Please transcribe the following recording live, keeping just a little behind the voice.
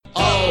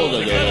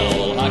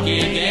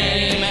hockey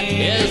game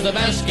is the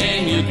best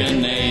game you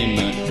can name.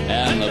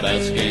 And the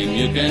best game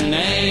you can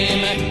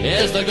name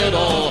is the good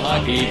old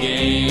hockey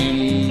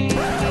game.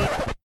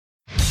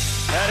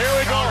 And here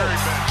we go.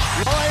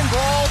 Line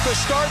brawl to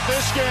start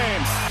this game.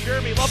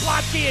 Jeremy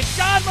Leblotsky and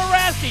John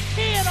Moraski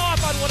teeing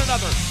off on one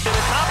another.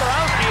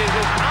 Toporowski is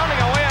just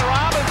pounding away at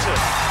Robinson.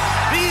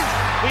 We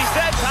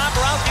said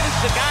Toporowski, this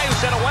is a guy who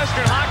set a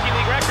Western Hockey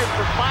League record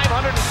for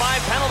 505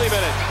 penalty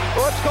minutes.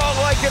 Let's call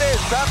it like it is.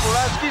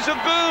 Toporowski's a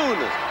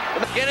goon.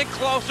 Getting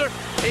closer.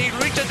 He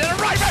reaches in a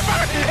right.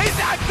 He's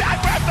not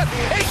Scott Grimson.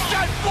 He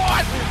shot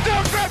forward. Stu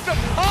Grimson.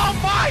 Oh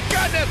my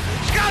goodness.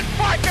 Scott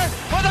Parker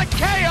with a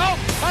KO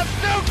of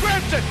Stu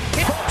Grimson.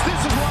 Folks,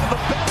 this is one of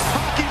the best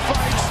hockey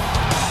fights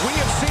we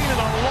have seen in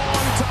a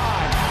long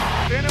time.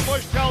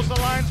 Bush tells the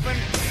linesman,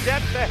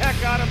 get the heck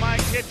out of my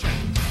kitchen.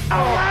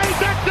 Ray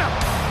Dixon,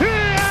 he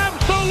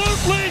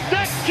absolutely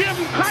decked Jim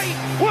Kite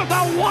with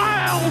a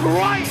wild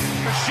right.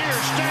 Sheer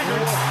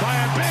staggered by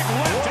a big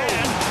left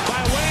hand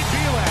by Wade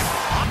Belak.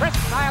 Chris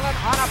Nyland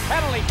on a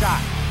penalty shot.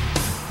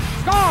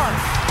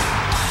 Scores!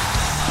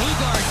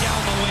 Bugard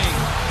down the wing.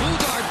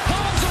 Bugard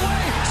bombs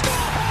away.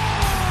 Score!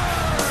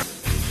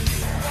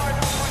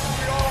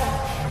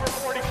 Number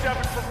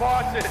 47 for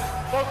Boston.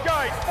 Those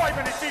guys, 5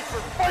 minutes each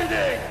for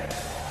fighting.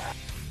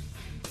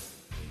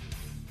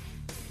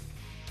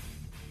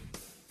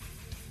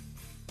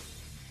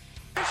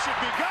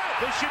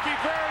 This should be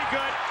very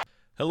good.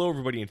 Hello,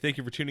 everybody, and thank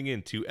you for tuning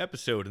in to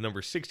episode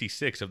number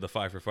 66 of the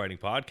Five for Fighting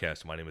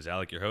podcast. My name is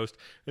Alec, your host,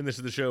 and this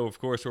is the show, of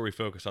course, where we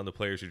focus on the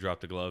players who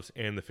drop the gloves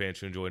and the fans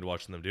who enjoyed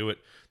watching them do it.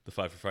 The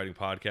Five for Fighting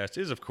podcast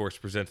is, of course,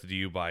 presented to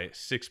you by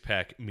Six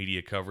Pack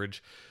Media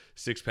Coverage.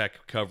 Six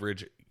Pack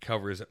Coverage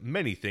covers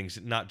many things,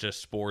 not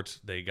just sports.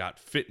 They got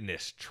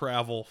fitness,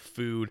 travel,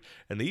 food,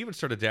 and they even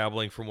started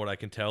dabbling, from what I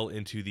can tell,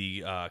 into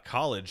the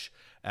college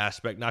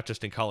aspect, not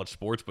just in college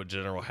sports, but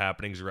general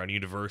happenings around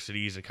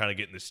universities and kind of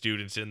getting the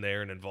students in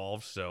there and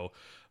involved. So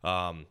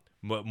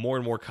more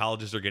and more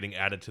colleges are getting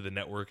added to the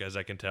network, as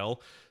I can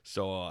tell.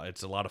 So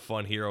it's a lot of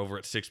fun here over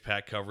at Six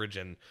Pack Coverage.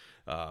 And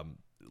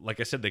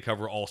like I said, they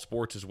cover all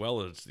sports as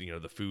well as, you know,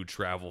 the food,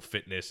 travel,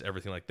 fitness,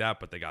 everything like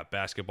that. But they got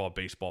basketball,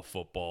 baseball,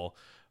 football.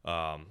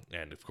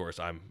 And of course,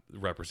 I'm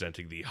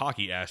representing the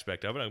hockey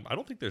aspect of it. I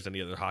don't think there's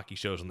any other hockey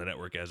shows on the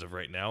network as of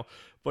right now.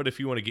 But if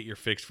you want to get your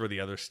fix for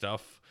the other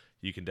stuff,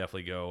 you can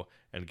definitely go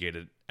and get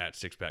it at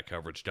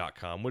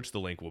sixpackcoverage.com, which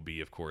the link will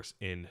be, of course,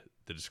 in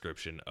the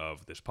description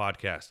of this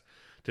podcast.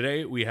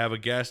 Today, we have a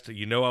guest.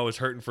 You know I was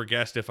hurting for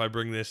guest if I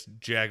bring this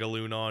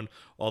jagaloon on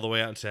all the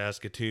way out in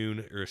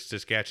Saskatchewan,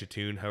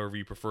 however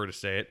you prefer to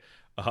say it.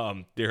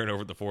 Darren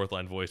over at the Fourth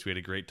Line Voice, we had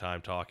a great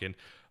time talking.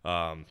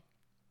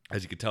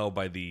 As you can tell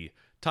by the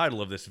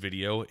title of this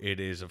video, it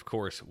is, of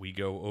course, we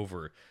go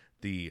over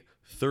the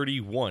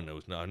 31,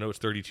 I know it's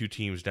 32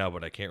 teams now,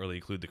 but I can't really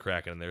include the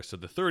Kraken in there. So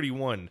the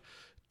 31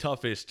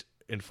 toughest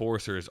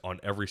enforcers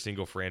on every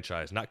single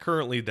franchise, not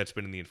currently, that's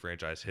been in the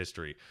franchise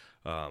history.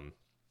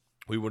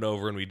 We went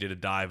over and we did a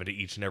dive into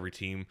each and every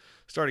team,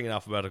 starting in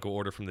alphabetical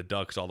order from the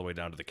Ducks all the way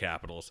down to the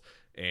Capitals,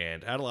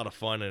 and had a lot of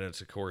fun. And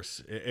it's, of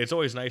course, it's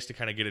always nice to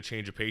kind of get a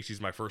change of pace.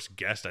 He's my first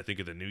guest, I think,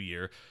 of the new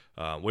year.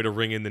 Way to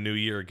ring in the new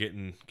year,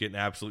 getting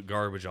absolute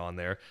garbage on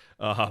there.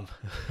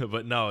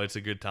 But no, it's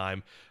a good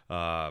time.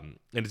 And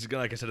it's,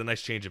 like I said, a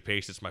nice change of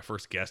pace. It's my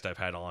first guest I've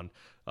had on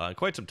in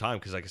quite some time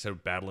because, like I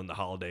said, battling the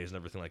holidays and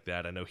everything like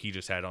that. I know he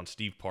just had on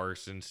Steve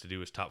Parsons to do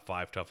his top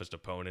 5 toughest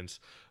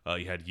opponents.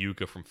 You had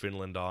Yuka from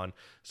Finland on.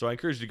 So I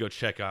encourage you to go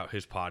check out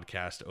his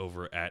podcast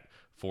over at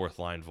Fourth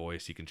Line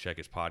Voice. You can check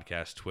his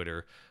podcast,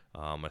 Twitter.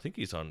 I think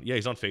he's on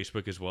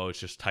Facebook as well. It's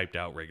just typed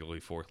out regularly,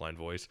 Fourth Line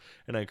Voice.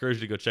 And I encourage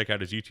you to go check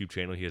out his YouTube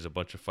channel. He has a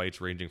bunch of fights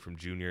ranging from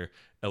junior,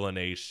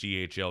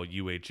 LNH, CHL,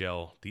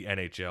 UHL, the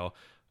NHL.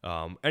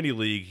 Any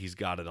league, he's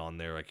got it on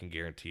there. I can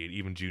guarantee it.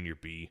 Even Junior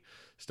B,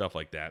 stuff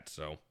like that.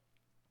 So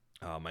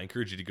I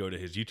encourage you to go to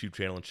his YouTube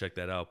channel and check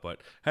that out.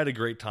 But had a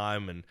great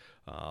time, and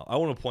I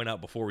want to point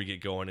out before we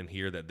get going in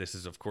here that this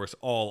is, of course,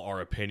 all our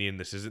opinion.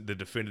 This isn't the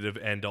definitive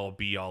end-all,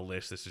 be-all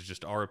list. This is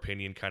just our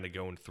opinion, kind of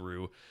going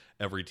through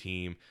every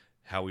team,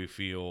 how we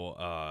feel.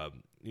 Or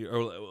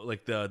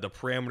like the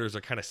parameters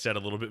are kind of set a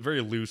little bit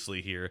very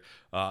loosely here.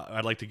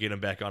 I'd like to get him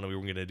back on, and we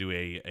were going to do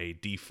a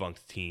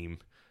defunct team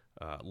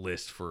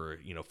list for,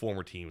 you know,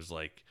 former teams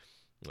like.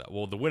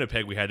 Well, the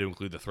Winnipeg, we had to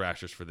include the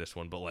Thrashers for this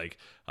one, but like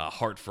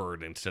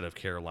Hartford instead of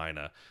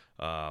Carolina,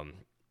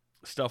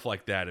 stuff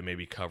like that, and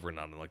maybe covering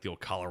on like the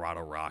old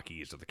Colorado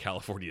Rockies or the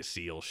California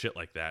Seals, shit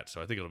like that.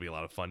 So I think it'll be a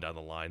lot of fun down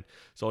the line.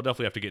 So I'll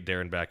definitely have to get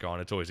Darren back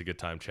on. It's always a good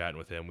time chatting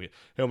with him. Him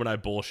and I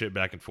bullshit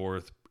back and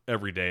forth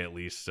every day at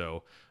least.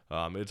 So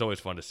it's always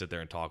fun to sit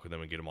there and talk with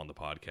him and get him on the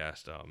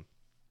podcast.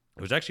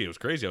 It was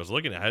crazy. I was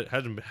looking at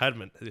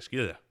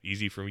it.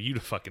 Easy for you to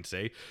fucking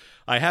say.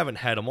 I haven't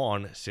had him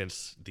on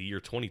since the year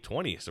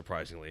 2020,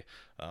 surprisingly.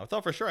 I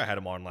thought for sure I had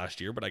him on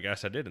last year, but I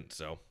guess I didn't.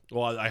 So,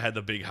 well, I had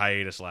the big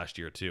hiatus last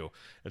year, too.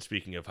 And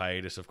speaking of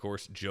hiatus, of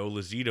course, Joe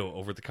Lazito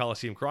over at the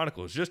Coliseum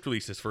Chronicles just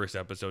released his first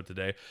episode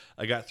today.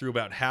 I got through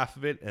about half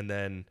of it, and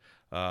then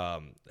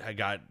I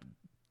got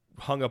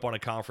hung up on a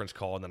conference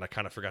call, and then I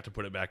kind of forgot to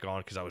put it back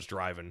on because I was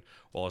driving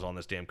while I was on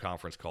this damn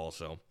conference call.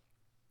 So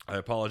I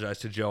apologize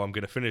to Joe. I'm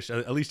going to finish.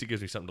 At least it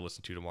gives me something to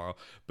listen to tomorrow.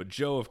 But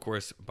Joe, of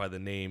course, by the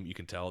name, you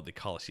can tell, the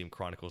Coliseum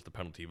Chronicles, the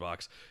penalty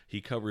box.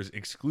 He covers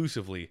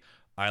exclusively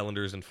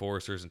Islanders,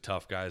 Enforcers, and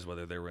tough guys,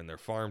 whether they were in their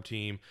farm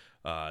team,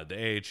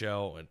 the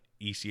AHL, and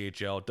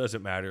ECHL.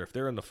 Doesn't matter. If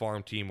they're in the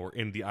farm team or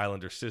in the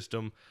Islander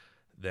system,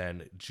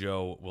 then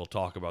Joe will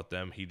talk about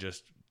them. He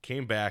just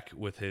came back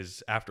with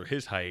after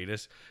his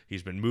hiatus.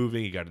 He's been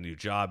moving. He got a new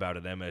job out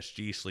at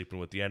MSG, sleeping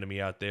with the enemy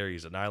out there.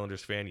 He's an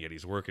Islanders fan, yet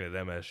he's working at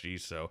MSG.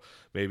 So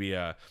maybe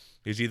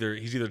he's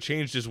either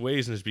changed his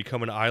ways and has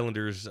become an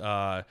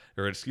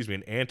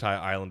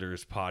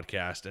anti-Islanders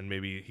podcast, and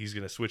maybe he's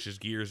going to switch his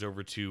gears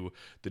over to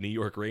the New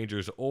York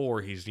Rangers,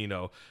 or he's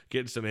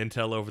getting some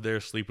intel over there,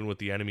 sleeping with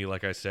the enemy,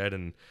 like I said,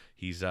 and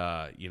he's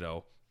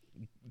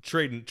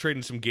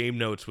trading some game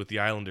notes with the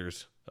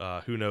Islanders.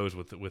 Who knows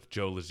with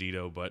Joe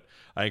Lazito, but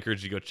I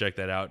encourage you to go check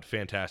that out.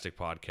 Fantastic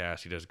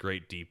podcast. He does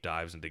great deep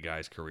dives into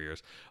guys'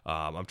 careers.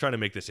 I'm trying to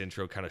make this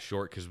intro kind of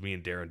short because me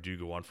and Darren do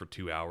go on for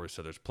 2 hours,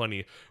 so there's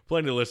plenty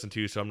to listen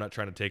to, so I'm not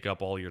trying to take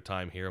up all your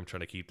time here. I'm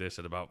trying to keep this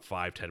at about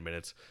 5-10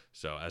 minutes,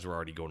 so as we're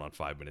already going on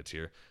 5 minutes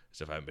here,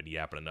 so if I haven't been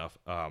yapping enough.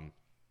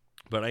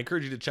 But I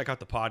encourage you to check out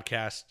the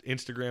podcast,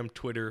 Instagram,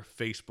 Twitter,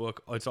 Facebook.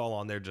 It's all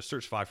on there. Just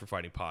search 5 for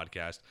Fighting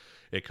Podcast.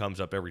 It comes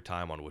up every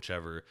time on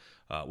whichever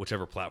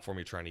platform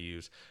you're trying to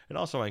use. And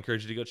also, I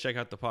encourage you to go check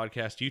out the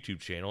podcast YouTube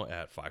channel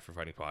at 5 for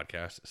Fighting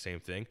Podcast. Same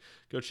thing.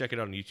 Go check it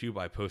out on YouTube.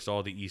 I post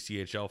all the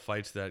ECHL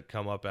fights that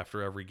come up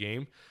after every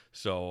game.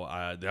 So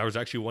there was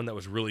actually one that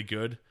was really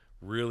good.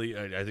 Really,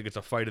 I think it's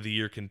a fight of the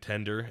year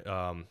contender,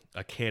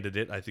 a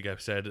candidate. I think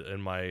I've said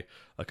in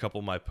a couple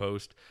of my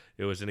posts.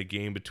 It was in a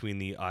game between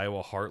the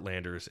Iowa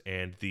Heartlanders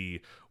and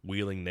the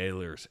Wheeling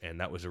Nailers, and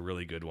that was a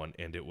really good one.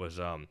 And it was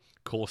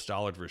Cole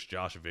Stollard versus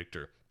Josh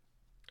Victor.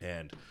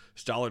 And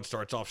Stollard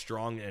starts off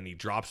strong, and he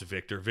drops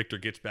Victor. Victor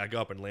gets back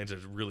up and lands a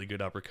really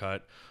good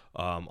uppercut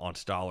on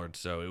Stollard.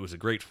 So it was a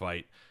great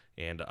fight.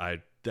 And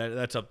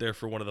that's up there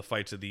for one of the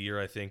fights of the year,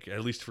 I think,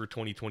 at least for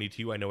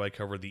 2022. I know I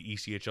covered the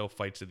ECHL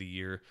fights of the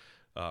year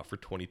for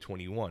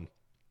 2021.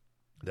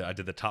 I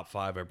did the top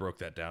 5. I broke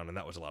that down, and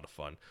that was a lot of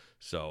fun.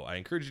 So I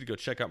encourage you to go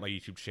check out my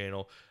YouTube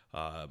channel.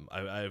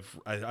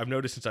 I've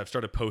noticed since I've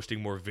started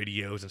posting more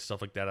videos and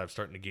stuff like that, I'm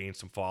starting to gain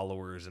some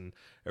followers and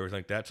everything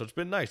like that. So it's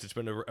been nice. It's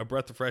been a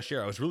breath of fresh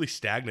air. I was really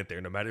stagnant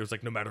there. No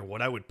matter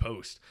what I would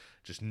post,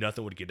 just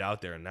nothing would get out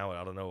there. And now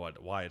I don't know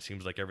why. It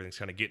seems like everything's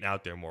kind of getting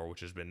out there more,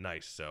 which has been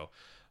nice. So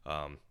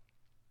I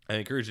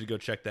encourage you to go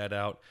check that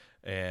out.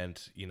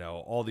 And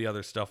all the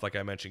other stuff, like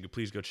I mentioned,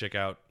 please go check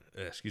out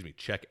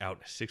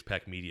Six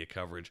Pack Media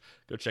coverage.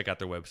 Go check out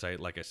their website.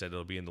 Like I said,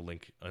 it'll be in the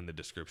link in the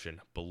description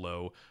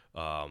below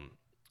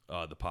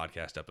the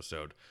podcast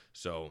episode.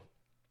 So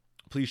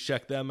please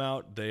check them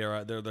out.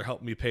 They're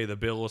helping me pay the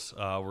bills.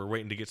 We're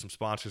waiting to get some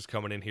sponsors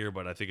coming in here,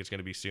 but I think it's going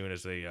to be soon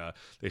as they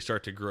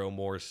start to grow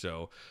more.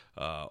 So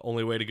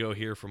only way to go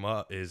from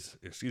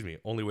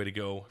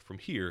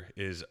here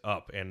is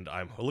up, and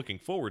I'm looking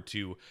forward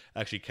to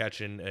actually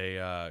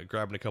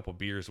grabbing a couple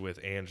beers with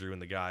Andrew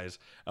and the guys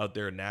out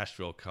there in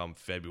Nashville come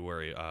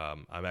February.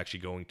 I'm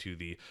actually going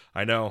to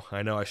I know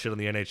I shit on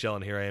the NHL,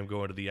 and here I am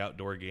going to the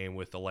outdoor game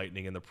with the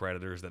Lightning and the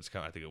Predators. That's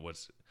I think it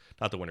was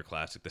not the Winter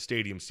Classic, the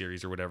Stadium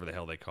Series or whatever the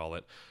hell they call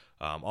it.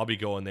 I'll be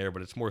going there,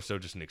 but it's more so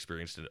just an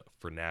experience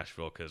for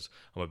Nashville because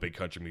I'm a big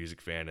country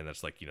music fan, and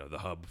that's the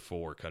hub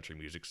for country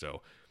music.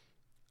 So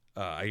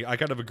I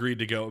kind of agreed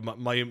to go.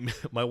 My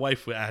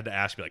wife had to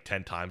ask me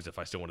 10 times if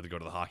I still wanted to go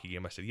to the hockey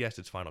game. I said, yes,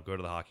 it's fine. I'll go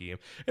to the hockey game.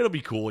 It'll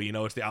be cool.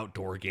 It's the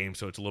outdoor game,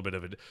 so it's a little bit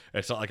of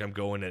it's not like I'm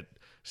going to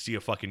see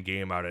a fucking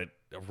game out at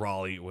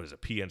Raleigh,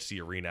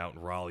 PNC Arena out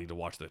in Raleigh to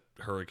watch the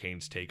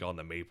Hurricanes take on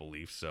the Maple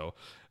Leafs. So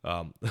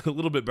a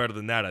little bit better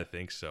than that, I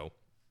think. So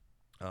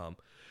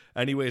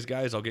anyways,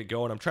 guys, I'll get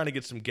going. I'm trying to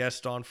get some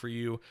guests on for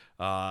you.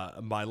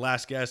 My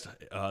last guest,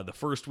 the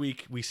first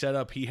week we set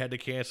up, he had to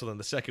cancel. Then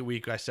the second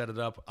week I set it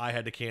up, I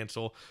had to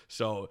cancel.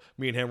 So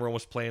me and him were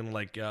almost playing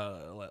like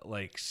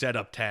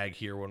setup tag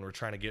here when we're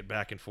trying to get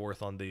back and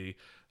forth on the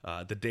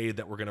day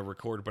that we're going to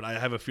record. But I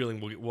have a feeling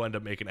we'll end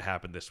up making it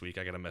happen this week.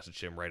 I got to message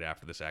him right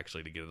after this,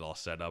 actually, to get it all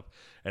set up.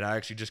 And I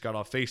actually just got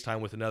off FaceTime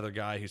with another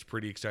guy who's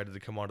pretty excited to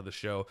come onto the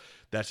show.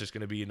 That's just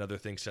going to be another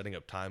thing, setting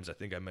up times. I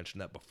think I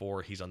mentioned that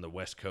before. He's on the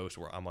West Coast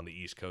where I'm on the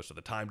East Coast, so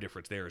the time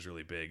difference there is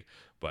really big.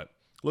 But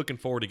looking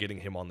forward to getting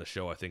him on the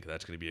show. I think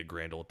that's going to be a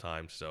grand old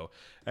time. So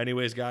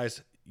anyways,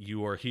 guys,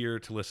 you are here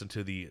to listen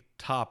to the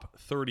top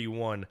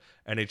 31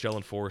 NHL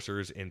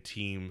enforcers in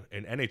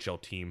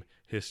NHL team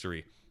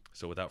history.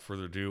 So without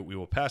further ado, we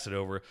will pass it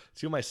over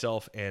to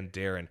myself and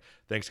Darren.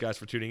 Thanks, guys,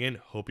 for tuning in.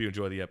 Hope you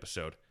enjoy the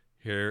episode.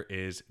 Here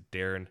is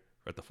Darren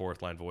at the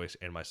Fourth Line Voice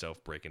and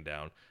myself breaking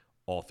down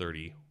all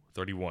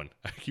 31.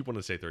 I keep wanting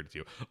to say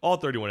 32. All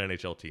 31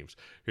 NHL teams.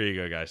 Here you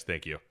go, guys.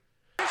 Thank you.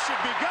 Michigan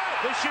be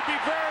good. This should be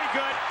very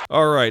good.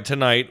 All right,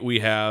 tonight we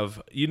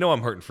have,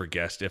 I'm hurting for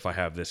guest if I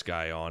have this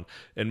guy on,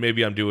 and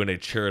maybe I'm doing a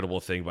charitable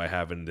thing by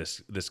having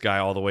this guy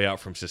all the way out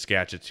from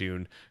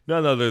Saskatchewan,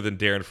 none other than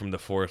Darren from the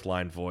Fourth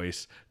Line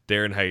Voice.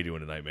 Darren, how you doing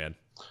tonight, man?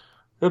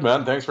 Good,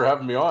 man. Thanks for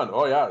having me on.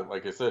 Oh, yeah,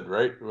 like I said,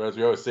 right? As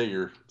we always say,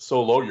 you're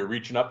so low, you're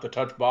reaching up to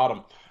touch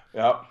bottom.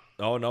 Yeah.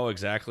 Oh, no,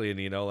 exactly.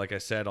 And, like I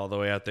said, all the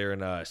way out there in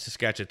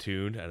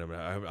Saskatchewan, and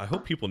I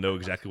hope people know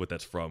exactly what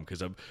that's from,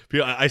 because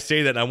I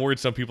say that, and I'm worried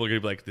some people are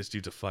going to be like, this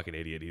dude's a fucking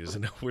idiot. He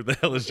doesn't know where the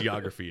hell his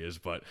geography is.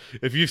 But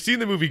if you've seen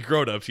the movie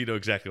Grown Ups, you know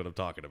exactly what I'm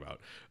talking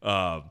about.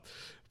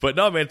 But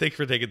no, man, thanks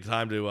for taking the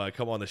time to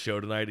come on the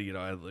show tonight.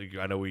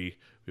 I know we've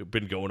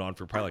been going on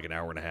for probably like an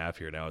hour and a half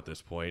here now at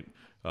this point.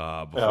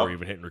 Before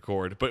even hitting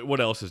record. But what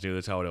else is new?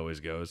 That's how it always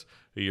goes.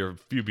 You're a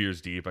few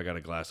beers deep. I got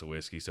a glass of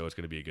whiskey, so it's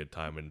going to be a good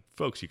time. And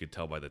folks, you could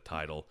tell by the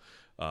title,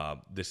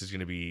 this is going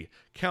to be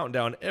counting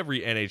down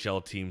every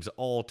NHL team's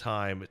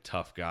all-time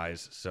tough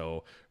guys.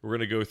 So we're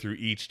going to go through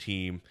each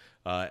team,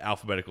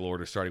 alphabetical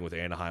order, starting with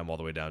Anaheim all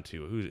the way down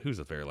to who's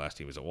the very last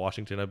team? Is it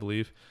Washington, I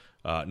believe?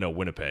 No,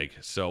 Winnipeg.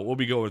 So we'll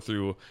be going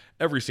through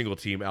every single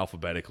team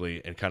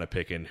alphabetically and kind of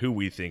picking who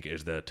we think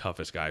is the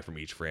toughest guy from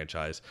each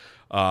franchise.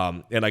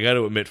 And I got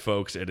to admit,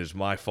 folks, it is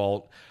my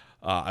fault.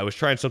 I was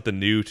trying something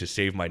new to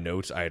save my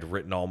notes. I had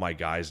written all my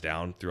guys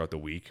down throughout the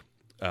week,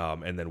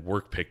 and then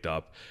work picked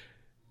up.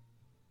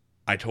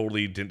 I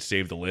totally didn't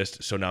save the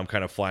list, so now I'm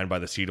kind of flying by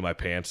the seat of my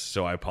pants,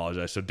 so I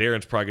apologize. So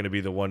Darren's probably going to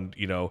be the one,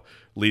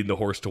 leading the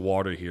horse to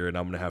water here, and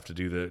I'm going to have to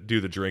do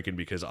the drinking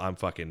because I'm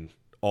fucking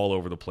all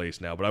over the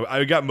place now. But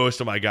I got most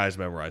of my guys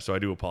memorized, so I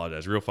do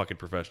apologize. Real fucking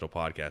professional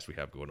podcast we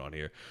have going on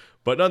here.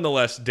 But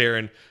nonetheless,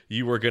 Darren,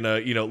 you were going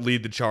to,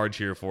 lead the charge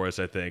here for us,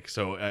 I think.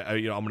 So,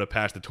 I'm going to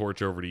pass the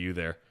torch over to you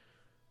there.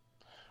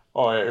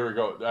 Oh, yeah, here we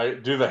go. I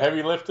do the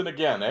heavy lifting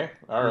again, eh?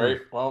 All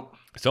right, well.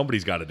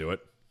 Somebody's got to do it.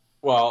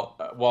 Well,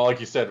 like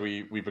you said,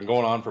 we've been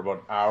going on for about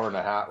an hour and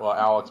a half. Well,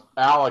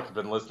 Alec has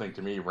been listening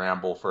to me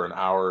ramble for an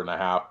hour and a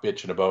half,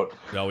 bitching about.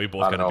 No, we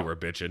both got to do our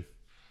bitching.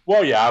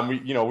 Well, yeah, and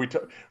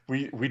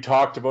we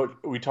talked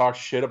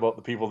shit about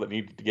the people that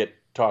need to get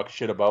talked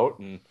shit about,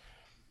 and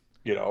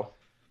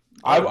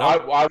I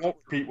won't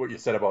repeat what you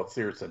said about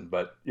Searson,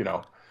 but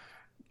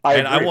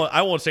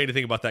I won't say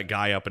anything about that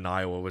guy up in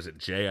Iowa. Was it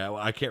Jay?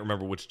 I can't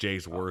remember which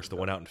Jay's worse, the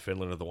one out in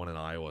Finland or the one in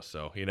Iowa.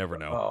 So you never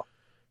know.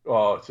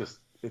 Oh, it's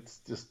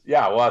just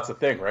yeah. Well, that's the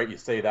thing, right? You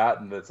say that,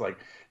 and it's like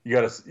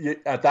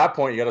at that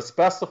point you gotta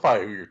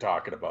specify who you're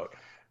talking about.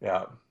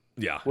 Yeah.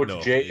 Yeah. Which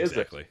Jay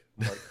exactly.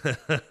 is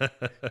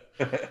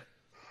it?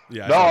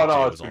 Yeah.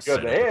 No, it's been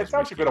good. Hey, it's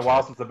actually been a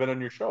while since I've been on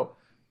your show.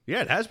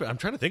 Yeah, it has been. I'm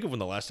trying to think of when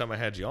the last time I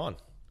had you on.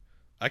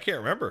 I can't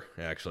remember,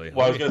 actually.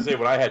 Well, I was going to say,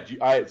 when I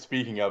had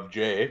speaking of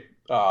Jay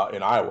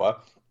in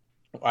Iowa,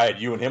 I had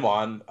you and him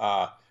on.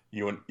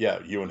 You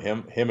and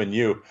him.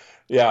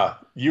 Yeah,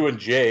 you and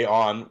Jay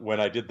on when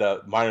I did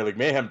the Minor League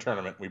Mayhem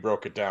tournament. We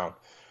broke it down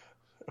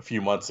a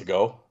few months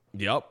ago.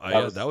 Yep,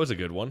 that was a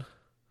good one.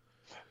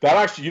 That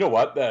actually, you know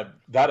what?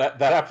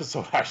 That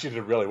episode actually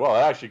did really well. It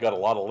actually got a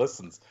lot of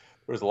listens.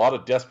 There was a lot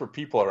of desperate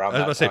people around. I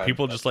was about to say,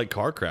 people just like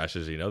car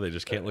crashes. They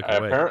just can't look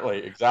away. Apparently,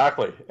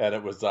 exactly. And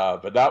it was,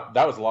 but that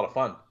was a lot of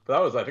fun.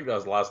 But I think that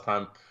was the last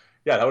time.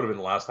 Yeah, that would have been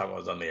the last time I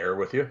was on the air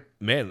with you.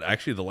 Man,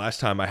 actually, the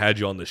last time I had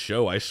you on the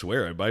show, I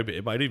swear,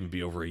 it might even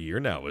be over a year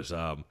now.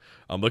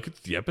 I'm looking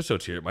at the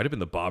episodes here. It might have been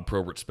the Bob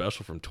Probert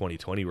special from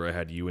 2020 where I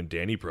had you and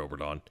Danny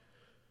Probert on.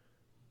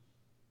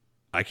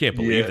 I can't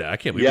believe that. I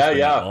can't believe it's been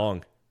that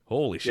long.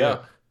 Holy shit.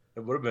 Yeah,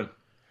 it would have been.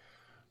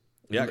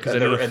 Yeah, because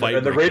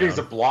the ratings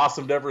have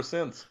blossomed ever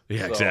since.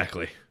 Yeah, so.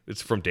 Exactly.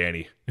 It's from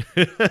Danny.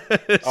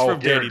 It's from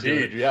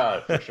guaranteed. Danny. Yeah,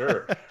 for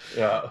sure.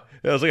 Yeah.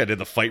 I was like, I did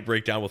the fight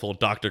breakdown with old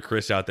Dr.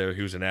 Chris out there,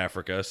 who's in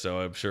Africa. So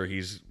I'm sure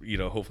he's,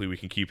 hopefully we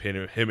can keep him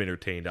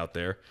entertained out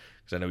there.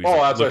 Because I know he's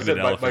that's what I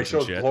said. My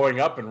show's blowing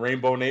up in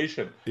Rainbow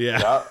Nation.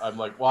 Yeah. I'm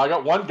like, well, I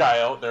got one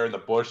guy out there in the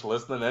bush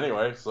listening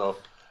anyway. So.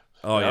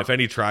 Oh, yeah. If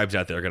any tribes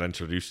out there are going to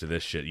introduce to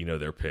this shit,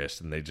 they're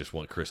pissed and they just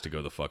want Chris to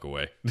go the fuck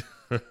away.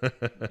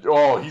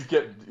 He's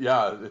getting,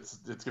 it's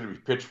going to be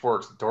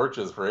pitchforks and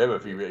torches for him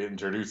if he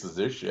introduces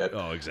this shit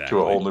to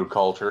a whole new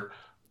culture.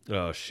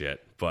 Oh,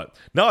 shit. But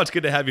no, it's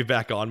good to have you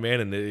back on,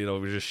 man. And,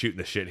 we're just shooting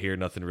the shit here.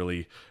 Nothing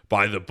really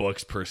by the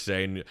books per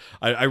se. And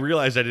I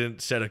realized I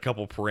didn't set a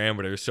couple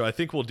parameters. So I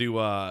think we'll do,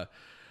 I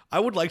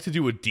would like to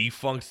do a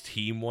defunct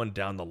team one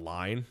down the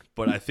line.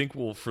 But I think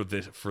for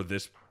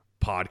this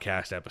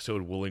podcast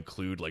episode will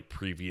include like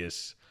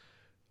previous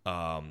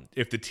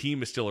if the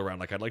team is still around,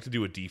 like I'd like to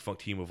do a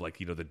defunct team of like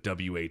the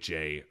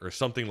WHA or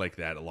something like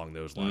that along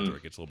those lines where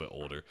it gets a little bit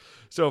older.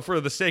 So for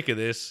the sake of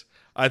this,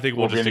 I think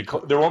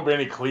there won't be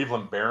any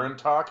Cleveland Baron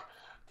talk.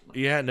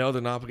 Yeah, no,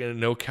 they're not going to.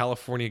 No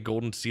California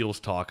Golden Seals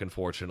talk,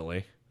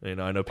 unfortunately. I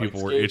know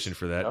people were itching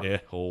for that. Yep. Yeah,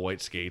 whole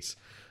white skates.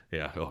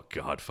 Yeah. Oh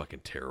God,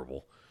 fucking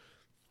terrible.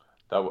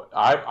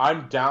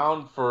 I'm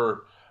down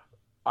for.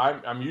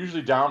 I'm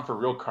usually down for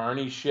real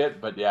carny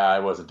shit, but yeah, I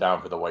wasn't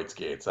down for the white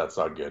skates. That's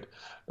not good.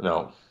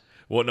 No.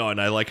 Well, no,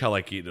 and I like how,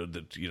 like, a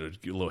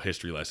little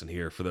history lesson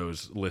here for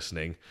those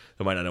listening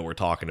who might not know what we're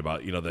talking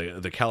about.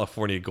 The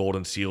California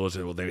Golden Seals,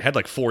 they had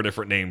like 4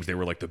 different names. They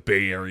were like the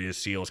Bay Area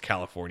Seals,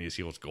 California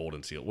Seals,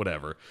 Golden Seal,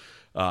 whatever.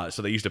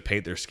 So they used to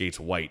paint their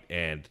skates white,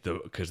 and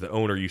because the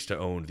owner used to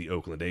own the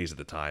Oakland A's at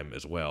the time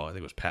as well. I think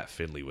it was Pat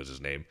Finley was his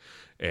name,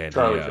 and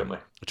Charlie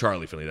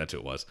Finley, that's who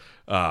it was.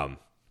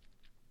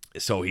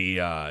 So he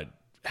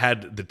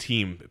had the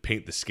team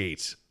paint the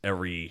skates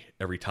every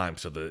time,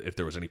 so if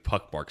there was any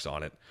puck marks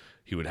on it,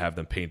 he would have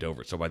them paint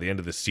over it. So by the end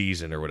of the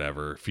season or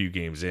whatever, a few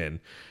games in,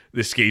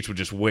 the skates would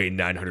just weigh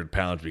 900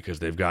 pounds because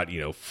they've got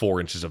 4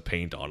 inches of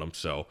paint on them.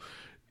 So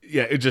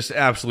yeah, it's just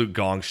absolute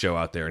gong show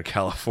out there in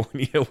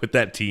California with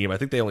that team. I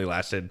think they actually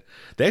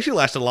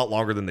lasted a lot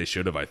longer than they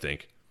should have. I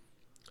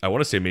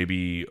want to say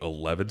maybe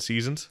 11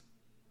 seasons.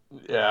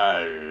 Yeah,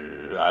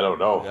 I don't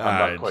know.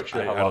 I'm not quite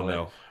sure how long. I don't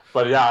know.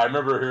 But yeah, I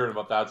remember hearing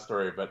about that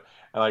story. But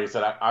and like I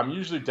said, I'm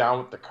usually down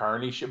with the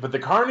Carney shit. But the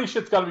Carney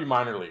shit's got to be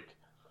minor league.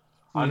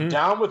 I'm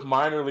down with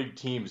minor league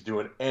teams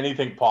doing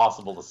anything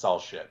possible to sell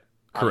shit.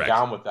 Correct. I'm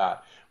down with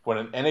that. When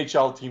an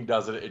NHL team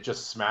does it, it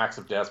just smacks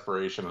of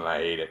desperation, and I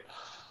hate it.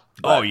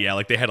 But, oh yeah,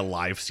 like they had a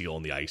live seal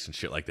on the ice and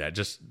shit like that.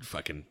 Just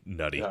fucking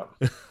nutty. Yeah.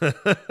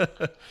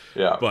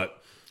 Yeah. But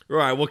all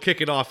right, we'll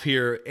kick it off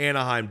here.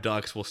 Anaheim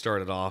Ducks. We'll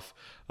start it off.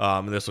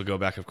 And this will go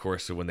back, of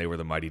course, to when they were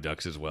the Mighty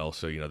Ducks as well.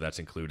 So, that's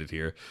included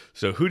here.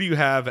 So who do you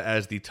have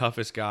as the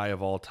toughest guy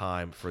of all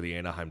time for the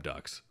Anaheim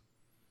Ducks?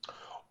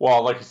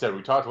 Well, like you said,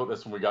 we talked about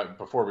this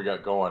before we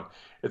got going.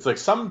 It's like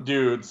some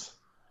dudes,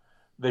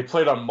 they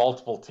played on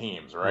multiple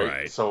teams,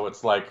 right? So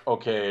it's like,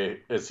 okay,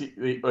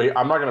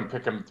 I'm not going to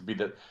pick him to be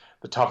the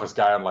toughest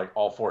guy on like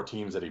all 4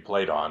 teams that he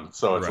played on.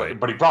 So it's like,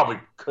 but he probably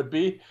could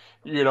be,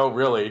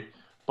 really.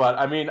 But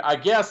I mean, I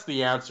guess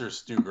the answer is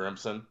Stu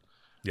Grimson.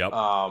 Yep.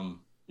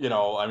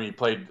 He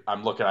played,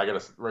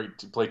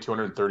 he played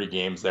 230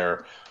 games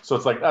there. So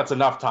it's like, that's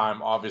enough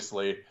time,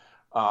 obviously.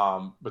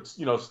 But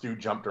Stu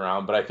jumped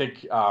around. But I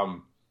think,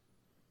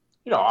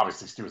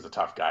 obviously Stu was a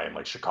tough guy in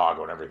like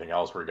Chicago and everything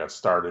else where he got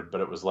started.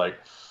 But it was like,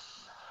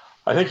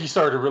 I think he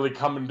started to really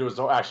come into his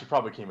own. Actually,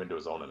 probably came into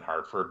his own in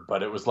Hartford.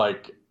 But it was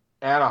like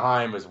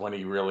Anaheim is when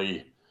he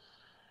really,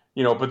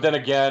 But then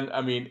again,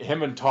 I mean,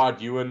 him and Todd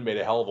Ewan made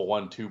a hell of a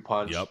 1-2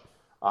 punch. Yep.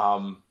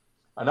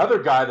 Another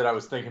guy that I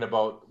was thinking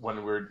about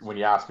when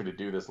you asked me to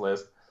do this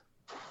list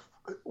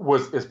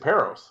is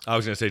Parros. I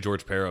was going to say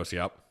George Parros.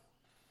 Yep.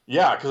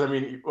 Yeah, because I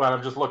mean, when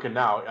I'm just looking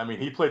now, I mean,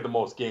 he played the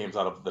most games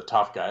out of the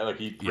tough guy. Like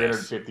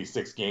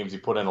 356 games. He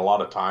put in a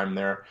lot of time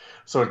there.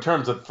 So in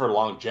terms of for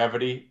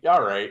longevity,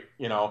 all right,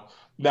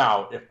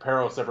 Now, if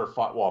Parros ever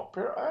fought,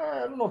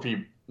 I don't know if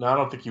he. No, I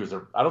don't think he was.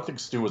 I don't think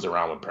Stu was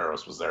around when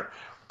Parros was there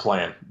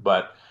playing.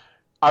 But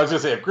I was gonna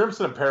say, if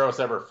Grimson and Parros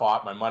ever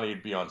fought, my money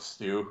would be on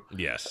Stu.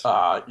 Yes.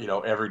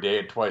 Every day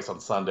and twice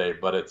on Sunday.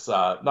 But it's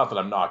not that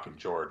I'm knocking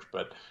George,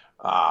 but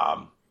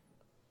I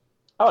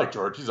like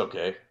George. He's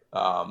okay.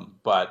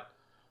 But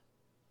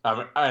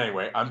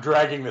anyway, I'm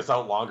dragging this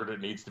out longer than it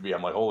needs to be.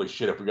 I'm like, holy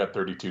shit, if we got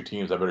 32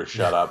 teams, I better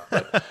shut up.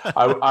 But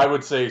I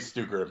would say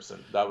Stu Grimson.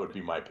 That would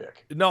be my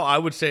pick. No, I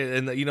would say,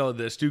 and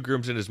the Stu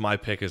Grimson is my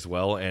pick as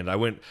well.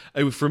 And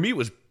for me, it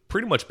was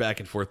pretty much back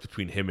and forth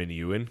between him and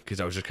Ewan,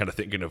 because I was just kind of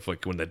thinking of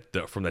like when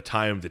from the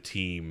time the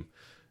team,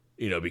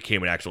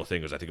 became an actual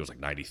thing. I think it was like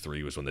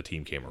 93 was when the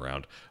team came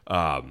around.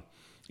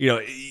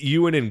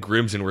 Ewan and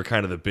Grimson were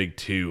kind of the big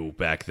two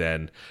back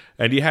then,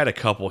 and you had a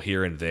couple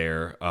here and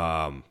there.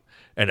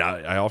 And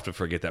I often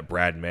forget that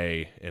Brad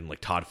May and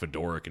like Todd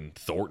Fedoruk and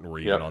Thornton were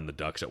even on the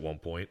Ducks at one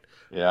point.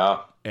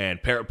 Yeah.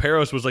 And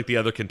Parros was like the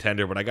other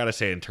contender, but I got to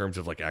say, in terms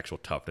of like actual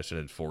toughness and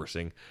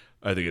enforcing,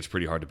 I think it's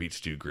pretty hard to beat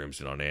Stu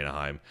Grimson on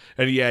Anaheim.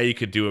 And yeah, you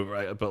could do it,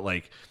 right? But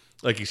like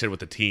you said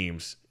with the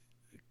teams,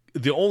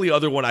 the only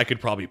other one I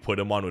could probably put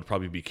him on would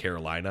probably be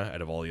Carolina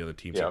out of all the other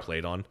teams he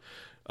played on.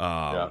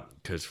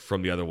 Because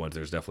from the other ones,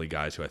 there's definitely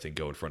guys who I think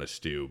go in front of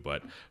Stu.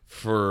 But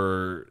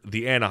for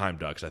the Anaheim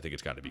Ducks, I think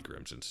it's got to be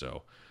Grimson.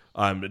 So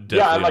I'm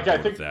definitely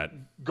I think that.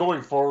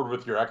 Going forward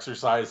with your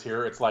exercise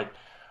here, it's like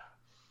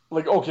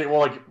okay, well,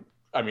 like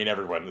I mean,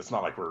 everyone. It's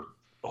not like we're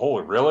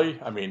holy really.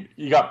 I mean,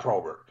 you got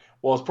Probert.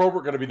 Well, is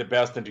Probert going to be the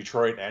best in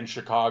Detroit and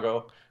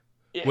Chicago?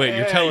 Wait,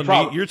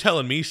 you're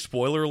telling me,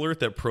 spoiler alert,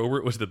 that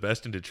Probert was the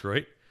best in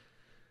Detroit?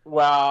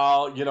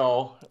 Well,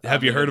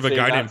 have you heard of a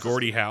guy named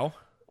Gordie Howe?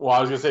 Well,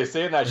 I was gonna say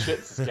saying that shit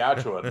in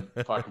Saskatchewan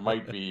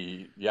might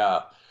be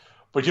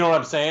but you know what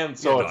I'm saying.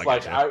 So it's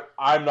like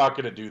I'm not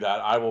gonna do that.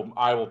 I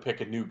will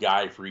pick a new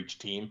guy for each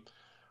team.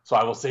 So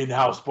I will say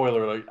now,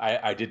 spoiler alert,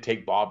 I did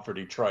take Bob for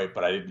Detroit,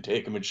 but I didn't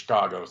take him in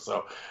Chicago.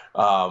 So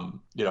the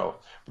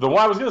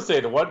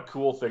one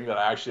cool thing that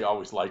I actually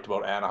always liked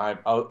about Anaheim,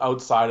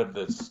 outside of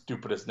the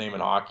stupidest name in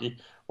hockey.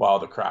 Well,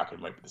 the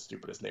Kraken might be the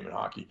stupidest name in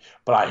hockey,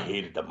 but I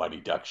hated the Mighty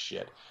Ducks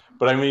shit.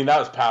 But I mean, that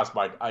was past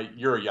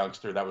you're a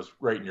youngster. That was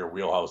right in your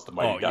wheelhouse, the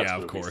Mighty Ducks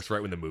movies. Of course,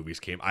 right when the movies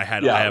came. I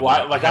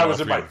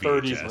was in my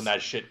 30s when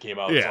that shit came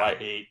out, so I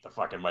hate the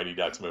fucking Mighty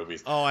Ducks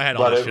movies. Oh, I had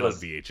all that shit on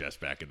VHS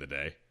back in the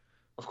day.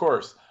 Of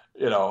course.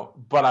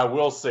 But I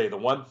will say the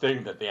one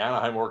thing that the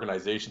Anaheim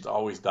organization's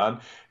always done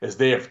is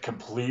they have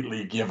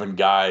completely given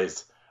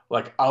guys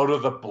like out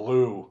of the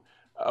blue,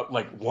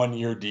 like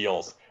 1-year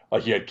deals.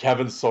 Like you had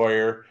Kevin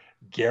Sawyer,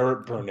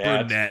 Garrett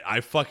Burnett.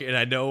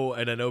 I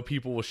know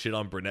people will shit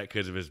on Burnett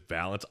because of his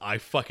balance. I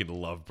fucking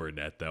love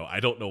Burnett though. I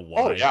don't know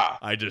why. Oh yeah,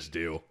 I just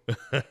do.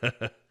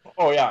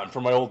 Oh yeah, and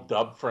for my old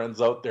Dub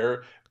friends out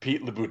there,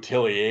 Pete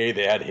LeBoutillier,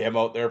 they had him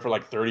out there for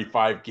like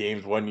 35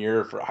 games 1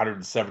 year for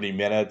 170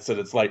 minutes, and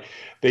it's like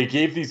they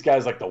gave these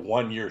guys like the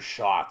 1-year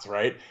shots,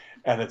 right?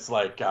 And it's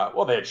like,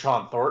 they had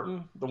Sean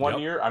Thornton the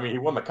 1 year. I mean, he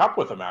won the cup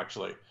with them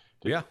actually.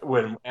 Yeah.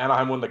 When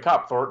Anaheim won the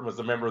cup, Thornton was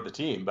a member of the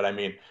team, but I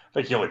mean, I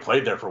think he only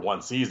played there for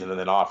 1 season and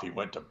then off he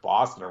went to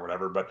Boston or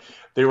whatever. But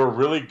they were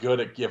really good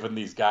at giving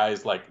these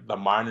guys, like the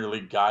minor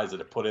league guys that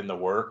had put in the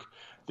work,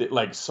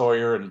 like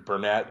Sawyer and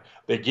Burnett.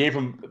 They gave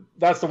them.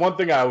 That's the one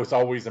thing I was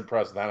always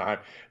impressed with Anaheim.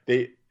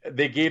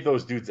 They gave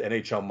those dudes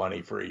NHL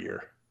money for a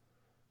year.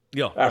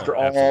 Yeah. After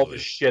all the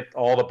shit,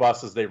 all the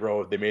buses they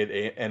rode, they made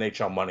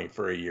NHL money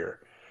for a year.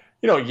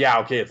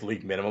 Okay, it's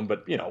league minimum,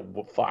 but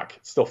fuck,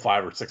 it's still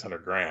 $500 or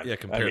 $600 grand. Yeah,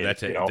 compare that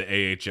to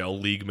the AHL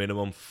league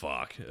minimum.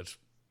 Fuck,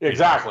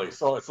 exactly.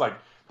 So it's like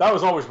that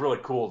was always really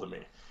cool to me.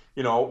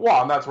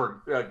 And that's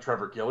where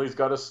Trevor Gillies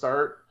got his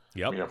start.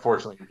 Yep. I mean,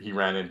 unfortunately, he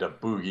ran into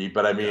Boogie,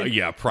 but I mean,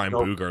 prime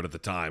Boogaard at the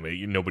time.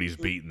 Nobody's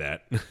beating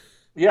that.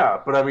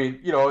 Yeah, but I mean,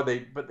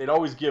 they'd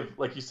always give,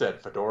 like you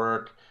said,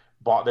 Fedoruk.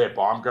 They had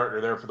Baumgartner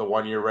there for the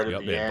 1 year right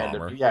at the end.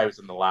 And, he was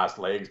in the last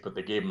legs, but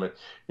they gave him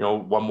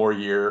one more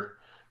year.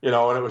 And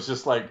it was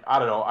just like, I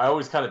don't know. I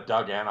always kind of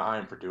dug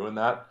Anaheim for doing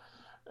that.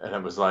 And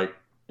it was like,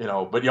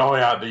 but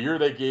the year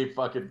they gave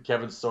fucking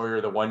Kevin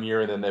Sawyer the 1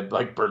 year and then they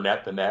like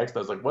Burnett the next, I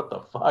was like, what the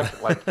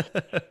fuck?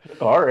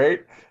 Like, all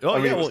right.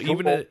 Oh,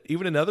 cool.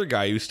 Even another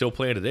guy who's still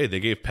playing today, they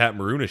gave Pat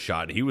Maroon a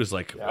shot. And he was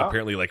like,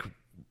 apparently like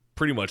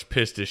pretty much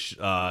pissed his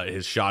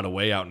shot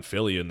away out in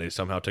Philly, and they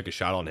somehow took a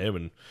shot on him.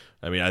 And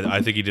I mean,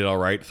 I think he did all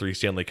right. 3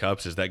 Stanley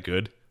Cups. Is that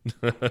good?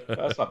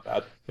 That's not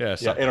bad. Yeah,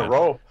 in a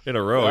row. In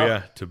a row,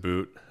 yeah, to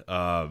boot.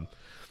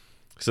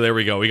 So there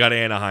we go. We got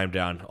Anaheim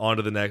down. On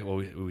to the next. Well,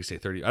 we say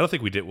 30. I don't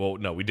think we did. Well,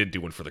 no, we didn't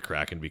do one for the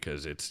Kraken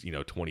because it's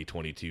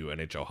 2022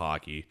 NHL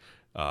hockey.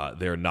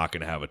 They're not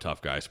going to have a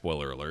tough guy.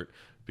 Spoiler alert,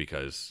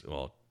 because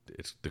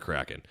it's the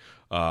Kraken.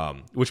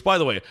 Which, by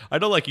the way, I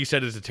know, like you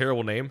said, is a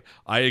terrible name.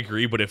 I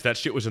agree, but if that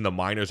shit was in the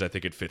minors, I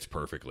think it fits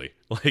perfectly.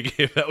 Like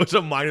if that was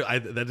a minor,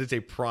 that is a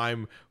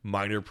prime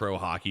minor pro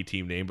hockey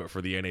team name. But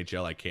for the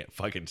NHL, I can't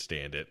fucking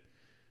stand it.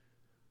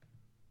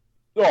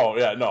 Oh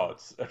yeah, no,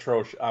 it's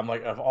atrocious. I'm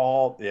like, of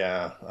all,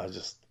 I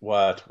just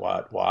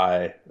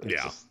why?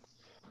 It's just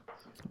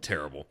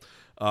terrible.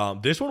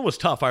 This one was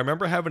tough. I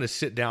remember having to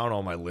sit down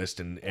on my list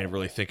and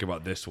really think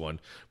about this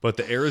one. But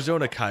the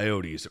Arizona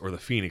Coyotes, or the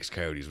Phoenix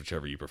Coyotes,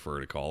 whichever you prefer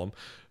to call them,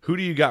 who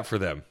do you got for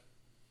them?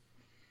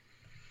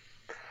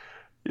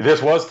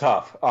 This was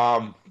tough.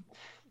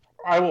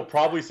 I will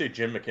probably say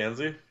Jim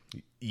McKenzie.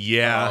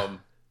 Yeah.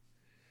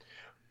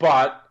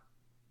 But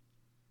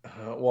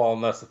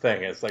and that's the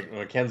thing. It's like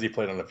McKenzie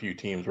played on a few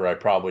teams where I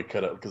probably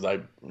could have, because I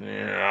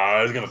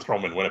was going to throw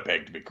him in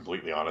Winnipeg, to be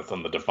completely honest,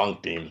 on the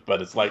defunct teams.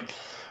 But it's like,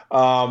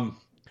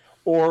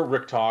 or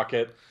Rick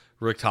Tocchet.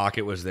 Rick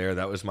Tocchet was there.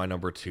 That was my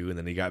number 2, and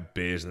then he got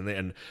Biz.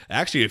 And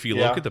actually, if you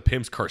look at the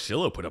Pims,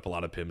 Carcillo put up a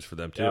lot of Pims for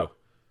them too. Yeah.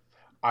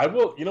 I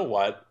will. You know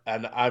what?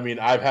 And I mean,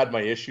 I've had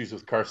my issues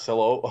with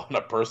Carcillo on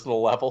a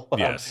personal level.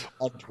 Yes.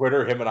 On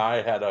Twitter, him and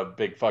I had a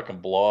big fucking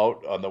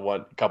blowout on the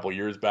one couple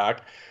years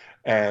back,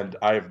 and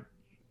I've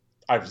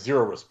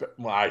zero respect.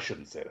 Well, I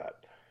shouldn't say that.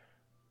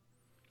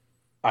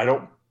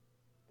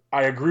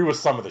 I agree with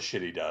some of the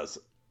shit he does.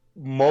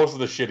 Most of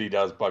the shit he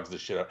does bugs the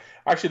shit out.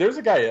 Actually, there's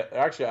a guy.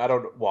 I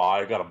don't. Well,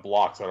 I got him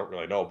blocked, so I don't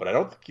really know. But I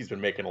don't think he's been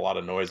making a lot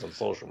of noise on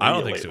social media. I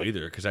don't think so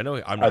either, because I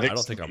don't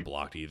think I'm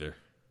blocked either.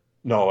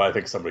 No, I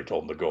think somebody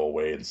told him to go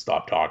away and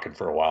stop talking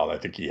for a while. And I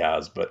think he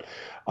has. But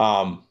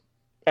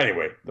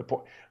anyway, the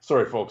point.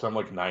 Sorry, folks. I'm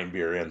like 9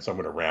 beer in, so I'm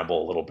going to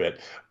ramble a little bit.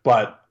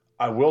 But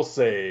I will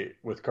say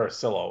with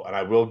Carcillo, and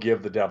I will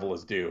give the devil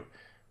his due.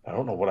 I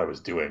don't know what I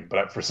was doing,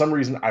 but for some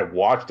reason I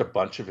watched a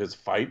bunch of his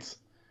fights.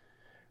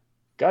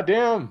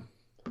 Goddamn,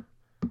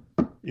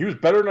 he was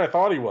better than I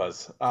thought he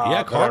was.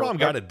 Cardom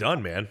got it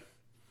done, man.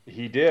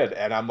 He did,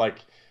 and I'm like,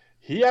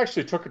 he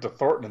actually took it to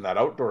Thornton in that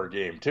outdoor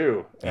game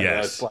too. And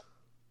yes.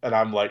 And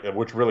I'm like,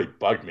 which really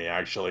bugged me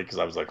actually, because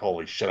I was like,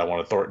 holy shit, I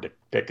wanted Thornton to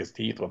pick his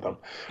teeth with him.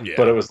 Yeah.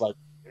 But it was like,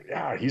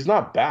 yeah, he's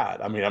not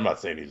bad. I mean, I'm not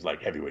saying he's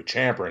like heavyweight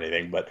champ or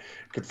anything, but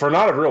for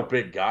not a real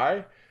big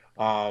guy,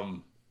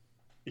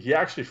 he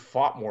actually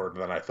fought more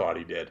than I thought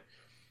he did.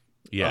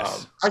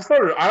 Yes.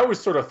 I always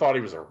sort of thought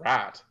he was a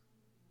rat,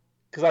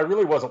 because I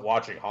really wasn't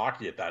watching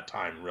hockey at that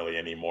time really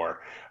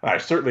anymore. And I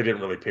certainly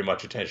didn't really pay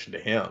much attention to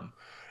him.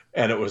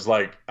 And it was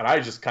like, and I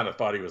just kind of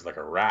thought he was like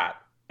a rat.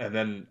 And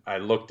then I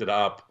looked it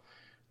up.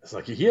 It's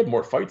like, he had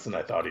more fights than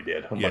I thought he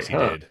did. Yes, he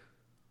did.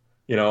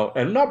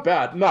 And not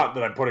bad. Not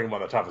that I'm putting him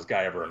on the toughest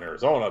guy ever in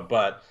Arizona,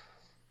 but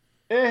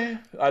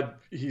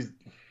he's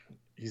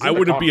he's. I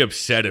wouldn't be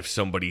upset if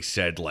somebody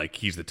said like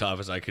he's the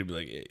toughest. I could be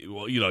like,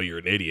 well, you're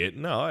an idiot.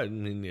 No, I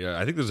mean, yeah,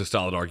 I think there's a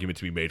solid argument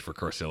to be made for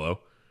Carcillo.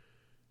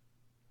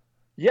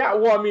 Yeah,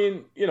 well, I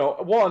mean,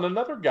 and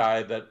another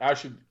guy that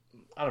actually,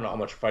 I don't know how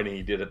much fighting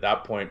he did at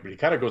that point, but he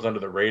kind of goes under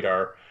the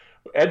radar.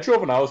 Ed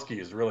Jovanovski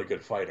is a really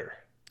good fighter.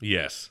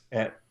 Yes.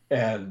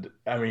 And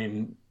I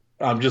mean,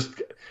 I'm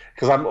just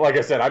because like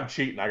I said, I'm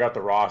cheating. I got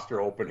the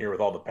roster open here with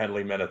all the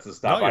penalty minutes and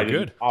stuff. No, you're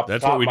good. Off the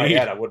That's top what we of my need.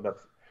 head, I wouldn't have.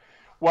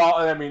 Well,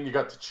 I mean, you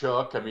got the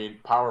Chuck. I mean,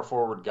 power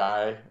forward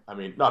guy. I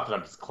mean, not that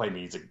I'm just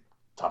claiming he's the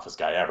toughest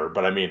guy ever,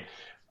 but I mean,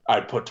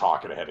 I'd put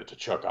Tocchet ahead of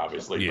Chuck,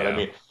 obviously. Yeah. But I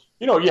mean,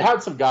 you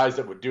had some guys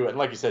that would do it, and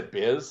like you said,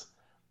 Biz.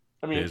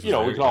 I mean, Biz we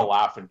can all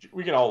laugh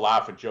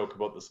and joke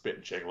about the spit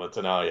and chicklets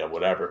and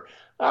whatever.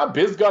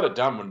 Biz got it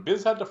done. When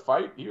Biz had to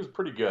fight, he was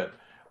pretty good.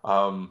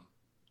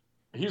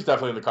 He was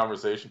definitely in the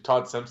conversation.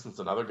 Todd Simpson's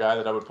another guy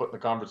that I would put in the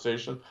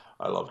conversation.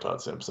 I love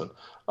Todd Simpson.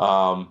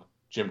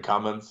 Jim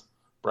Cummins,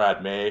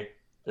 Brad May.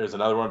 There's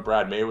another one.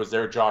 Brad May was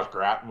there. Josh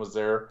Gratton was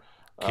there.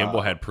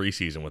 Kimball had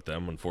preseason with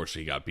them.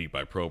 Unfortunately, he got beat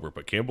by Probert,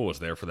 but Kimball was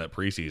there for that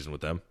preseason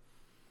with them.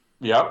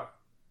 Yep.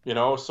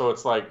 So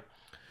it's like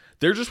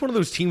they're just one of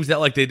those teams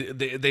that like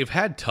they've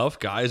had tough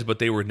guys, but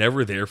they were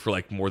never there for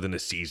like more than a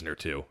season or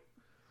two.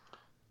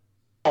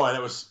 Oh, and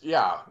it was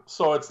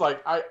So it's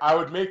like I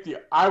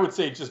would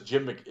say just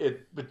Jim.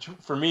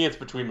 For me, it's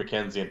between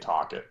McKenzie and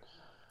Tocchet.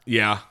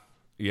 Yeah,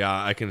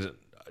 I can.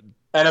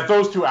 And if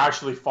those two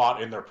actually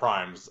fought in their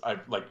primes,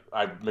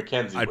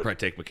 McKenzie. I'd probably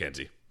take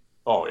McKenzie.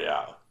 Oh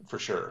yeah, for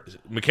sure.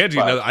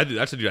 McKenzie,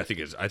 that's a dude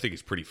I think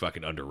he's pretty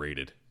fucking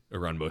underrated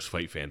around most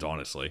fight fans,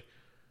 honestly.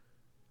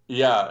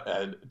 Yeah,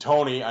 and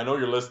Tony, I know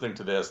you're listening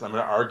to this, and I'm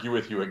going to argue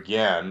with you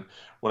again.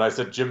 When I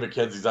said Jim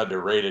McKenzie's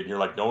underrated, and you're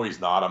like, no, he's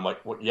not. I'm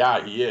like, well,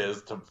 yeah, he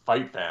is to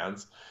fight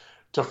fans.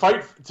 To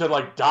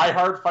like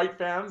diehard fight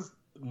fans,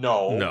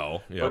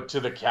 no. Yep. But to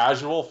the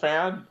casual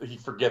fan, he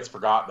gets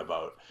forgotten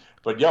about.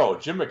 But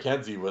Jim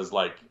McKenzie was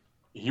like,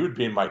 he would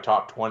be in my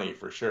top 20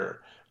 for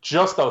sure,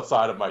 just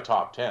outside of my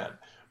top 10.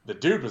 The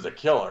dude was a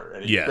killer,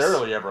 and he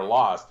barely ever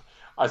lost.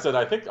 I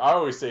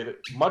always say that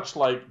much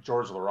like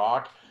George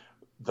Laraque,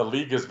 the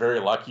league is very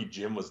lucky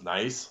Jim was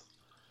nice,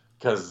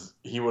 because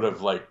he would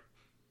have like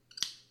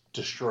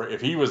destroyed. If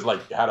he was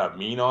like had a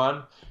mean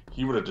on,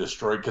 he would have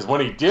destroyed. Because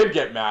when he did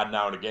get mad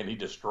now and again, he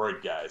destroyed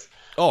guys.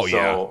 Oh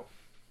so,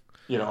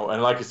 yeah.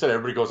 And like I said,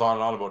 everybody goes on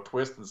and on about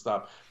Twist and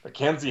stuff.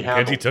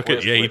 McKenzie took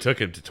it. Yeah, he took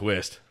him to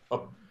Twist a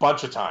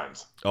bunch of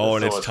times. Oh,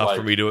 and so it's tough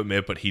for me to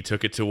admit, but he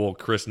took it to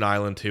Chris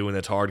Nyland too, and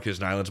that's hard because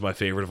Nyland's my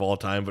favorite of all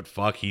time. But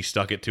fuck, he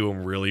stuck it to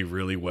him really,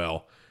 really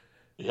well.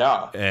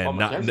 Yeah, and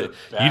you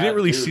didn't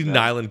really see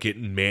Nyland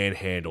getting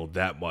manhandled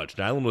that much.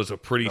 Nyland was a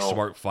pretty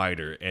smart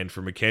fighter, and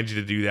for McKenzie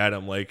to do that,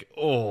 I'm like,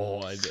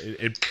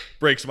 it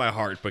breaks my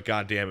heart. But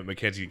goddamn it,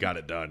 McKenzie got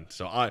it done.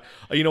 So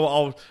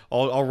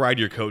I'll ride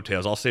your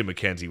coattails. I'll say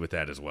McKenzie with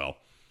that as well.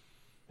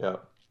 Yeah.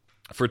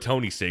 For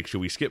Tony's sake,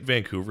 should we skip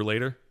Vancouver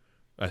later?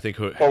 I think.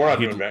 We're not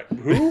doing that.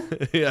 Who?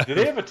 Yeah. Do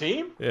they have a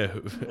team? Yeah.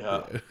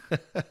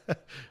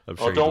 I'm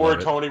sure don't worry,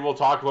 Tony. We'll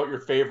talk about your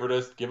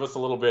favoritist. Give us a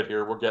little bit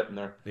here. We're getting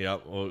there. Yeah.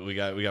 Well, we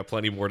got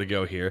plenty more to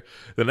go here.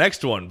 The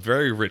next one,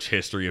 very rich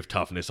history of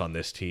toughness on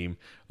this team.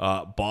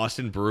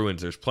 Boston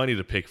Bruins. There's plenty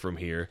to pick from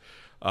here.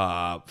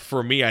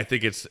 For me, I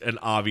think it's an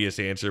obvious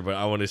answer, but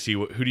I want to see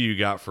who do you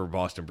got for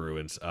Boston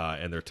Bruins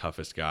and their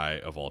toughest guy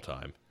of all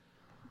time.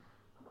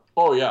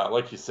 Oh yeah,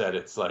 like you said,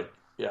 it's like.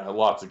 Yeah,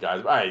 lots of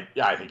guys.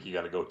 I think you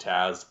got to go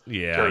Taz.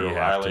 Yeah, Terry you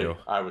O'Reilly, have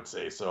to. I would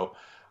say so.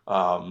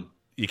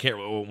 You can't.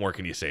 What more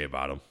can you say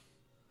about him?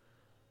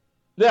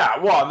 Yeah,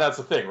 well, and that's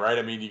the thing, right?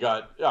 I mean, you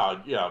got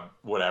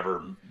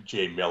whatever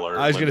Jay Miller.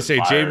 I was going to say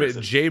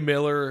Jay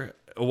Miller.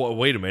 Well,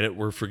 wait a minute,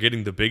 we're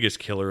forgetting the biggest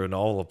killer in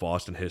all of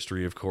Boston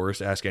history. Of course,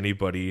 ask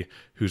anybody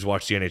who's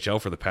watched the NHL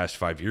for the past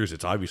 5 years.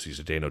 It's obviously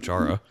Zdeno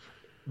Chara.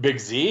 Big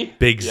Z.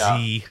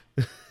 Z.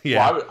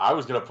 Yeah. Well, I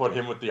was going to put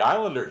him with the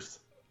Islanders.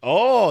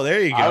 Oh,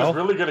 there you go. I was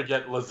really going to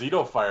get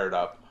Lazito fired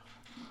up.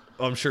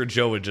 I'm sure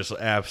Joe would just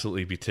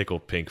absolutely be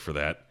tickled pink for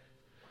that.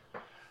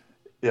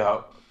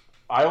 Yeah.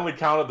 I only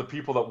counted the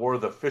people that wore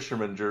the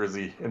fisherman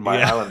jersey in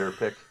my Islander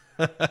pick.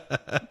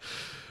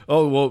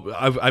 Oh, well,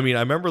 I mean, I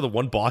remember the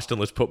one Boston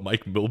list put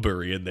Mike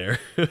Milbury in there.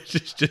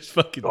 It's just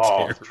fucking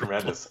terrible.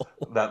 Tremendous.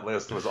 That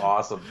list was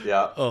awesome.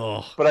 Yeah.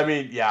 Oh. But I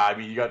mean,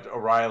 you got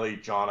O'Reilly,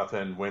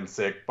 Jonathan,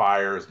 Winsick,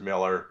 Byers,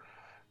 Miller,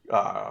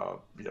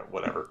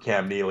 whatever,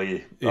 Cam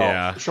Neely,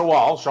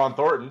 Sean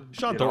Thornton.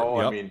 Yep.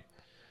 I mean,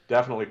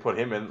 definitely put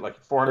him in like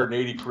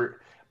 480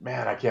 career.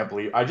 Man, I can't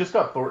believe I just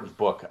got Thornton's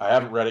book. I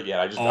haven't read it yet.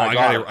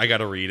 I got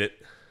to read it.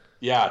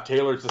 Yeah,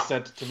 Taylor's just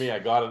sent it to me. I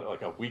got it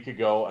like a week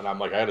ago, and I'm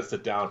like, I had to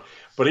sit down.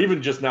 But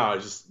even just now,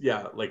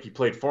 he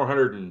played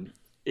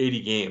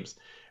 480 games,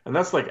 and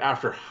that's like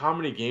after how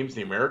many games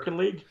in the American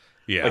League?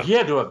 Yeah, like he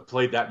had to have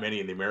played that many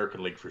in the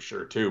American League for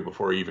sure too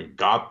before he even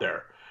got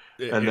there.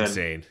 And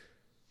insane.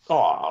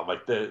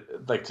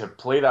 To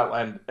play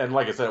that and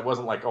like I said, it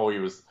wasn't like he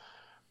was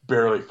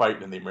barely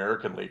fighting in the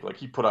American League. Like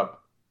he put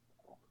up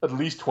at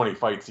least 20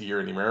 fights a year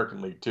in the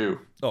American League too.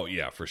 Oh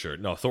yeah, for sure.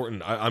 No,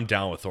 Thornton. I'm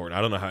down with Thornton.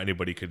 I don't know how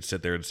anybody could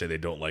sit there and say they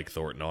don't like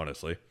Thornton.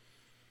 Honestly.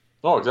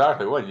 Oh,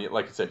 exactly. Well,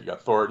 like you said, you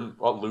got Thornton,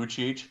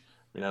 Lucic.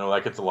 I mean, I know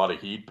that gets a lot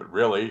of heat, but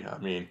really, I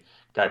mean,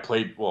 guy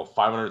played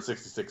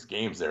 566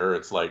 games there.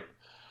 It's like,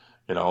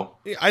 you know.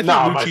 Yeah, I think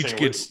Lucic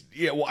gets.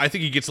 Yeah, well, I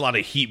think he gets a lot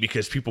of heat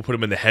because people put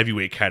him in the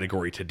heavyweight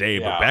category today.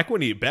 Yeah.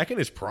 But back in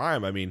his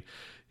prime, I mean,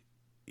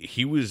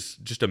 he was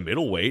just a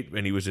middleweight,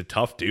 and he was a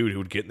tough dude who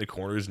would get in the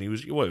corners, and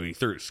he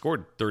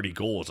scored 30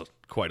 goals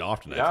quite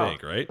often. I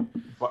think, right?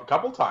 A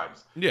couple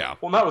times. Yeah.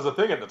 Well, that was the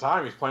thing at the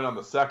time. He's playing on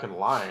the second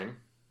line,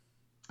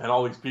 and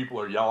all these people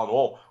are yelling,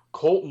 "Oh,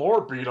 Colton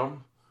Orr beat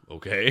him."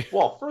 Okay.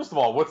 Well, first of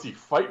all, what's he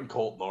fighting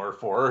Colton Orr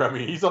for? I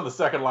mean, he's on the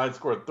second line,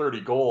 scored 30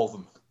 goals,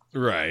 and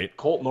right.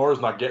 Colton Orr's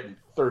not getting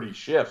 30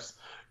 shifts.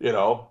 You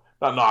know,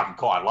 not knocking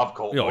Colton. I love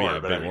Colton Orr,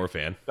 but big Orr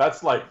fan.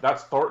 That's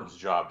Thornton's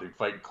job to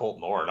fight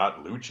Colton Orr,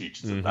 not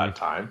Lucic at that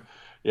time.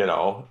 You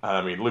know, and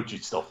I mean,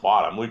 Lucic still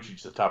fought him.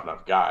 Lucic's a tough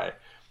enough guy,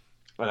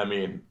 and I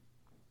mean,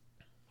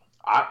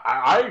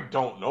 I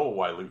don't know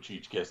why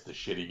Lucic gets the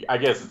shitty. I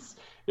guess it's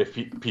if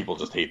people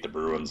just hate the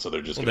Bruins, so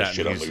they're just going to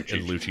shit on Lucic.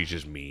 And Lucic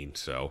is mean,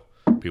 so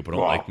people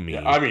don't like mean.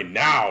 Yeah, I mean,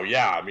 now,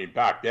 yeah. I mean,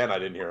 back then, I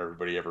didn't hear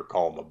everybody ever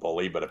call him a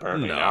bully, but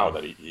apparently now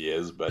that he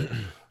is. But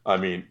I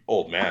mean,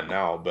 old man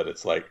now. But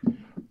it's like,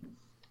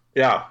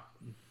 yeah,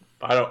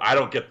 I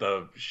don't get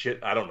the shit.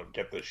 I don't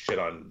get the shit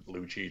on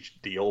Lucic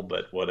deal,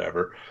 but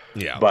whatever.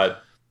 Yeah,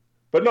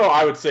 But no,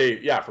 I would say,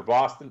 yeah, for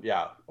Boston,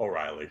 yeah,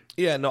 O'Reilly.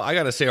 Yeah, no, I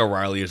got to say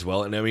O'Reilly as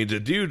well. And I mean, the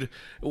dude,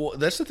 well,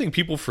 that's the thing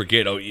people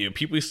forget.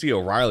 People see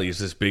O'Reilly as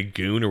this big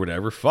goon or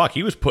whatever. Fuck,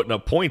 he was putting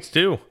up points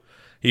too.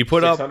 He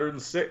put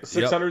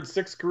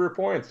 606 career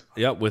points.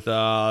 Yep, with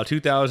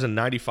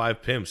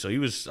 2,095 PIMs. So he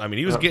was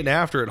getting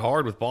after it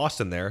hard with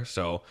Boston there.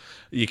 So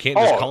you can't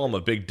just call him a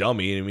big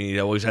dummy. I mean, he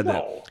always had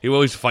he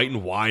was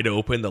fighting wide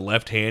open. The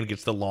left hand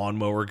gets the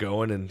lawnmower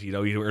going, and he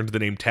earned the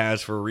name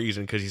Taz for a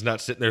reason because he's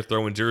not sitting there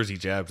throwing jersey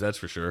jabs. That's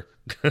for sure.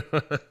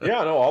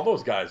 Yeah, no, all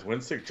those guys,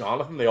 Winsick,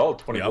 Jonathan, they all had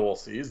 20 goal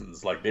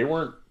seasons. Like they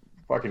weren't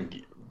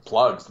fucking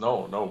plugs.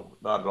 No,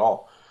 not at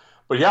all.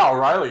 But yeah,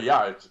 O'Reilly,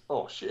 yeah,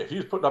 shit. If he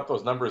was putting up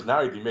those numbers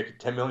now, he'd be making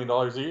 $10 million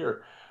a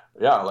year.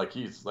 Yeah, like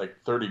he's like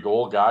 30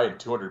 goal guy in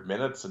 200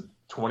 minutes and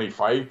 20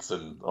 fights,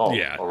 and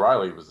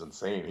O'Reilly was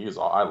insane.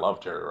 I love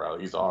Terry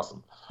O'Reilly. He's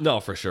awesome. No,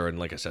 for sure. And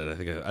like I said, I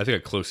think a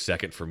close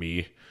second for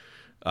me,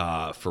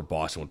 for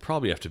Boston would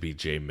probably have to be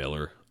Jay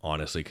Miller,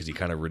 honestly, because he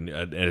kind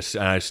of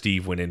as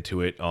Steve went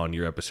into it on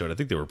your episode. I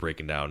think they were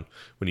breaking down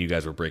when you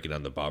guys were breaking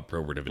down the Bob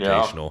Probert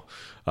Invitational,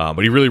 but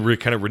he really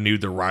kind of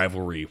renewed the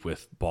rivalry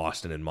with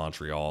Boston and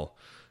Montreal.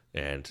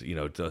 And,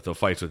 the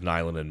fights with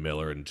Nyland and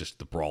Miller and just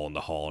the brawl in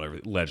the hall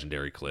and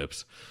legendary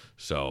clips.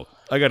 So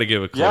I got to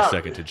give a close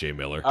second to Jay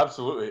Miller.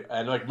 Absolutely.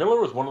 And like Miller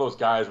was one of those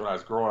guys when I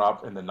was growing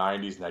up in the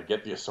 90s and I'd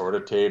get the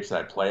assorted tapes and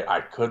I'd play.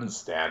 I couldn't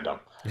stand him.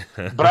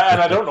 But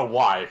I don't know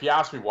why. If you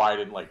asked me why I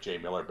didn't like Jay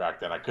Miller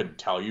back then, I couldn't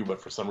tell you.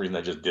 But for some reason,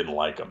 I just didn't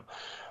like him.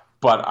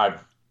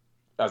 But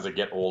as I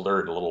get older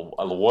and a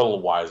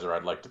little wiser,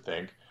 I'd like to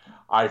think,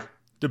 I've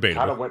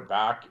kind of went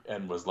back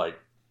and was like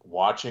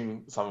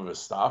watching some of his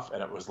stuff,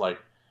 and it was like,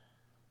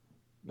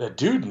 the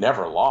dude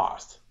never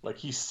lost. Like,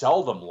 he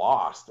seldom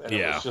lost. And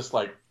it was just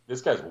like,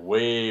 this guy's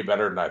way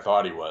better than I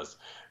thought he was.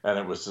 And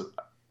it was just,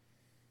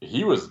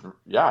 he was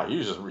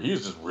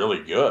just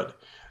really good.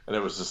 And it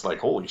was just like,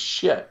 holy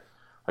shit.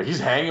 Like, he's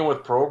hanging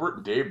with Probert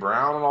and Dave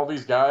Brown and all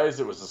these guys.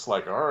 It was just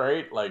like, all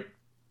right, like,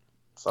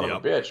 son of a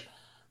bitch.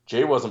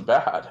 Jay wasn't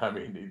bad. I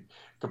mean,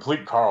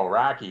 complete Carl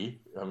Racky.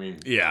 I mean,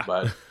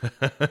 but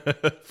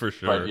for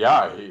sure. But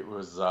yeah, he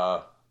was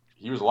a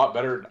lot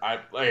better. I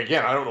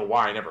don't know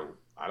why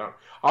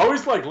I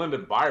always liked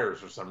Lyndon Byers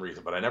for some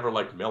reason, but I never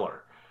liked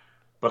Miller.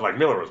 But like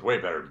Miller was way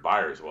better than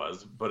Byers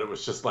was. But it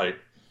was just like,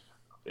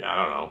 I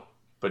don't know.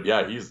 But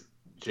yeah,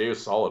 Jay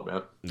was solid,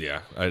 man.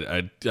 Yeah,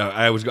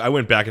 I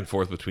went back and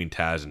forth between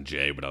Taz and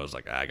Jay, but I was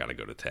like, I gotta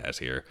go to Taz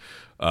here.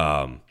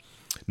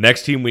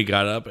 Next team we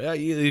got up,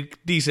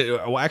 decent.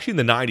 Well, actually,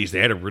 in the '90s, they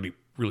had a really,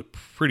 really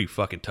pretty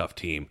fucking tough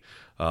team.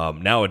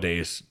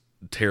 Nowadays,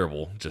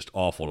 terrible, just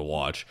awful to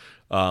watch.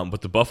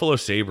 But the Buffalo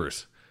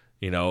Sabres,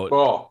 who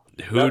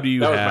do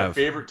you have? That was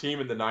my favorite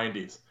team in the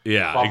 '90s.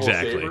 Yeah, Buffalo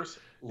exactly. Sabres,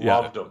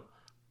 loved them.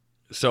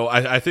 So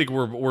I think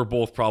we're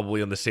both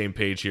probably on the same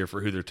page here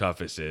for who their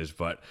toughest is.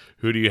 But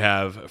who do you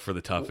have for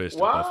the toughest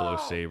Buffalo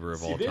Sabre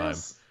of all time?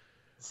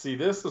 See,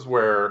 this is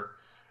where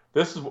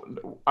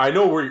I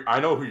know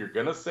who you're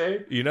gonna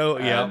say.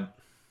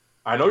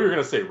 I know you're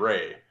gonna say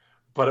Ray,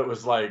 but it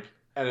was like,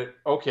 and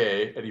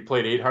he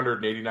played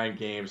 889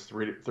 games,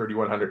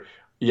 3,100.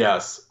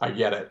 Yes, I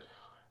get it.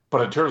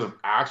 But in terms of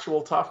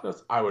actual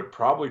toughness, I would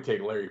probably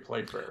take Larry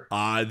Playfair.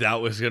 That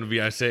was going to be,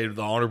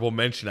 the honorable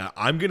mention.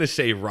 I'm going to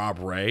say Rob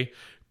Ray,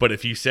 but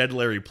if you said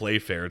Larry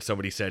Playfair and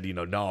somebody said,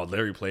 no,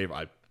 Larry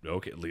Playfair,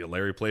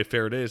 Larry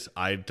Playfair it is.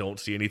 I don't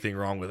see anything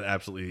wrong with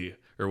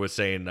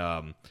saying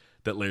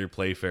that Larry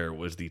Playfair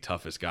was the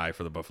toughest guy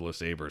for the Buffalo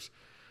Sabres.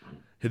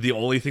 The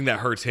only thing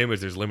that hurts him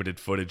is there's limited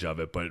footage of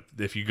it, but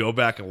if you go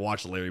back and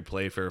watch Larry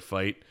Playfair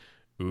fight,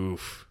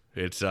 oof.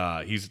 It's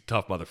he's a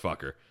tough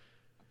motherfucker.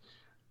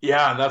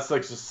 Yeah, and that's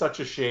like just such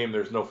a shame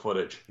there's no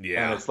footage.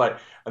 Yeah. And it's like,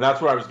 and that's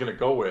where I was going to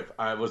go with.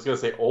 I was going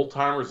to say old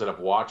timers that have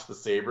watched the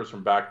Sabres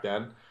from back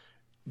then,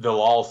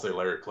 they'll all say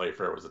Larry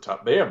Playfair was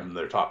they have him in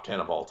their top 10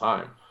 of all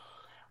time.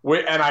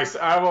 And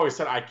I've always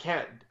said I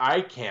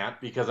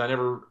can't because I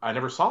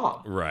never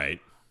saw him. Right.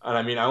 And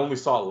I mean, I only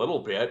saw a little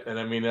bit, and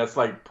I mean that's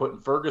like putting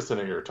Ferguson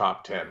in your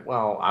top 10.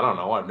 Well, I don't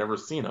know, I've never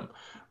seen him.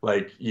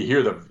 Like you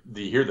hear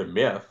the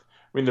myth.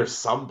 I mean, there's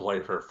some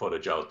Playfair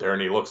footage out there,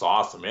 and he looks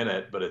awesome in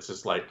it, but it's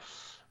just like,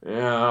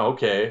 yeah,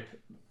 okay.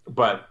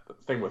 But the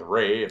thing with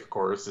Ray, of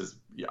course, is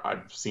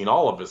I've seen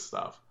all of his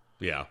stuff.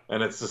 Yeah.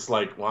 And it's just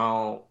like,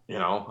 well,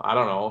 I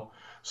don't know.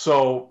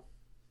 So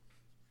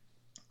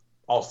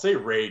I'll say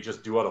Ray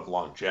just due out of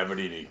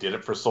longevity, and he did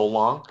it for so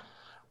long,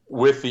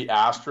 with the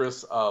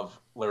asterisk of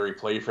Larry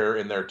Playfair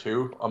in there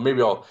too.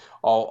 Maybe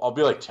I'll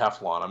be like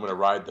Teflon. I'm going to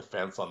ride the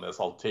fence on this.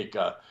 I'll take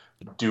a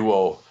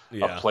duo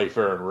of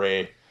Playfair and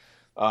Ray.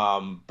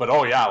 But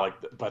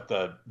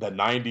the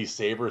 90s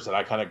Sabres that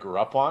I kind of grew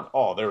up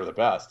on, they were the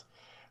best.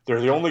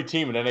 They're the only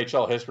team in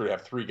NHL history to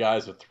have 3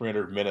 guys with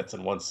 300 minutes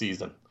in one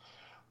season.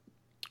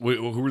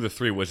 Who were the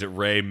 3? Was it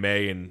Ray,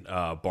 May, and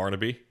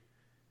Barnaby?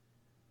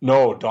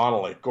 No,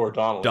 Donnelly, Gord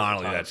Donnelly.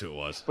 Donnelly, that's who it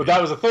was. But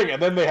that was the thing,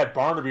 and then they had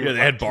Barnaby. Yeah, they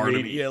had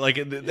Barnaby. Yeah, like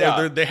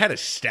they had a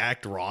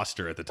stacked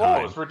roster at the time.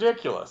 Oh, it was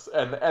ridiculous.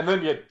 And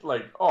then you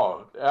I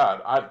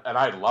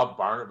love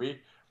Barnaby.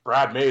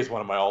 Brad May is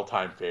one of my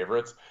all-time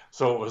favorites.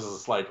 So it was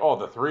just like,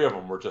 the 3 of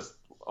them were just,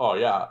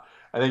 and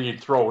then you'd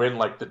throw in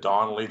like the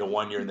Donnelly the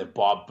one year, and then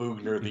Bob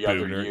Bugner the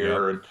other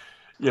year, and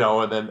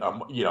and then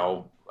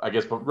I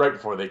guess, but right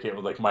before they came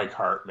with like Mike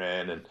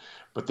Hartman,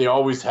 but they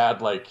always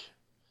had like,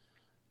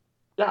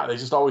 they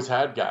just always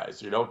had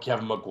guys.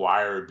 Kevin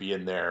McGuire would be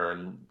in there,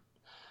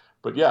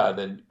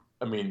 then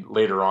I mean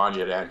later on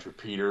you had Andrew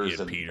Peters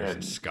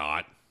and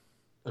Scott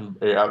and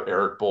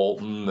Eric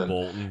Bolton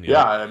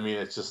I mean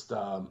it's just.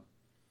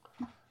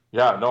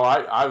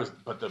 I was,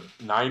 but the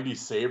 90s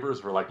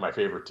Sabres were like my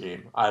favorite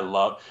team. I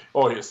love,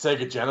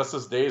 Sega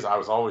Genesis days, I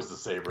was always the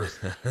Sabres.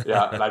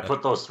 And I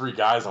put those 3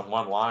 guys on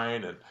one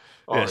line and,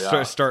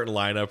 starting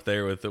lineup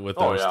there with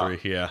those 3.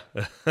 Yeah.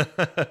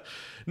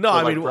 No, so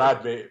I mean,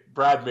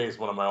 Brad May is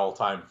one of my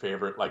all-time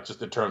favorite, like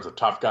just in terms of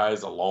tough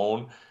guys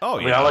alone. Oh,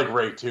 I mean, I like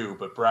Ray too,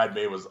 but Brad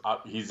May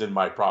he's in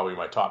probably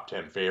my top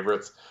 10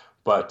 favorites.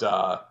 But,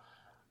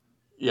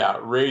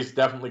 Ray's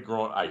definitely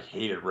grown. I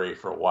hated Ray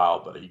for a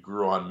while, but he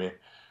grew on me.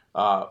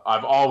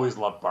 I've always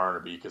loved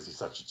Barnaby because he's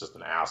just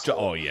an asshole.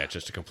 Oh yeah,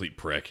 just a complete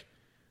prick.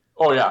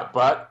 Oh yeah,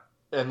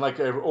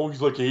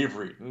 he's like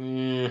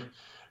Avery.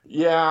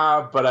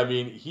 Yeah, but I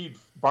mean,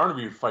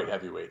 Barnaby would fight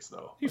heavyweights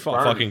though. He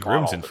fought fucking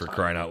Grimson for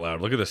crying out loud.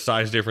 Look at the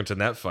size difference in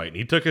that fight. And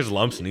he took his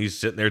lumps and he's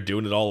sitting there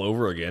doing it all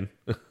over again.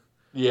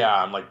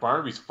 Yeah, and like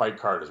Barnaby's fight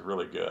card is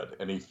really good,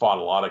 and he fought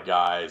a lot of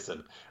guys,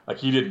 and like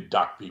he didn't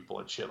duck people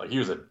and shit. Like he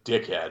was a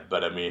dickhead,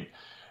 but I mean.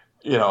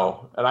 And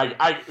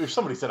I if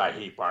somebody said I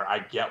hate Barnaby, I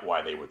get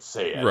why they would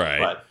say it. Right.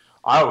 But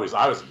I was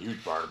a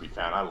huge Barnaby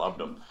fan. I loved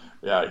him.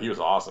 Yeah, he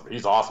was awesome.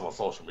 He's awesome on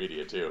social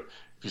media too.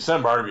 If you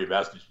send Barnaby a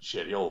message and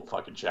shit, he'll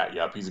fucking chat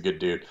you up. He's a good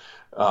dude.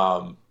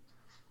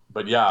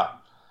 But yeah,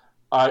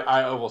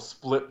 I will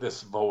split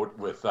this vote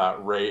with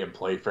Ray and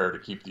Playfair to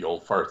keep the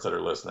old farts that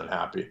are listening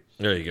happy.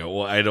 There you go.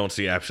 Well, I don't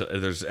see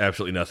there's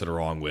absolutely nothing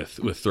wrong with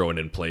throwing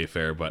in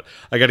Playfair, but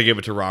I got to give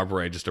it to Rob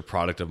Ray, just a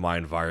product of my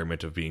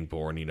environment of being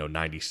born,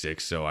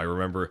 96. So I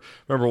remember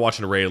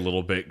watching Ray a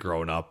little bit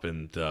growing up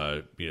in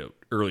the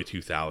early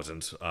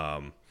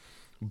 2000s.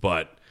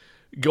 But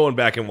going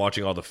back and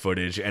watching all the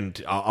footage,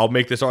 and I'll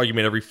make this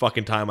argument every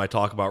fucking time I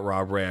talk about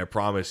Rob Ray, I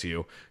promise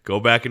you.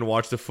 Go back and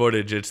watch the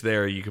footage. It's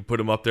there. You can put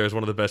him up there as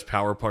one of the best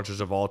power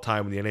punchers of all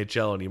time in the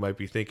NHL, and you might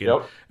be thinking,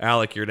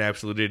 Alec, you're an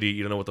absolute idiot.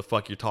 You don't know what the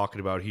fuck you're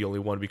talking about. He only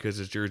won because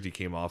his jersey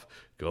came off.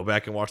 Go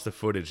back and watch the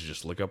footage.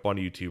 Just look up on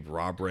YouTube,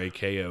 Rob Ray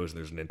KOs, and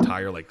there's an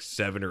entire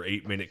 7 or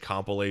 8 minute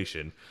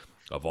compilation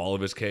of all of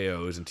his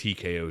KOs and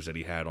TKOs that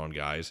he had on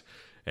guys,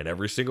 and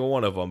every single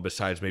one of them,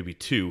 besides maybe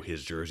 2,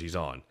 his jersey's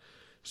on.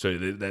 So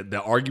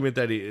the argument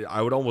that I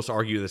would almost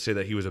argue to say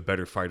that he was a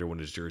better fighter when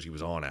his jersey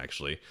was on,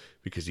 actually,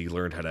 because he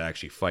learned how to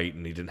actually fight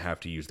and he didn't have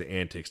to use the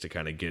antics to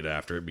kind of get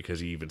after it. Because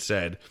he even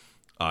said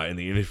in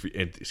the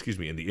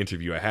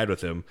interview I had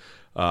with him,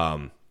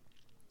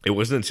 it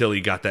wasn't until he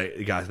got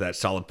that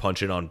solid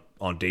punch in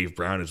on Dave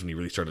Brown is when he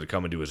really started to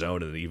come into his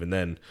own. And even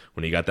then,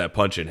 when he got that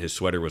punch in, his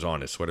sweater was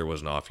on. His sweater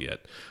wasn't off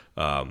yet.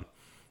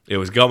 It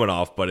was gumming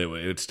off, but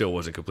it still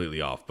wasn't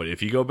completely off. But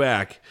if you go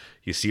back,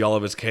 you see all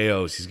of his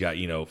KOs. He's got,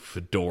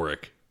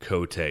 Fedoruk,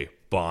 Cote,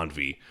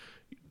 Bonvie.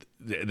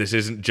 This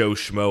isn't Joe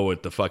Schmo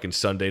at the fucking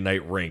Sunday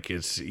night rink.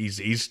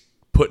 He's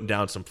putting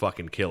down some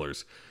fucking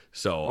killers.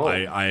 So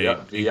I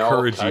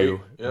encourage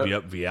you.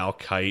 Yep, Vial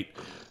Kite.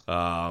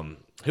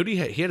 Who do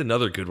he had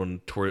another good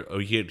one.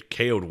 He had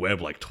KO'd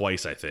Webb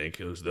twice, I think.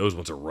 Those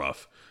ones are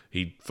rough.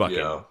 He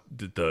fucking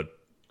the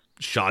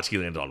shots he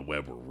landed on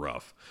Webb were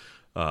rough.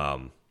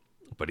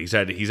 But he's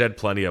had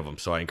plenty of them,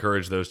 so I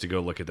encourage those to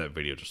go look at that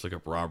video. Just look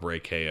up Rob Ray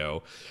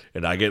KO,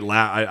 and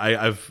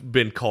I've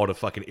been called a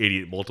fucking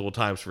idiot multiple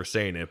times for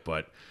saying it,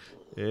 but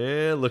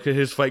look at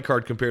his fight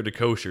card compared to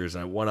Kosher's.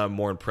 And one, I'm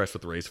more impressed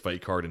with Ray's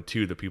fight card, and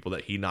two, the people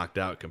that he knocked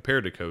out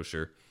compared to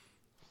Kosher.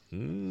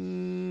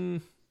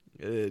 Yep,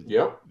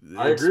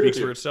 I agree. It speaks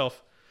for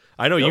itself.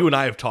 I know you and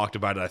I have talked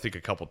about it, I think,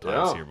 a couple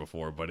times here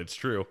before, but it's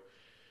true.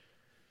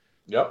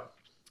 Yep.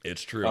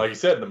 It's true. Like you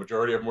said, the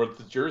majority of them with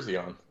the jersey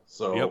on.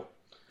 So,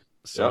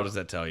 So what does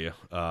that tell you?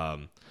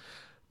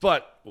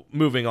 But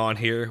moving on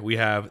here, we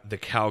have the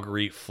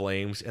Calgary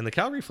Flames. And the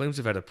Calgary Flames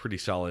have had a pretty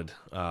solid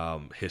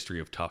history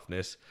of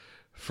toughness.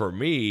 For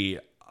me,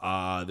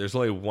 there's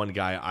only one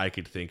guy I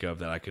could think of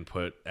that I can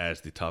put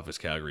as the toughest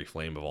Calgary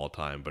Flame of all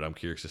time. But I'm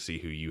curious to see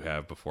who you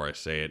have before I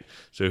say it.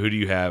 So who do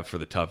you have for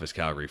the toughest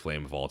Calgary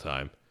Flame of all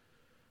time?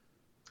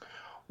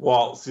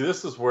 Well, see,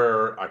 this is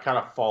where I kind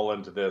of fall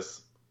into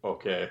this.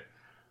 Okay.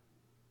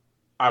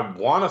 I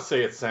want to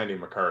say it's Sandy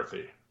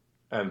McCarthy,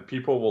 and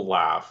people will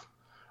laugh,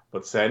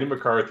 but Sandy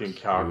McCarthy in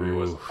Calgary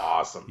was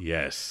awesome.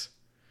 Yes.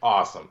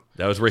 Awesome.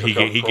 That was where he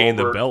gained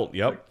the belt.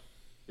 Yep.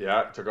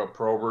 Took out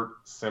Probert,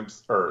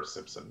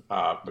 Simpson,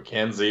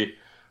 McKenzie,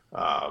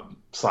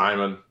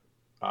 Simon.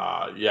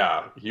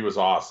 He was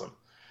awesome.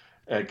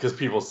 And because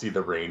people see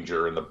the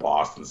Ranger and the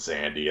Boston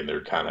Sandy, and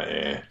they're kind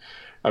of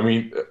I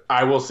mean,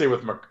 I will say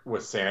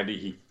with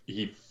Sandy,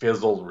 he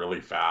fizzled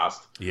really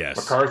fast. Yes.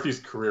 McCarthy's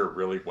career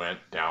really went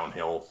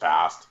downhill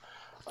fast.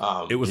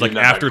 It was like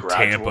after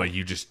Tampa,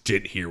 you just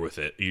didn't hear with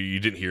it. You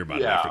didn't hear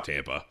about it after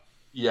Tampa.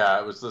 Yeah,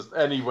 it was just,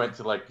 and he went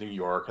to like New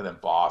York and then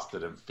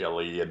Boston and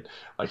Philly, and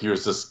like he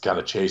was just kind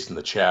of chasing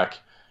the check.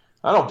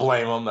 I don't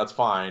blame him. That's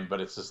fine,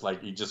 but it's just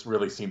like he just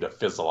really seemed to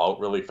fizzle out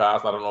really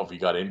fast. I don't know if he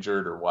got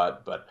injured or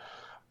what,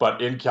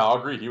 but in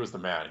Calgary, he was the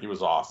man. He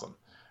was awesome.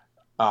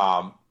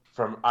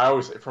 From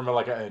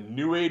like a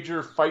new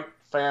ager fight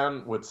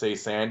fan would say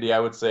Sandy. I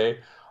would say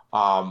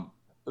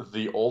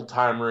the old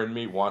timer in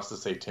me wants to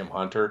say Tim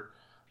Hunter.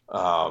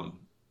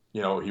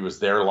 He was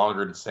there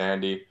longer than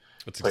Sandy.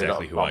 That's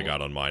exactly who I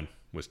got on mine,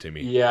 was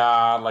Timmy.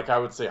 Yeah, like I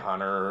would say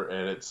Hunter,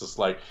 and it's just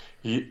like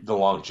the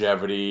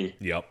longevity.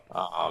 Yep.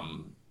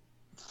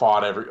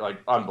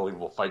 Fought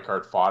unbelievable fight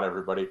card. Fought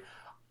everybody.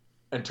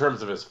 In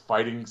terms of his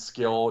fighting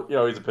skill,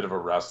 he's a bit of a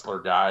wrestler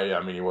guy.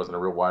 I mean, he wasn't a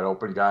real wide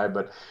open guy,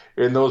 but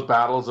in those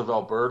battles of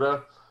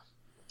Alberta,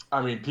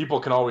 I mean, people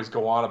can always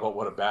go on about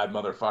what a bad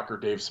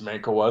motherfucker Dave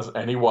Semenko was,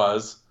 and he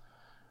was.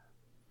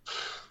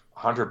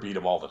 Hunter beat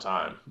him all the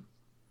time.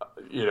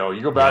 You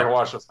go back and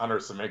watch those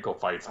Hunter-Semenko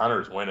fights.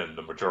 Hunter's winning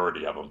the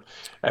majority of them.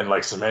 And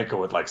like Semenko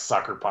would like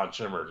sucker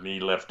punch him or knee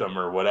lift him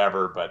or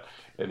whatever, but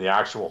in the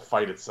actual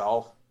fight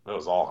itself, it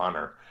was all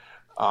Hunter.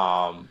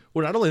 Well,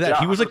 not only that,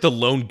 he was like the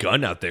lone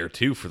gun out there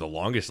too for the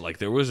longest. Like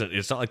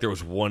it's not like there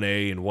was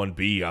 1A and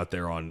 1B out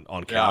there on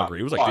Calgary.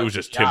 It was like it was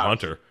just Tim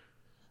Hunter.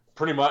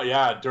 Pretty much,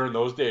 during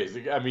those days.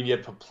 I mean, you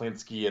had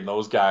Poplinski and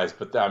those guys,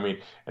 but I mean,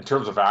 in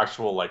terms of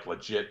actual like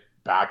legit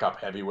backup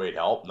heavyweight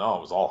help, no,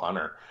 it was all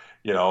Hunter.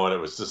 And it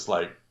was just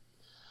like,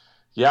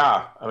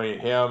 I mean,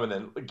 him, and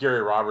then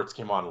Gary Roberts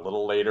came on a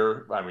little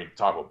later. I mean,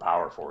 talk about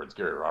power forwards.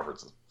 Gary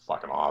Roberts is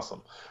fucking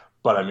awesome.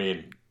 But I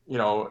mean,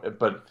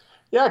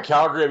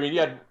 Calgary, I mean,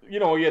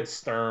 you had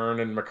Stern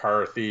and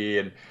McCarthy,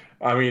 and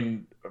I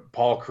mean,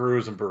 Paul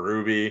Cruz and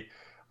Berube.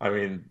 I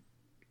mean,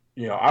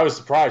 I was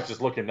surprised just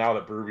looking now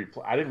that Berube.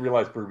 I didn't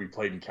realize Berube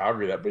played in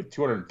Calgary that big,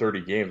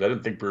 230 games. I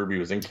didn't think Berube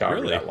was in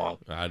Calgary that long.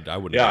 I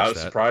wouldn't. Yeah, it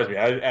surprised me.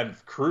 And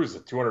Cruz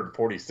at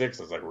 246.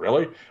 I was like,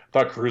 really? I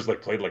thought Cruz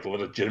played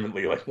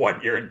legitimately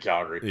 1 year in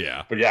Calgary.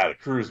 Yeah. But the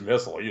Cruz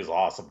missile, he was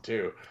awesome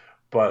too.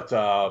 But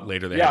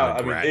later they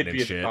had I mean, they'd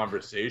be in the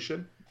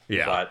conversation.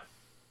 Yeah.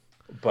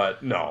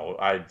 But no,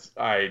 I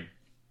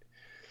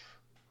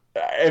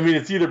mean,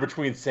 it's either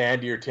between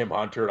Sandy or Tim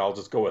Hunter, and I'll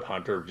just go with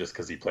Hunter just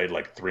because he played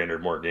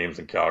 300 more games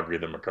in Calgary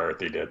than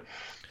McCarthy did.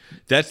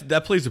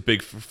 That plays a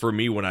big for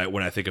me when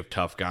I think of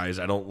tough guys.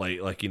 I don't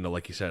like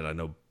you said. I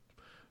know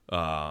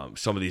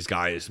some of these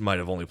guys might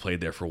have only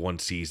played there for one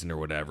season or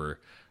whatever,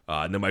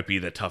 and there might be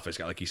the toughest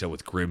guy, like you said,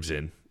 with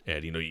Grimson.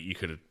 And you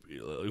could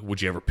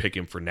would you ever pick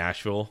him for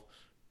Nashville?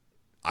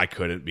 I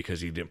couldn't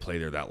because he didn't play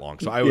there that long.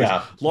 So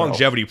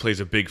longevity plays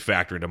a big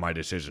factor into my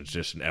decisions.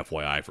 Just an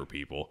FYI for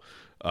people.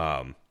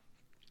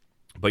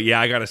 But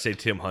I gotta say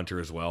Tim Hunter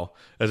as well.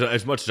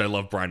 As much as I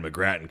love Brian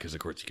McGrattan, because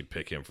of course you could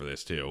pick him for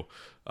this too.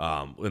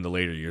 In the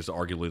later years,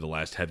 arguably the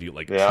last true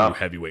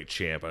heavyweight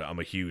champ. I'm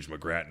a huge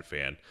McGrattan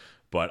fan,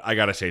 but I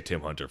gotta say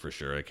Tim Hunter for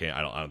sure. I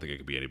don't think it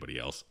could be anybody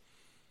else.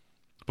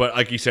 But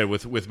like you said,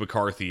 with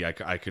McCarthy,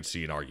 I could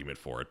see an argument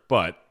for it.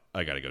 But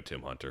I gotta go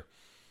Tim Hunter.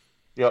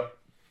 Yep.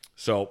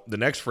 So the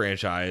next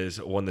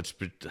franchise, one that's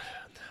been,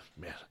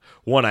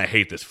 man, I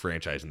hate this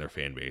franchise and their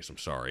fan base. I'm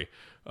sorry,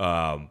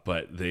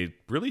 but they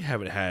really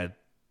haven't had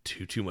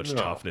too much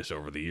toughness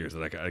over the years.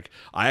 That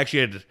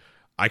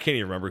I can't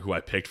even remember who I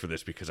picked for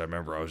this because I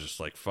remember I was just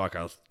like, fuck,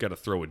 I got to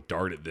throw a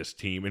dart at this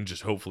team and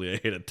just hopefully I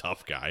hit a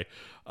tough guy.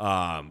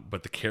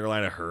 But the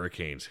Carolina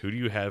Hurricanes, who do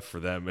you have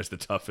for them as the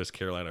toughest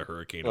Carolina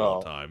Hurricane of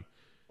all time?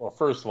 Well,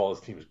 first of all,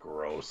 this team's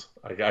gross.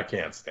 I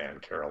can't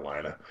stand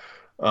Carolina.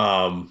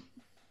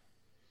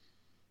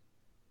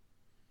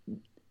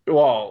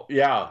 Well,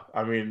 yeah.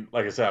 I mean,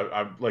 like I said,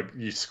 I'm like,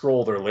 you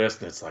scroll their list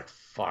and it's like,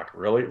 fuck,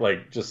 really?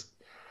 Like, just.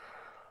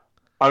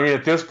 I mean,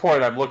 at this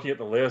point, I'm looking at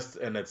the list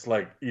and it's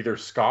like either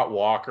Scott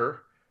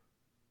Walker,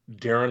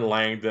 Darren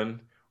Langdon,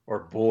 or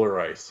Buller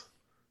Rice.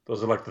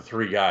 Those are like the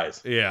three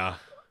guys. Yeah.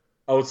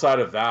 Outside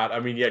of that, I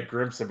mean, you had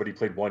Grimson, but he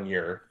played 1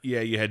 year. Yeah,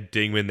 you had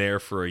Dingman there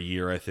for a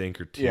year, I think,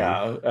 or 2.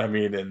 Yeah, I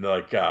mean, and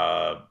like,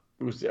 Brookbank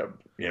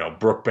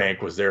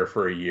was there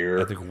for a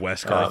year. I think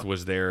Westgarth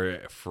was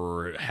there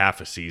for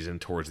half a season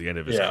towards the end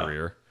of his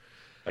career.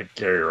 Like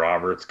Gary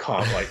Roberts,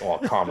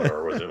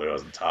 Commodore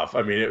wasn't tough.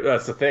 I mean,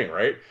 that's the thing,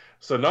 right?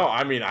 So no,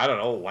 I mean, I don't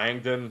know,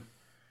 Langdon,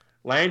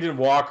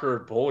 Walker,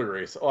 Buller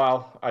Race.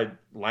 Well,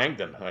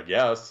 Langdon, I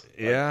guess.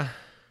 Yeah.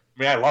 I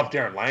mean, I love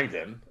Darren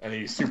Langdon, and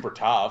he's super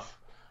tough.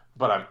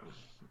 But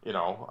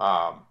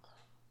Darren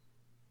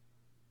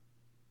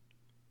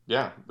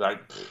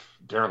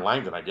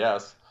Langdon, I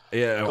guess.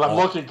 Yeah, I'm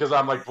looking because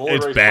I'm like, Buller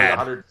Race played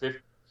 150.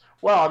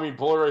 Well, I mean,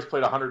 Buller Race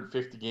played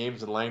 150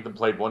 games, and Langdon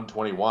played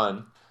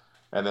 121,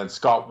 and then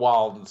Scott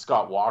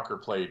Walker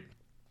played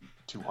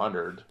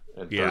 213.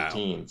 Yeah.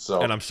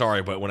 So, and I'm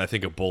sorry, but when I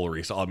think of Buller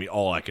Race, I mean,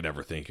 all I could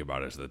ever think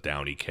about is the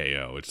Downey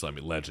KO. It's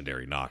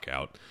legendary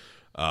knockout.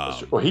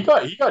 Well, he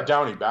got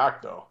Downey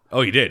back though.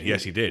 Oh, he did.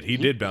 Yes, he did. He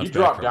did bounce back. He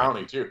dropped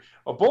Downey too.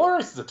 Well, Buller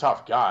Rice is a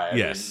tough guy. I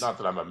mean, not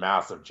that I'm a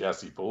massive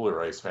Jesse Buller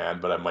Rice fan,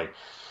 but I'm like,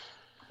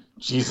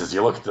 Jesus,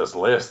 you look at this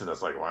list and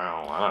it's like,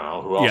 wow, I don't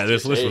know who else. Yeah,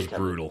 this list was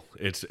brutal.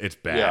 It's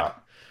bad. Yeah.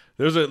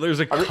 There's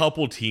a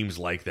couple teams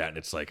like that, and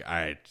it's like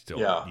I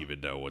don't even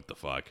know what the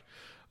fuck.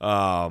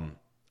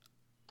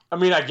 I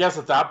mean, I guess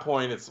at that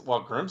point it's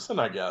Grimson.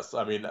 I guess.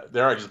 I mean,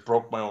 there I just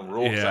broke my own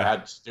rule because I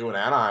had Stu in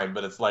Anaheim,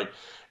 but it's like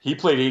he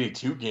played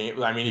 82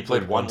 games. I mean, he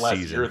played one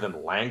less year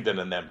than Langdon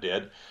and them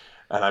did,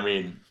 and I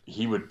mean,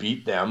 he would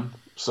beat them.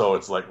 So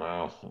it's like,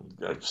 well,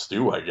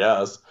 Stu, I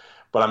guess.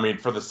 But I mean,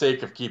 for the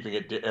sake of keeping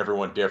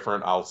everyone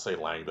different, I'll say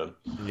Langdon.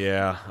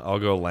 Yeah, I'll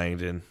go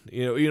Langdon.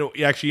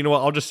 Actually, you know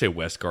what? I'll just say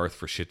Westgarth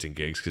for shits and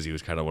gigs because he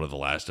was kind of one of the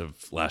last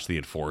of the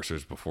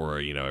enforcers before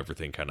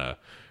everything kind of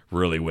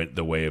really went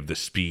the way of the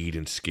speed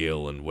and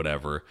skill and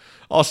whatever.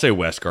 I'll say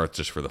Westgarth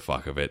just for the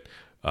fuck of it.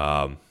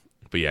 But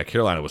yeah,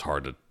 Carolina was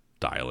hard to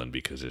dial in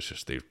because it's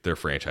just their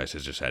franchise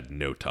has just had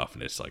no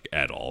toughness like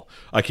at all.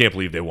 I can't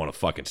believe they won a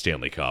fucking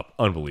Stanley Cup.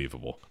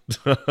 Unbelievable.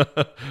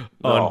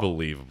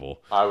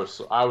 Unbelievable. I was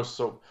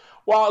so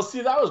well.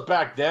 See, that was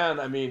back then.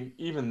 I mean,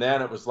 even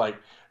then, it was like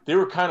they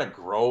were kind of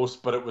gross,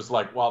 but it was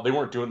like, well, they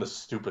weren't doing the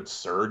stupid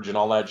surge and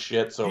all that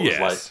shit. So it was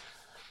like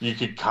you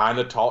could kind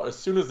of as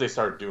soon as they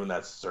started doing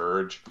that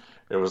surge,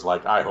 it was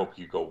like, I hope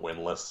you go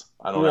winless.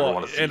 I don't ever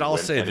want to see and you I'll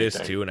win say anything. this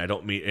too, and I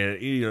don't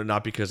mean,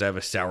 not because I have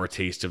a sour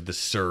taste of the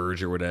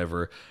surge or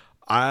whatever.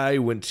 I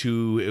went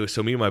to,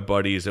 me and my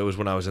buddies, it was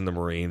when I was in the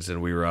Marines,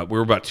 and we were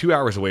about 2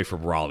 hours away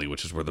from Raleigh,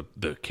 which is where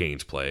the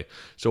Canes play.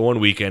 So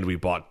one weekend we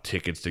bought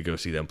tickets to go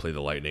see them play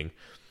the Lightning.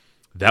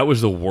 That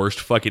was the worst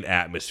fucking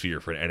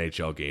atmosphere for an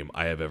NHL game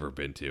I have ever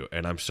been to.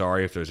 And I'm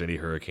sorry if there's any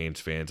Hurricanes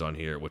fans on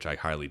here, which I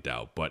highly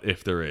doubt. But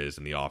if there is,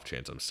 in the off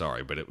chance, I'm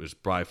sorry. But it was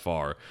by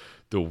far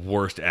the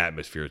worst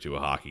atmosphere to a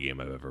hockey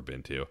game I've ever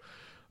been to.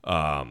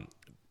 I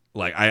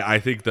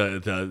think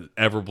the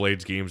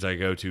Everblades games I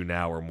go to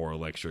now are more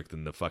electric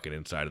than the fucking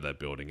inside of that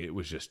building. It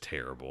was just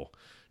terrible.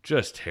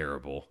 Just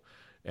terrible.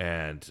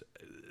 And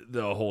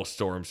the whole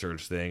Storm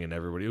Surge thing and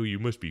everybody, you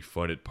must be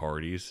fun at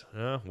parties.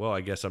 Well, I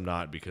guess I'm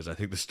not because I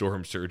think the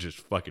Storm Surge is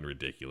fucking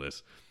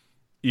ridiculous.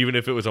 Even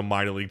if it was a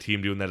minor league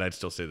team doing that, I'd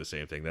still say the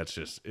same thing. That's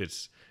just,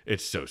 it's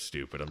so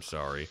stupid. I'm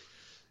sorry.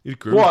 It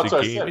grows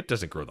the game. It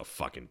doesn't grow the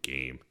fucking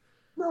game.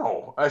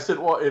 No. I said,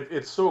 well,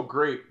 it's so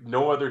great.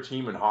 No other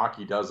team in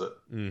hockey does it.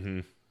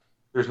 Mm-hmm.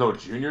 There's no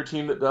junior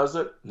team that does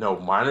it. No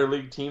minor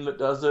league team that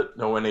does it.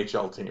 No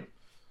NHL team.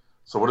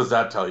 So what does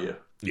that tell you?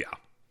 Yeah.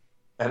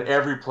 And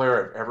every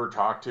player I've ever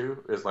talked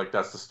to is like,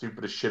 that's the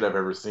stupidest shit I've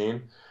ever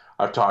seen.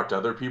 I've talked to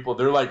other people.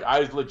 They're like,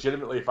 I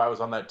legitimately, if I was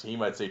on that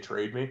team, I'd say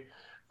trade me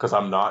because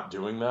I'm not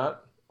doing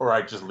that. Or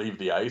I'd just leave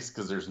the ice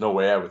because there's no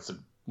way I would.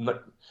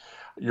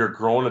 You're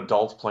grown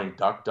adults playing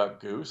duck, duck,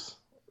 goose.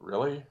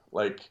 Really?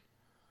 Like,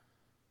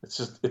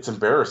 it's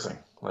embarrassing.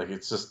 Like,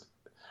 it's just,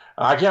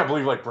 I can't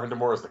believe like Brenda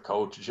Moore is the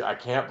coach. I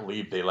can't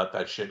believe they let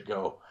that shit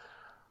go.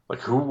 Like,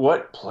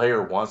 what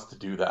player wants to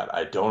do that?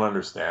 I don't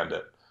understand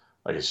it.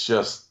 Like, it's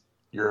just,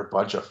 you're a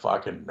bunch of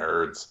fucking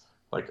nerds.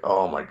 Like,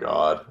 oh my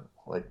God.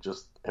 Like,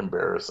 just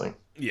embarrassing.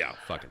 Yeah,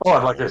 fucking. Oh,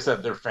 and like I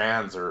said, their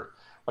fans are,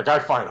 like, I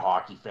find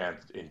hockey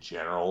fans in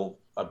general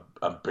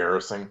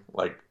embarrassing.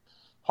 Like,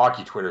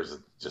 hockey Twitter is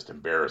just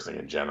embarrassing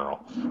in general.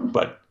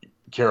 But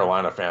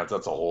Carolina fans,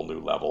 that's a whole new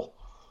level.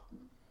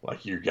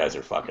 Like, you guys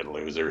are fucking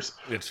losers.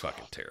 It's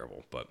fucking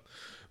terrible. But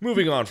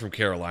moving on from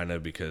Carolina,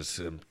 because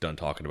I'm done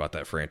talking about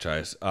that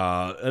franchise.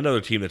 Another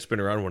team that's been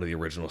around, one of the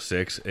original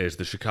six, is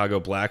the Chicago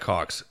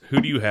Blackhawks.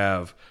 Who do you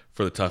have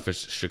for the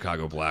toughest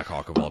Chicago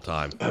Blackhawk of all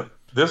time?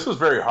 This was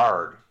very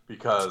hard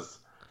because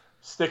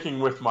sticking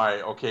with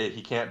my, okay,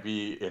 he can't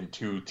be in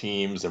 2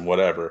 teams and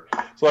whatever.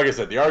 So like I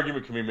said, the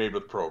argument can be made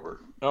with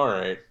Probert. All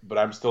right, but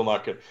I'm still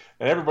not good.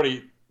 And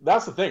everybody,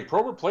 that's the thing.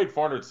 Probert played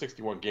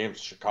 461 games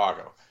in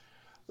Chicago.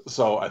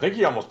 So I think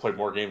he almost played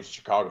more games in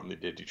Chicago than he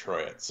did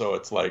Detroit. So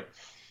it's like,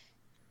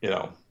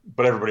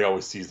 but everybody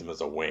always sees him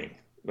as a wing.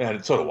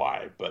 And so do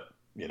I, but,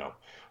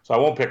 so I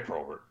won't pick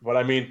Probert. But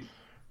I mean,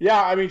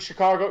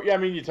 Chicago,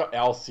 you talk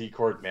Al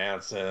Secord,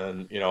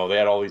 Manson, they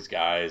had all these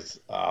guys.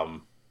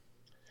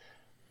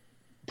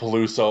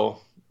 Peluso,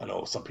 I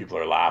know some people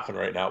are laughing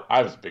right now.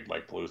 I was a big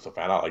Mike Peluso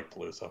fan. I like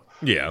Peluso.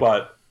 Yeah.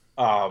 But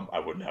I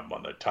wouldn't have him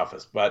on the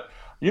toughest. But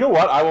you know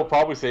what? I will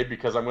probably say,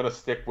 because I'm going to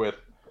stick with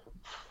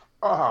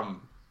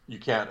he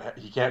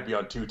can't be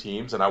on 2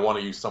 teams, and I want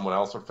to use someone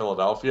else for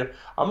Philadelphia.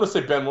 I'm going to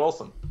say Ben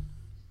Wilson.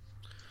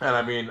 And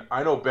I mean,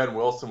 I know Ben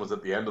Wilson was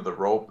at the end of the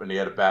rope, and he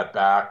had a bad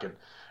back and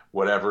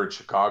whatever in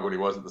Chicago, and he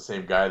wasn't the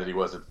same guy that he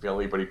was at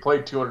Philly, but he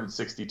played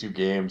 262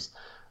 games.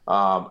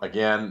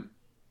 Again,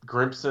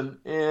 Grimson,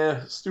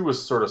 Stu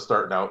was sort of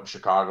starting out in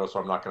Chicago, so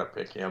I'm not going to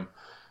pick him.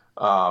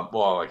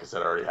 Well, like I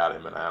said, I already had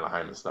him in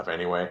Anaheim and stuff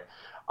anyway.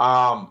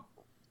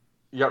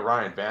 You got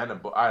Ryan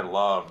Vandenbush. I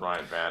love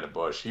Ryan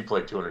Vandenbush. He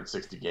played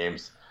 260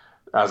 games.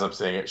 As I'm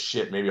saying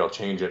it, maybe I'll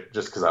change it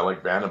just because I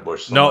like Vandenbush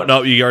so much.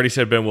 No, you already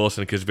said Ben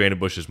Wilson because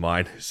Vandenbush is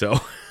mine.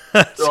 So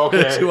that's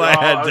who I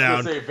had down. I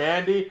was going to say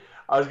Vandy.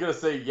 I was going to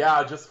say,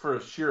 just for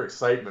sheer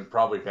excitement,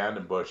 probably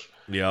Vandenbush.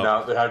 Yeah.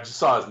 Now, I just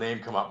saw his name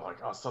come up. I'm like,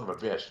 oh, son of a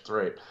bitch. That's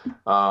right.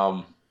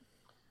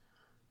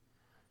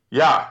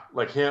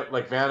 Like him,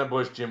 like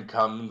Vandenbush, Jim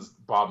Cummins,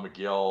 Bob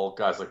McGill,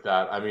 guys like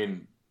that. I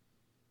mean,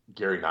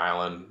 Gary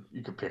Nyland.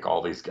 You could pick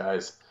all these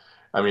guys.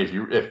 I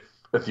mean,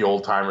 if the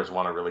old timers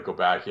want to really go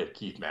back, you had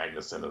Keith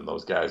Magnuson and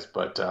those guys.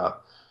 But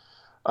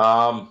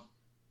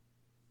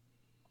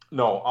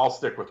no, I'll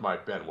stick with my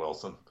Ben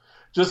Wilson.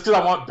 Just because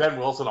I want Ben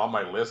Wilson on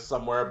my list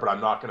somewhere, but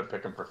I'm not going to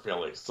pick him for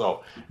Philly.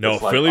 So no,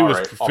 Philly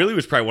was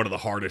probably one of the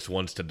hardest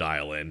ones to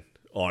dial in,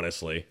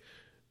 honestly.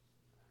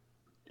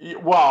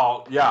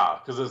 Well, yeah,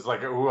 because it's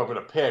like who I'm going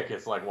to pick.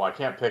 It's like, well, I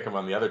can't pick him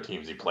on the other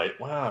teams he played.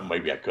 Well,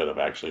 maybe I could have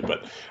actually,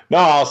 but no,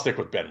 I'll stick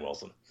with Ben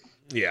Wilson.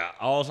 Yeah,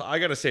 I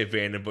got to say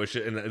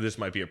Vandenbush, and this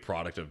might be a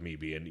product of me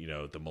being,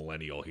 the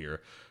millennial here,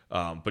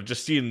 but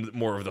just seeing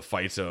more of the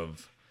fights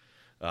of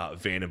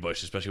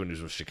Vandenbush, especially when he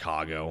was with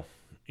Chicago.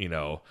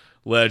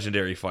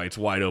 Legendary fights,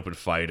 wide open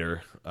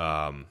fighter.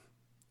 Who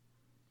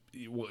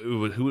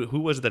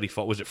was it that he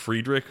fought? Was it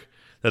Friedrich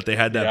that they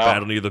had that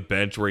battle near the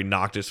bench where he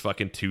knocked his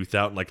fucking tooth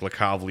out, and like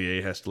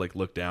Lecavalier has to like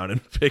look down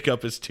and pick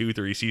up his tooth,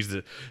 or he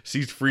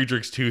sees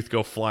Friedrich's tooth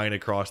go flying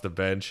across the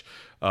bench.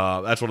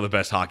 That's one of the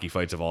best hockey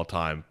fights of all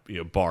time,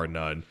 bar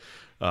none.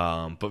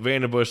 But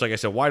Vandenbush, like I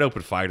said, wide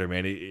open fighter,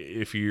 man.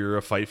 If you're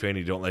a fight fan and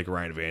you don't like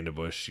Ryan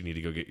Vandenbush, you need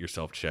to go get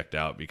yourself checked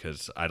out,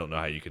 because I don't know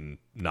how you can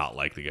not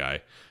like the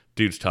guy.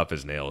 Dude's tough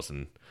as nails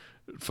and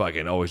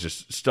fucking always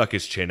just stuck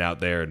his chin out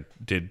there and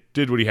did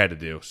what he had to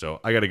do. So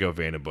I got to go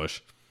Vandenbush.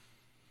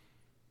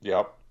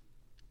 Yep.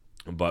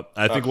 But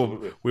I think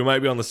we might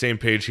be on the same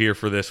page here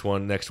for this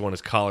one. Next one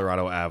is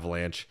Colorado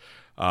Avalanche.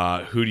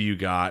 Who do you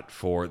got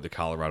for the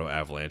Colorado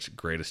Avalanche?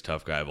 Greatest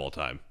tough guy of all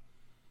time.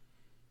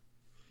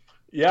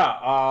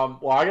 Yeah.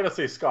 Well, I got to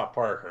say Scott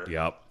Parker.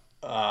 Yep.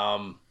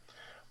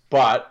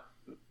 But,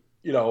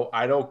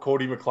 I know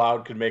Cody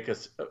McLeod could make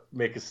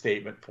a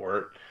statement for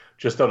it.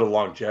 Just out of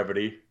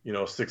longevity,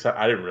 6.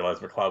 I didn't realize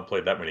McLeod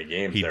played that many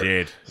games. He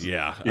did,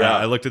 yeah.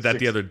 I looked at that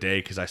the other day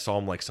because I saw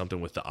him like something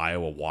with the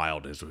Iowa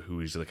Wild, is who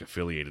he's like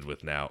affiliated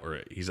with now,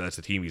 or that's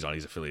the team he's on.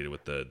 He's affiliated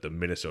with the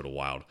Minnesota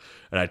Wild,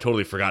 and I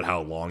totally forgot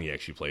how long he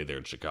actually played there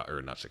in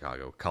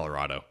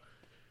Colorado.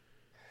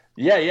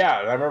 Yeah.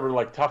 And I remember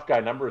like Tough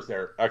Guy Numbers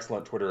there.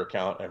 Excellent Twitter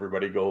account.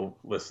 Everybody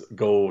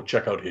go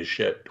check out his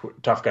shit.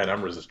 Tough Guy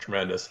Numbers is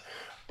tremendous.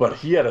 But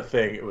he had a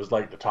thing. It was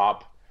like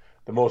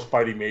the most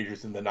fighting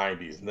majors in the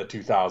 90s and the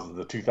 2000s,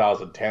 the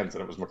 2010s, and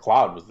it was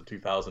McLeod was the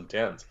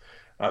 2010s.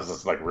 I was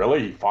just like, really?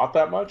 He fought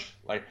that much?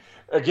 Like,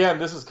 again,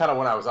 this is kind of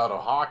when I was out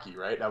of hockey,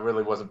 right? I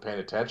really wasn't paying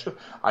attention.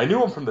 I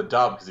knew him from the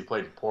Dub because he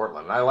played in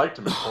Portland, and I liked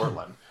him in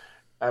Portland.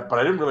 But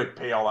I didn't really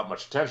pay all that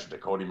much attention to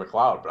Cody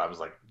McLeod. But I was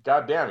like,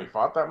 God damn, he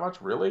fought that much?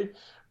 Really?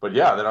 But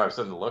yeah, then I was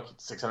starting to look at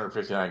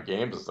 659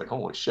 games. It's like,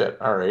 holy shit,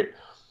 all right.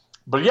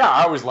 But yeah,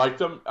 I always liked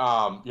them.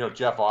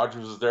 Jeff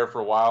Odgers was there for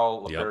a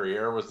while.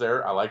 LaFerriere was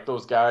there. I like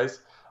those guys.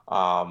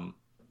 Another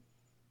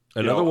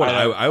one,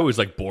 I always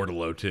like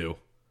Bordeleau too.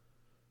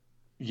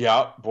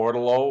 Yeah,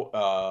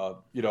 Bordeleau.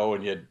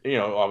 And you had,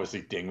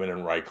 obviously Dingman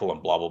and Reichel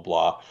and blah blah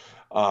blah.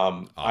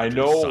 I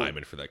know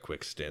Simon for that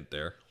quick stint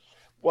there.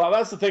 Well,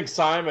 that's the thing,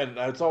 Simon.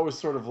 It's always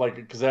sort of like,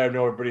 because I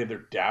know everybody in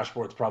their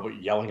dashboard's probably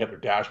yelling at their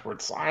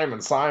dashboard,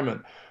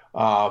 Simon.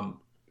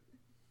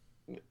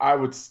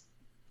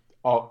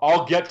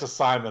 I'll get to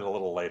Simon a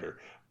little later,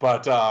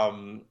 but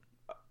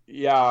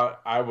yeah,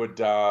 I would.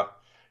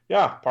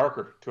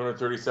 Parker,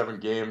 237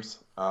 games.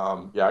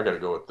 I got to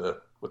go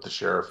with the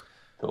sheriff,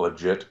 the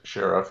legit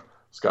sheriff,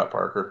 Scott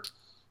Parker.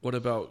 What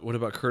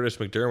about Curtis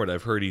McDermott?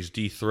 I've heard he's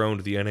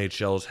dethroned the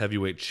NHL's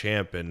heavyweight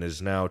champ and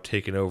is now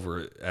taken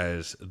over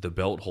as the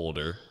belt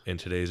holder in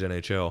today's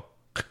NHL.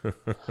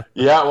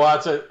 Yeah, well,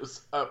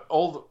 that's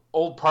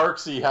old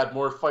Parksy had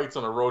more fights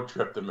on a road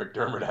trip than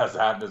McDermott has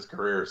had in his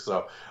career,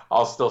 so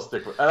I'll still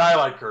stick with. And I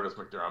like Curtis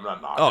McDermott. I'm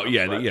not knocking. Oh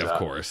yeah, him, yeah, of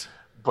course.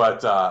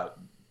 But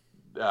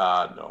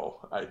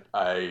no,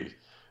 I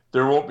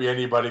there won't be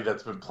anybody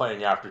that's been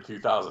playing after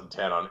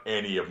 2010 on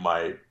any of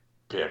my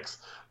picks.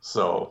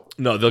 So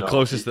no, the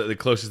closest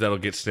that'll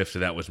get sniffed to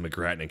that was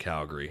McGrattan in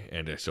Calgary,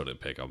 and I still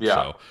didn't pick him. Yeah.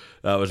 So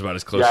that was about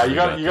as close. Yeah,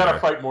 as you got to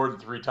fight more than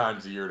 3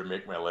 times a year to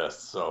make my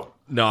list. So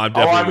no, I'm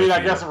definitely.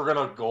 I guess if we're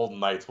gonna Golden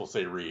Knights, we'll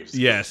say Reeves.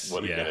 Yes,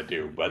 what are you gonna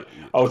do? But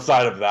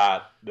outside of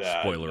that,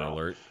 spoiler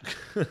alert.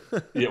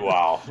 Yeah,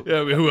 wow.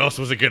 Yeah, I mean, who else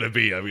was it gonna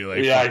be? I mean,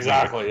 like, yeah,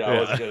 exactly.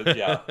 You're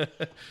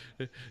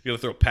gonna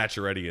throw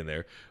Pacioretty in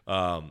there.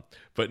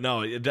 But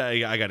no, I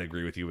gotta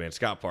agree with you, man.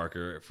 Scott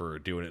Parker for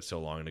doing it so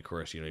long, and of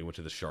course, he went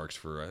to the Sharks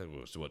for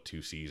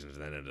 2 seasons,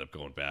 and then ended up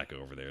going back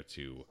over there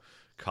to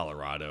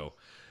Colorado.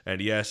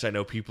 And yes, I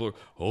know people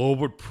are,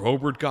 but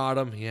Probert got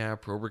him. Yeah,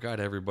 Probert got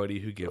everybody.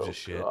 Who gives a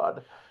shit?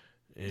 God.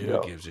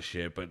 Who gives a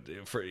shit? But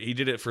he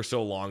did it for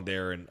so long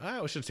there, and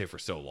I shouldn't say for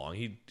so long.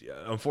 He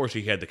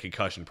unfortunately he had the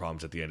concussion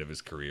problems at the end of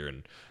his career,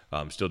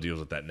 and still deals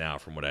with that now,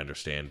 from what I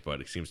understand. But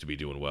he seems to be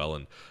doing well,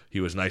 and he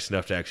was nice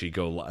enough to actually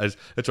go.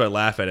 That's why I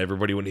laugh at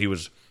everybody when he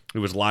was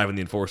live in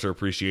the Enforcer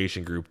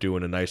Appreciation Group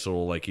doing a nice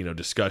little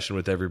discussion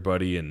with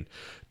everybody and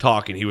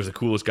talking. He was the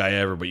coolest guy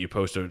ever. But you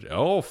posted,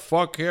 oh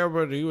fuck him,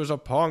 but he was a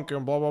punk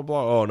and blah blah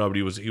blah. Oh no, but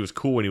he was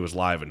cool when he was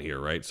live in here,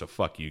 right? So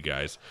fuck you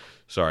guys.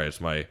 Sorry,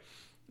 it's my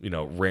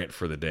rant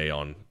for the day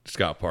on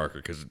Scott Parker,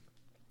 because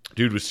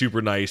dude was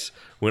super nice,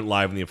 went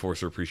live in the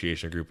Enforcer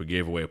Appreciation Group and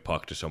gave away a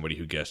puck to somebody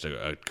who guessed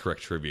a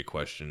correct trivia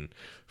question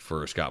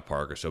for Scott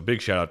Parker. So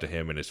big shout out to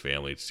him and his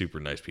family. It's super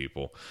nice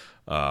people.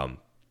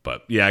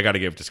 But yeah, I got to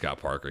give it to Scott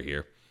Parker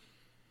here.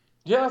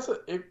 Yeah,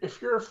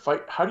 if you're a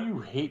fight, how do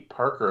you hate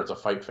Parker as a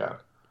fight fan?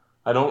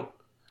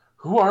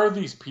 Who are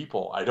these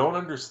people? I don't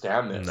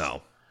understand this.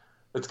 No.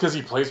 It's because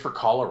he plays for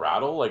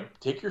Colorado?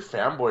 Take your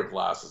fanboy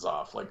glasses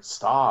off.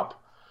 Stop.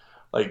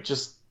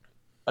 Just,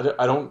 I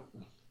don't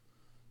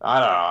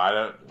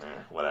know.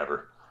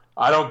 Whatever.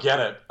 I don't get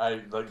it.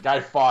 The guy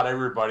fought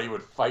everybody,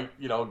 would fight,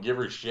 give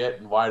her shit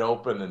and wide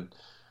open, and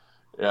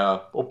yeah.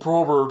 Oh,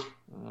 Probert.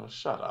 Oh,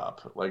 shut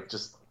up.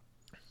 Just.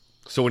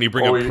 So when you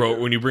bring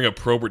up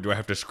Probert, do I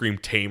have to scream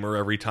Tamer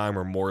every time,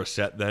 or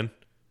Morissette then?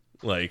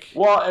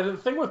 Well, and the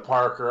thing with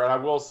Parker, and I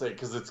will say,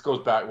 because it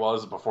goes back, well,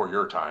 this is before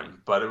your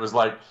time, but it was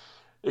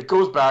it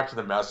goes back to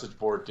the message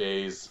board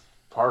days.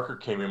 Parker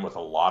came in with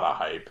a lot of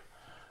hype.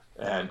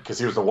 And because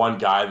he was the one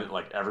guy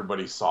that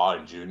everybody saw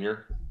in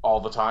junior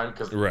all the time,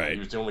 because he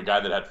was the only guy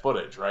that had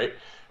footage, right?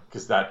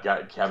 Because that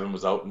guy Kevin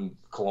was out in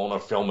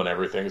Kelowna filming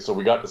everything, so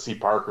we got to see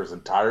Parker's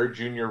entire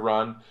junior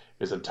run,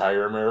 his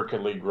entire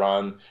American League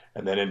run,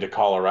 and then into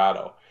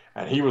Colorado.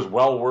 And he was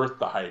well worth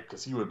the hype,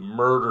 because he would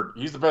murder.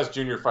 He's the best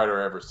junior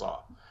fighter I ever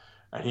saw,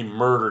 and he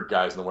murdered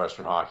guys in the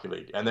Western Hockey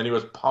League, and then he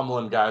was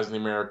pummeling guys in the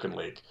American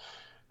League,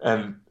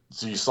 and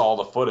so you saw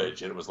the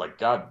footage, and it was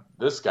God,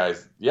 this guy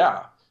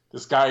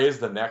is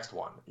the next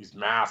one. He's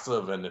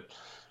massive, and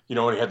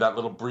when he had that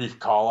little brief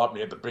call up, and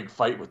he had the big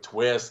fight with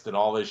Twist and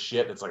all this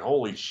shit. It's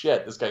holy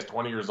shit, this guy's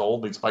 20 years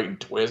old, and he's fighting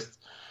Twist,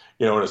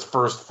 in his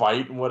first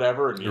fight and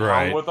whatever, and he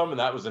hung with him, and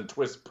that was in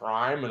Twist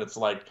prime, and it's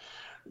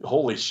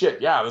holy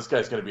shit, yeah, this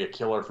guy's going to be a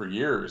killer for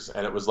years.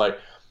 And it was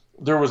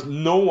there was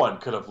no one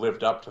could have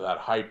lived up to that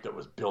hype that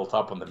was built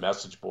up on the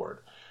message board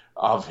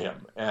of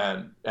him,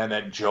 and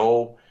then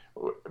Joe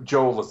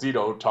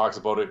Lazito talks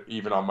about it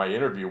even on my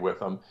interview with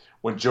him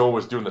when Joe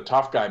was doing the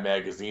Tough Guy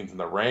magazines and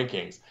the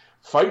rankings.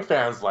 Fight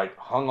fans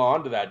hung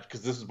on to that,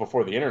 because this is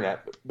before the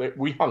internet.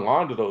 We hung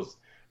on to those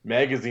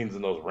magazines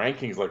and those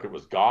rankings like it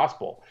was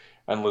gospel.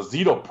 And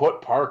Lazito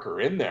put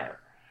Parker in there,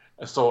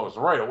 and so it was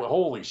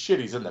holy shit,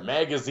 he's in the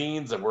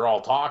magazines, and we're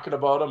all talking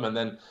about him. And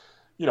then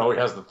he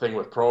has the thing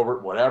with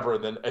Probert, whatever,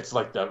 and then it's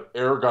the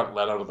air got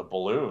let out of the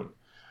balloon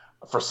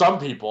for some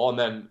people. And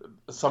then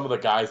some of the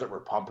guys that were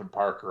pumping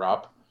Parker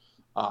up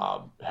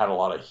had a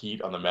lot of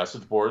heat on the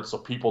message board, so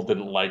people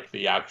didn't like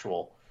the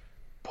actual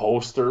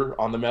poster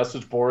on the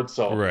message board.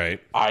 So,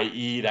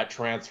 i.e., that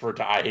transferred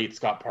to I hate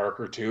Scott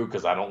Parker too,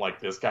 because I don't like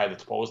this guy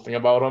that's posting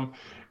about him,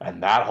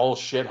 and that whole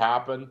shit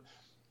happened.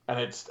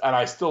 And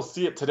I still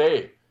see it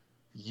today.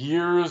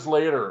 Years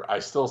later, I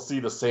still see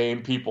the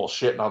same people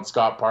shitting on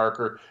Scott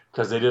Parker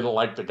because they didn't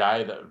like the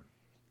guy that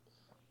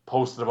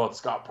posted about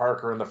Scott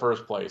Parker in the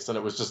first place, and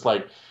it was just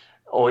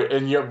oh,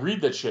 and you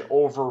read that shit,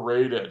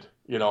 overrated.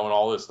 And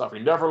all this stuff. He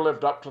never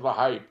lived up to the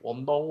hype. Well,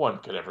 no one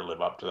could ever live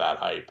up to that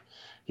hype.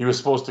 He was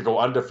supposed to go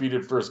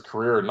undefeated for his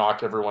career and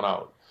knock everyone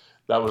out.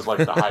 That was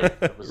the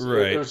hype. It was,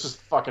 it was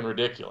just fucking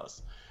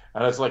ridiculous.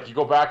 And it's you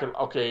go back and,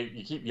 okay,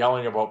 you keep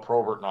yelling about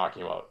Probert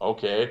knocking him out.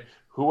 Okay,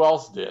 who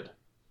else did?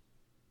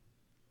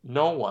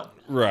 No one.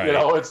 Right.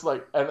 It's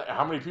and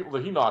how many people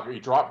did he knock? He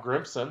dropped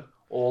Grimson,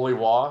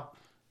 Oliwa,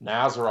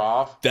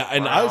 Nazarov.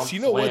 And Brown, you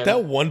know what? Flynn.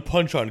 That one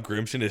punch on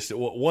Grimson is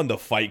one. The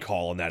fight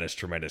call on that is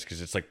tremendous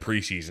because it's like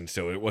preseason,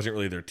 so it wasn't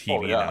really their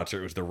TV announcer;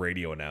 it was the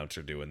radio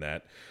announcer doing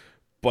that.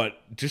 But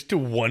just to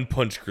one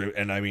punch Grim,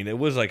 and I mean, it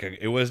was like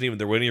it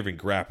wasn't even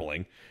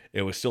grappling.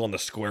 It was still on the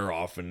square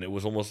off, and it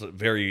was almost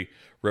very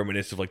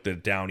reminiscent of like the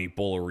Downey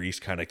Buller Reese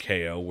kind of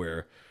KO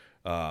where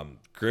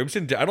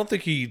Grimson. I don't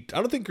think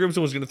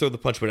Grimson was going to throw the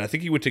punch, but I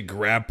think he went to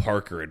grab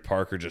Parker, and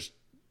Parker just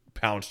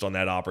pounced on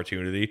that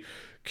opportunity.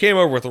 Came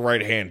over with the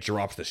right hand,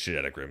 drops the shit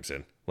out of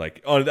Grimson.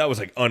 Like, that was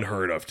like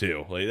unheard of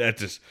too. Like that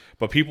just,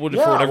 but people for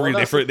whatever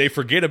reason they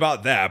forget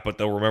about that, but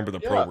they'll remember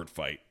the Probert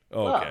fight.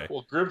 Oh, yeah. Okay.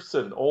 Well,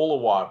 Grimson,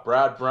 Olawat,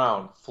 Brad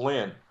Brown,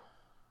 Flynn,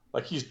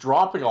 like he's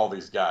dropping all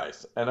these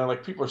guys, and then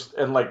like people are,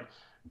 and like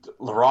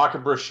Larocque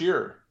and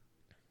Brashear,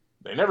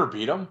 they never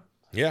beat him.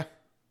 Yeah.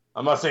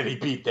 I'm not saying he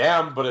beat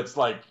them, but it's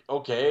like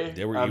okay.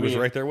 He was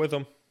right there with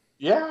them.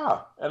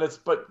 Yeah,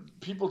 but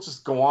people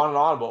just go on and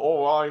on about,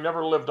 oh, well, he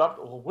never lived up.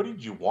 Well, what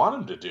did you want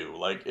him to do?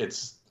 Like,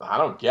 I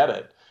don't get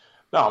it.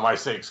 Now, am I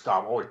saying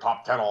Scott, he's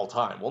top 10 all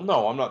time? Well,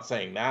 no, I'm not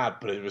saying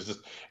that, but it was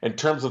just in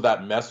terms of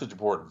that message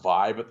board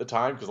vibe at the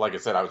time, because like I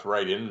said, I was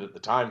right in it at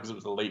the time because it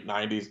was the late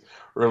 90s,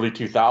 early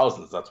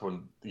 2000s. That's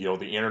when,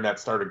 the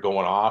internet started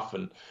going off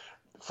and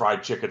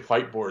fried chicken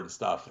fight board and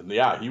stuff. And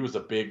yeah, he was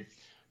a big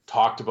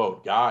talked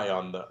about guy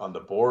on the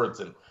boards.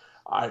 And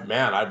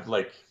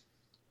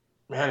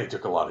he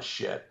took a lot of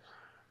shit.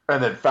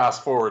 And then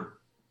fast forward,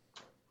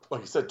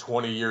 like you said,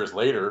 20 years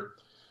later,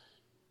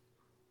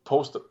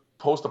 post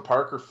a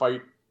Parker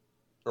fight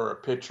or a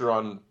picture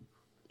in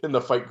the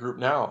fight group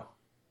now.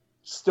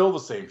 Still the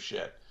same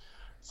shit.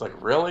 It's like,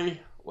 really?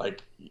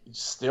 Like,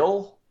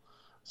 still?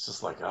 It's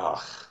just like,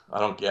 I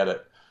don't get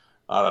it.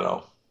 I don't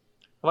know.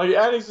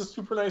 And he's a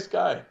super nice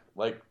guy.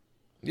 Like,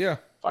 yeah.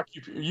 Fuck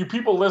you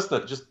people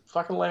listening, just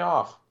fucking lay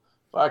off.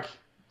 Fuck.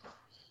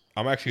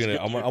 I'm actually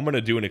I'm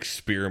gonna do an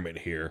experiment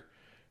here,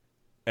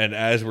 and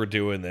as we're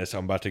doing this,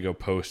 I'm about to go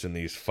post in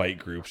these fight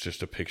groups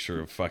just a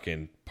picture of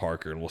fucking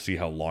Parker, and we'll see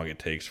how long it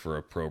takes for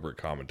a Probert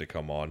comment to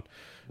come on.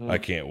 I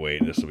can't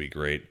wait. This will be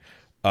great.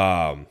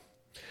 But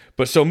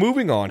so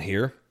moving on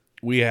here,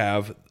 we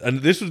have,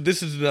 and this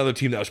is another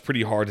team that was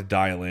pretty hard to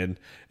dial in,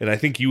 and I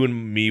think you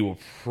and me will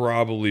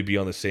probably be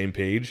on the same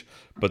page.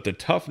 But the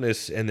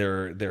toughness and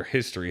their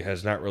history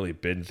has not really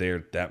been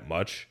there that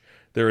much.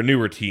 They're a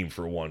newer team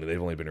for one. They've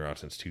only been around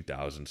since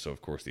 2000, so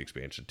of course the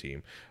expansion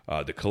team,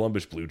 the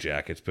Columbus Blue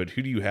Jackets. But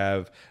who do you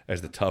have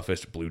as the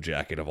toughest Blue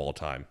Jacket of all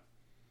time?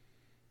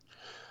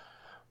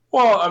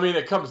 Well, I mean,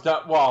 it comes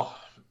down. Well,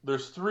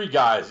 there's three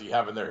guys you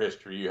have in their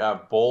history. You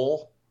have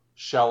Bull,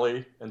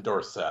 Shelley, and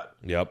Dorsett.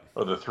 Yep,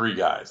 are the three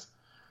guys.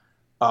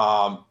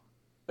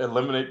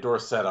 Eliminate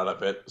Dorsett out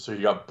of it, so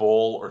you got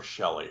Bull or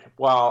Shelley.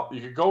 Well,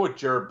 you could go with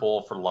Jared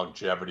Bull for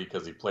longevity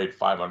because he played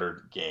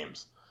 500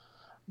 games.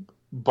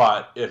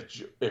 But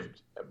if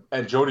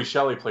Jody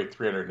Shelley played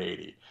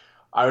 380,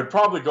 I would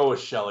probably go with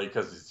Shelley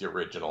because he's the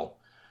original.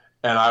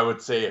 And I would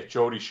say if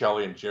Jody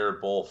Shelley and Jared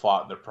Bull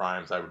fought in their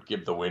primes, I would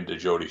give the win to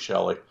Jody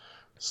Shelley.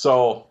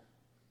 So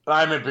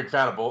I'm a big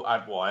fan of Bull,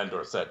 and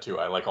Dorsett too.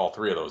 I like all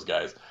three of those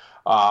guys.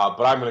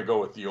 But I'm going to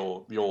go with the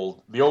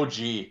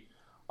OG.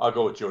 I'll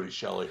go with Jody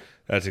Shelley.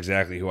 That's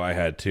exactly who I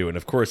had too. And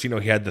of course, he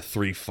had the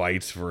 3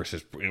 fights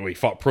versus he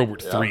fought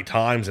Probert 3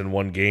 times in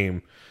one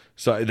game.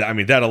 So, I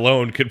mean, that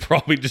alone could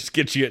probably just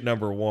get you at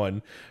number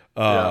one.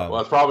 Well,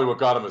 that's probably what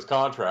got him his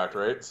contract,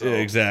 right? So.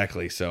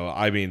 Exactly. So,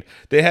 I mean,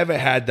 they haven't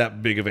had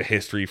that big of a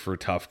history for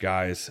tough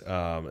guys.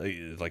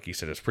 Like you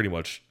said, it's pretty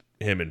much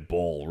him and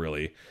Bull,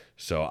 really.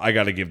 So, I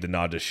got to give the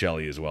nod to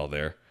Shelley as well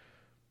there.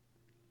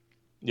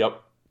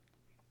 Yep.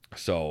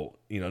 So,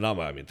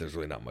 there's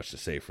really not much to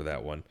say for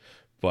that one.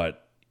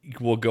 But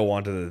we'll go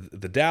on to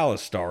the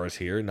Dallas Stars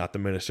here, not the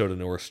Minnesota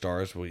North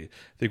Stars. We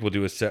think we'll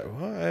do a set.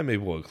 Well, maybe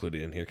we'll include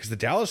it in here because the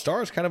Dallas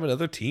Stars kind of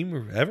another team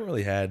who haven't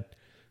really had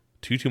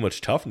too much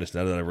toughness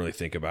now that I really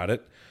think about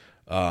it.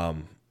 I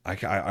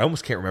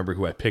almost can't remember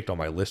who I picked on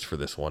my list for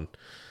this one.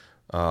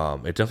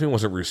 It definitely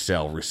wasn't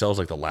Roussel. Roussel's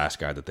like the last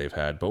guy that they've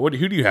had. But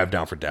who do you have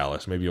down for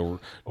Dallas? Maybe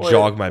you'll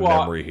jog my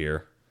memory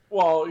here.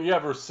 Well, you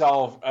have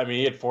Roussel. I mean,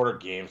 he had 400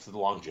 games to the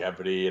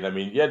longevity, and I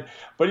mean, you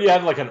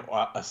had like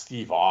a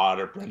Steve Ott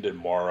or Brendan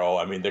Morrow.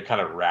 I mean, they're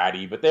kind of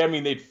ratty, but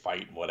they'd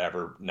fight and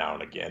whatever now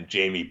and again.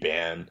 Jamie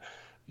Benn,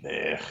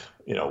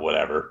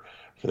 whatever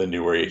for the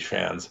newer age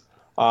fans.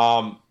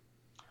 I'm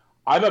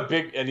a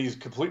big, and he's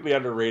completely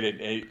underrated.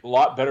 A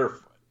lot better.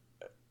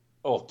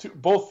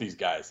 Both these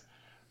guys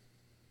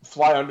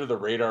fly under the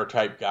radar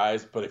type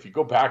guys, but if you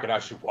go back and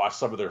actually watch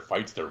some of their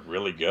fights, they're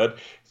really good.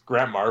 It's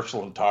Grant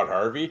Marshall and Todd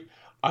Harvey.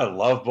 I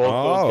love both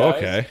those guys.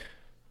 Okay.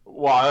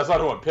 Well, that's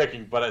not who I'm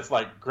picking, but it's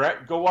like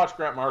go watch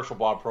Grant Marshall,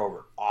 Bob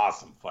Probert.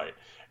 Awesome fight.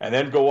 And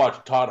then go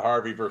watch Todd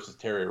Harvey versus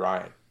Terry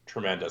Ryan.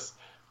 Tremendous.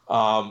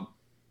 I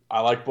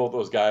like both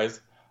those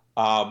guys.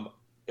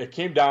 It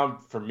came down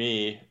for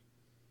me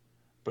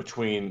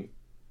between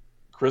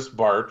Chris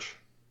Barch,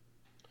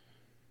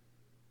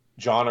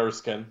 John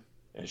Erskine,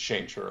 and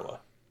Shane Churla.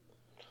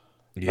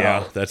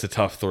 Yeah, that's a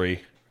tough 3.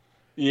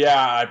 Yeah,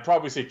 I'd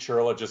probably say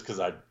Churla just because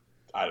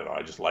I don't know.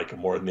 I just like him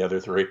more than the other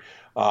three.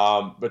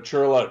 But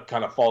Churla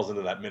kind of falls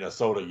into that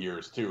Minnesota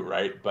years too,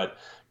 right? But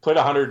played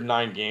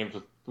 109 games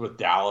with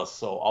Dallas,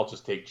 so I'll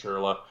just take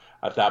Churla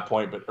at that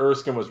point. But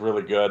Erskine was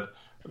really good.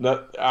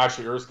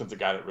 Actually, Erskine's a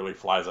guy that really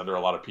flies under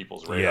a lot of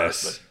people's radars.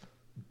 Yes.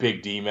 But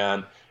big D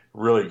man,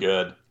 really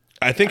good.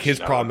 I think his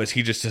problem is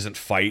he just doesn't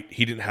fight.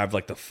 He didn't have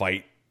like the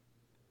fight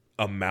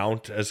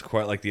amount as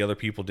quite like the other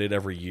people did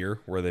every year,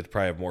 where they'd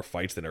probably have more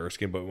fights than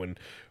Erskine. But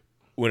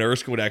when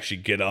Erskine would actually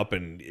get up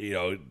and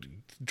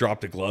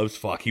drop the gloves,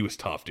 fuck, he was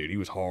tough, dude. He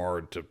was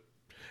hard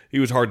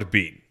to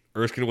beat.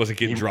 Erskine wasn't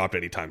getting dropped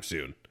anytime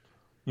soon.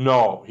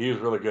 No, he was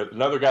really good.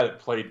 Another guy that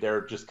played there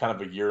just kind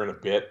of a year and a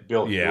bit,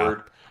 Bill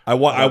Heward. I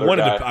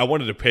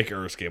wanted to pick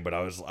Erskine, but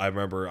I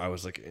remember I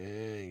was like,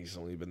 he's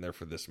only been there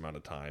for this amount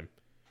of time.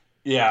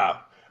 Yeah.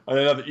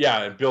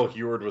 And Bill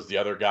Heward was the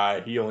other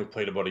guy. He only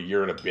played about a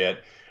year and a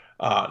bit.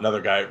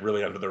 Another guy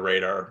really under the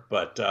radar.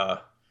 But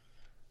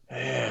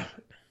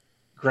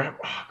Grant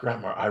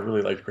I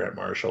really liked Grant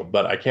Marshall,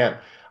 but I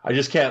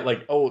just can't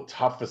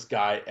toughest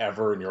guy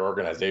ever in your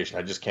organization.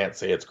 I just can't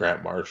say it's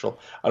Grant Marshall.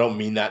 I don't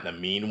mean that in a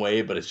mean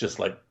way, but it's just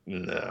like,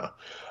 no.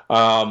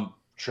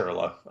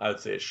 Churla. I would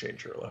say it's Shane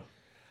Churla.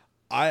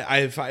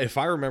 If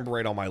I remember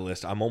right on my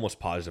list, I'm almost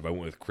positive I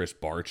went with Chris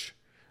Barch.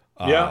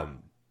 Yeah.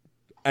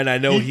 And I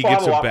know he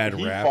gets a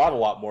bad rap. He fought a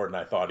lot more than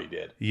I thought he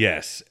did.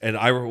 Yes, and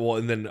I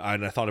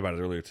thought about it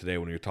earlier today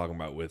when we were talking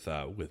about with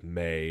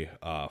May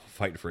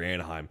fighting for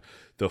Anaheim.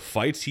 The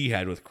fights he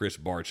had with Chris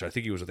Barch, I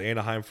think he was with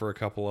Anaheim for a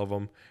couple of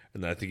them,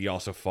 and then I think he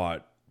also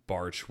fought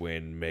Barch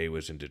when May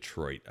was in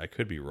Detroit. I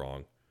could be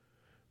wrong,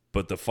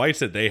 but the fights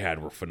that they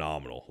had were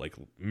phenomenal, like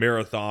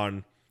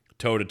marathon,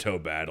 toe-to-toe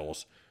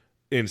battles,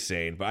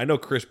 insane. But I know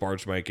Chris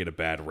Barch might get a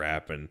bad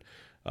rap, and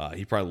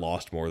he probably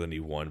lost more than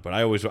he won, but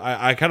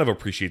I kind of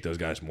appreciate those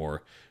guys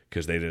more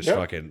because they just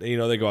fucking,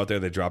 they go out there,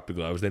 they drop the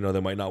gloves, they know they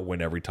might not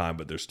win every time,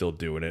 but they're still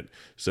doing it.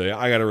 So yeah,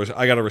 I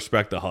gotta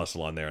respect the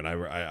hustle on there, and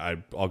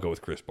I'll go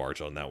with Chris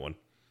Barch on that one.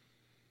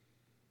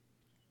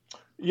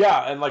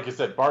 Yeah, and like I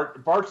said,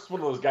 Barch is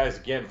one of those guys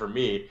again for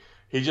me.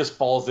 He just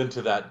falls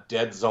into that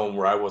dead zone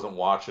where I wasn't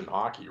watching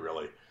hockey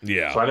really.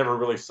 Yeah. So I never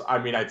really.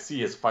 I'd see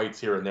his fights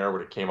here and there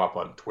when it came up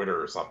on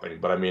Twitter or something,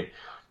 but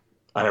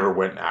I never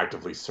went and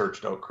actively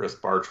searched out Chris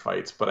Barch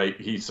fights, but I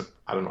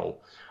don't know.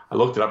 I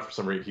looked it up for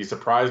some reason. He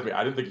surprised me.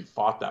 I didn't think he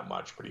fought that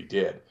much, but he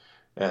did.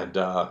 And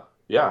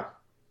yeah.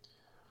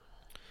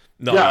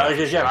 No, yeah,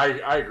 again, sure.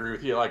 I agree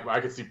with you. Like, I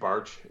could see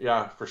Barch.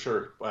 Yeah, for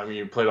sure.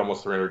 He played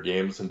almost 300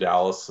 games in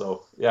Dallas,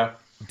 so yeah.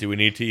 Do we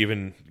need to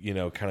even,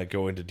 kind of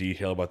go into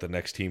detail about the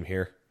next team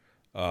here?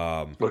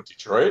 What,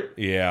 Detroit?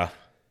 Yeah.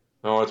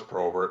 No, it's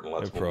Probert, and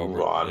let's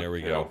move on. There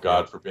we go.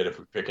 God forbid if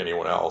we pick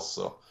anyone else.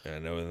 So I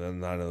know, and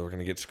then I know we're going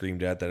to get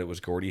screamed at that it was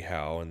Gordie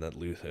Howe, and that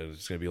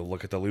it's going to be a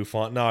look at the Lou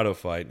Fontanado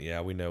fight.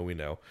 Yeah, we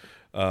know.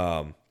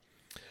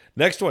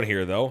 Next one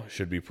here, though,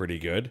 should be pretty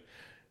good,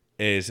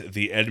 is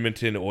the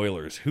Edmonton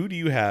Oilers. Who do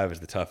you have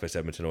as the toughest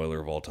Edmonton Oiler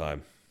of all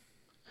time?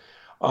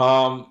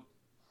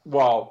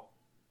 Well,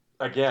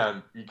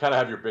 again, you kind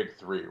of have your big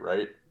three,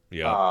 right?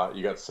 Yeah.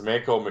 You got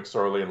Semenko,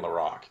 McSorley, and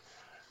Larocque.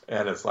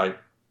 And it's like,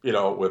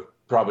 with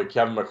probably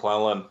Kevin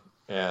McClellan,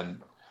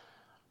 and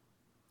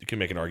you can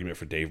make an argument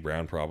for Dave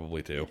Brown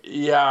probably too.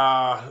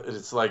 Yeah,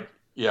 it's like,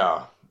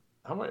 I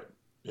don't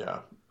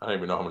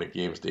even know how many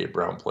games Dave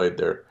Brown played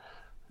there.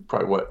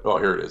 Probably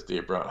here it is,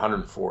 Dave Brown,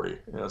 140.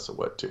 Yeah, so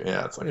what?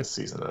 It's like a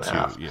season and a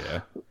half.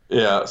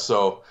 Yeah.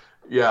 So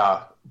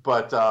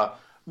but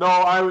no,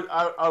 I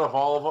out of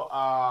all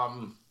of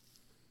them,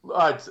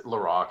 I'd say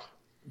Larocque,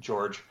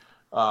 George.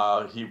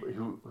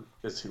 Who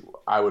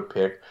I would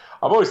pick.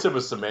 I've always said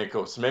with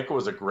Semenko. Semenko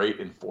was a great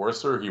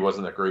enforcer. He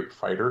wasn't a great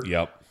fighter.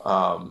 Yep. He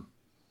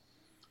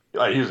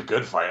was a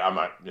good fighter. I'm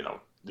not,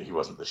 he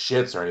wasn't the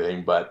shits or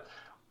anything, but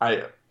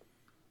I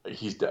got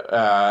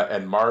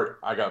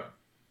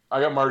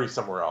Marty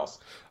somewhere else.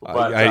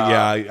 But,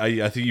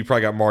 I think you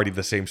probably got Marty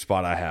the same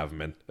spot I have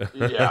him in.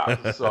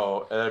 Yeah.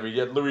 So you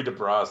had Louis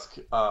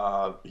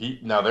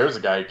DeBrusque. Now there's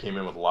a guy who came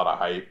in with a lot of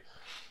hype.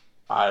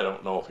 I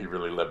don't know if he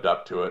really lived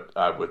up to it.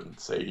 I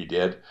wouldn't say he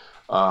did.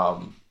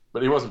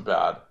 But he wasn't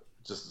bad.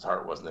 Just his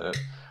heart wasn't in it.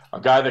 A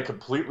guy that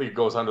completely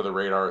goes under the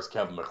radar is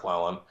Kevin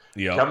McClellan.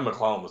 Yep. Kevin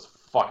McClellan was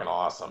fucking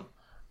awesome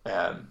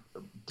and a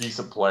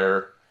decent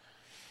player.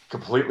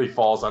 Completely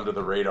falls under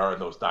the radar in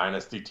those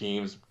dynasty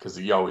teams because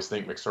you always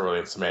think McSorley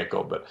and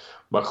Semenko. But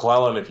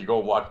McClellan, if you go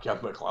watch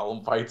Kevin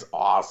McClellan fights,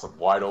 awesome.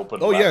 Wide open.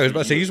 Oh, yeah. I was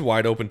about to say he's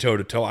wide open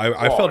toe-to-toe.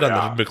 I fell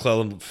down the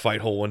McClellan fight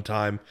hole one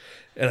time.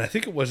 And I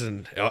think it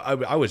wasn't –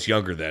 I was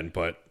younger then,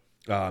 but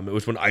it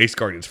was when Ice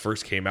Guardians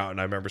first came out, and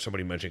I remember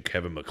somebody mentioned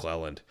Kevin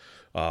McClelland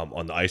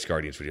on the Ice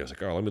Guardians video. I was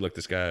like, let me look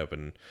this guy up,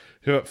 and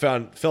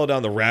fell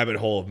down the rabbit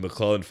hole of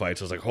McClellan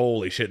fights. I was like,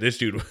 holy shit, this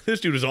dude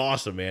is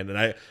awesome, man.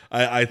 And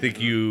I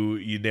think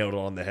you nailed it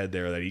on the head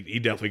there that he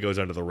definitely goes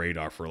under the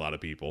radar for a lot of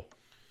people.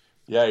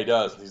 Yeah, he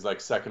does. He's like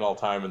second all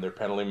time in their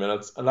penalty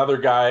minutes. Another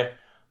guy,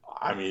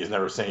 he's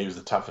never saying he was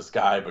the toughest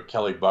guy, but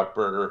Kelly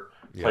Buchberger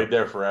played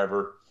there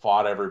forever,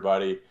 fought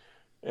everybody.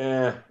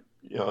 The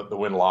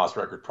win-loss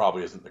record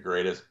probably isn't the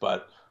greatest,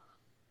 but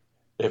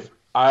if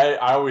I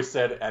always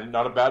said, and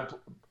not a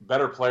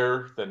better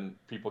player than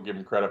people give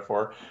him credit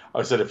for.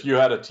 I said if you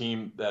had a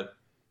team that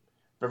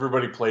if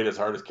everybody played as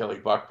hard as Kelly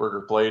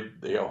Buchberger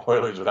played, the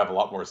Oilers would have a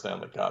lot more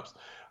Stanley Cups.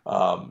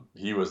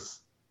 He was,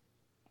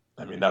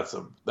 I mean,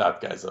 that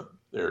guy's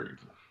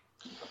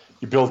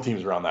you build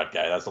teams around that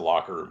guy. That's a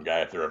locker room guy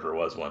if there ever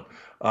was one.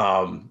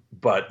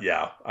 But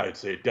yeah, I'd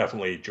say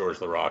definitely George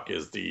Laraque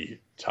is the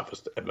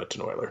toughest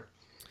Edmonton Oiler.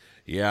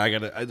 Yeah,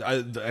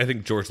 I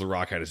think George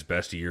Laraque had his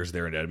best years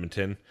there in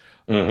Edmonton.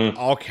 Mm-hmm.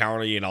 I'll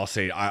counter you and I'll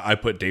say I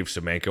put Dave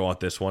Semenko on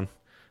this one.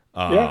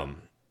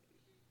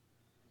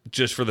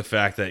 Just for the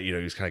fact that,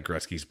 he's kind of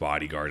Gretzky's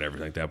bodyguard and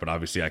everything like that. But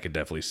obviously I could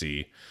definitely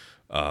see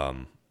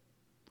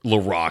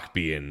Laraque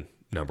being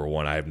number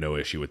one. I have no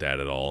issue with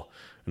that at all.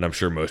 And I'm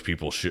sure most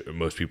people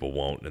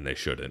won't, and they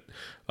shouldn't.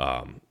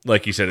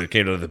 Like you said, it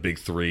came down to the big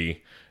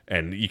three,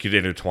 and you could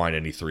intertwine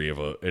any three of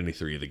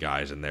the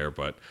guys in there.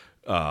 But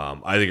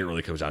I think it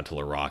really comes down to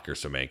Laraque or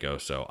Semenko.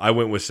 So I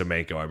went with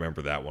Semenko. I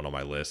remember that one on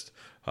my list.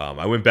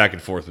 I went back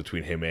and forth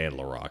between him and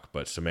Laraque,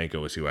 but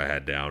Semenko is who I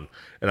had down,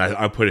 and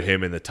I put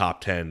him in the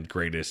top 10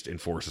 greatest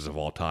enforcers of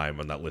all time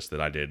on that list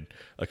that I did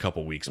a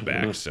couple weeks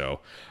back.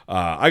 So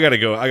I gotta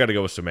go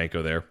with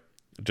Semenko there.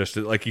 Just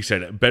like you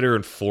said, better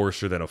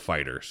enforcer than a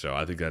fighter. So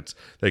I think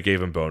that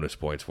gave him bonus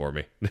points for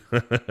me.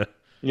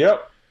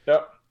 Yep.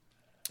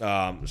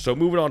 So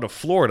moving on to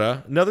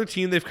Florida, another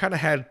team, they've kind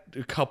of had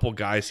a couple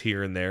guys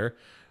here and there.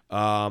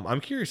 I'm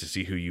curious to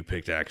see who you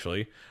picked,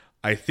 actually.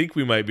 I think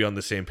we might be on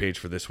the same page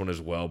for this one as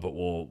well, but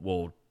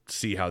we'll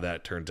see how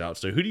that turns out.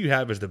 So who do you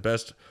have as the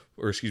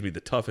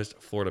toughest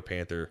Florida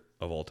Panther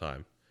of all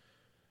time?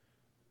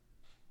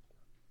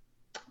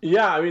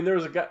 Yeah, I mean, there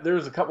was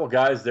a couple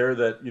guys there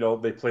that,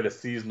 they played a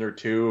season or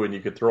two and you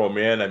could throw them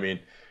in. I mean,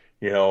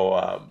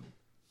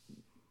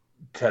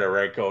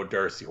 Tedarenko,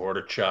 Darcy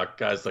Hordichuk,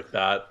 guys like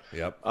that.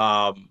 Yep.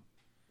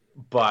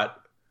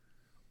 But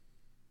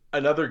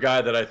another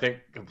guy that I think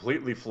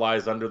completely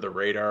flies under the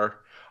radar.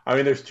 I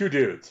mean, there's two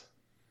dudes,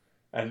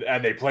 and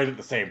they played at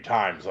the same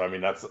time. So I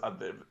mean,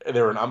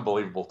 they were an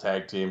unbelievable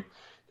tag team.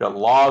 You got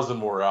Laws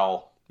and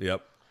Worrell.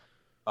 Yep.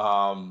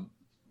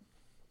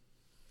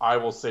 I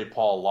will say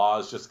Paul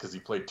Laws just because he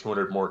played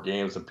 200 more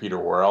games than Peter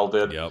Worrell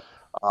did. Yep.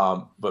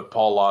 But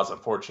Paul Laws,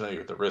 unfortunately,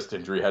 with the wrist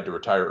injury, had to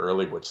retire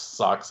early, which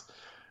sucks.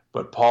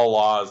 But Paul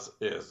Laws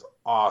is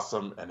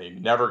awesome, and he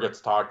never gets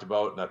talked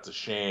about, and that's a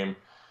shame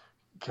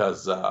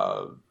because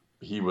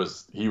he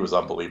was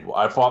unbelievable.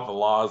 I fought the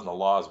Laws, and the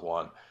Laws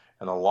won,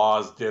 and the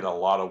Laws did a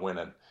lot of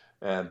winning.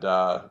 And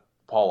Paul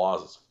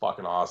Laws is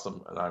fucking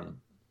awesome, and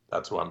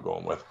that's who I'm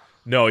going with.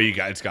 No,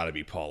 it's got to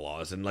be Paul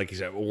Laws, and like you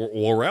said,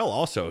 Worrell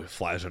also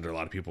flies under a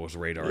lot of people's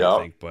radar, Yep. I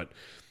think. But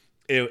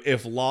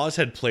if Laws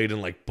had played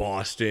in like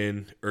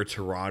Boston or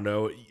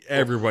Toronto,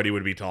 everybody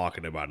would be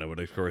talking about it. But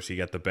of course, he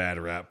got the bad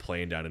rap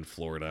playing down in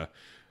Florida,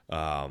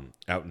 out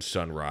in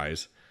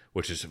Sunrise,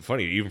 which is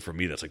funny. Even for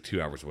me, that's like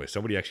 2 hours away.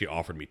 Somebody actually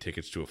offered me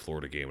tickets to a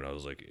Florida game, and I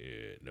was like,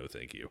 no,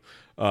 thank you.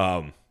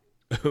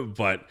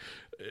 But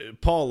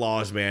Paul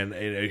Laws, man,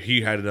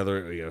 he had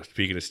another.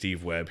 Speaking of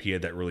Steve Webb, he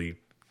had that really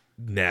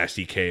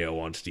nasty KO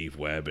on Steve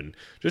Webb, and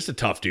just a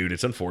tough dude.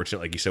 It's unfortunate,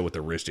 like you said, with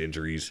the wrist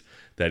injuries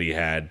that he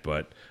had,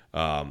 but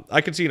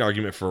I could see an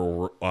argument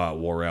for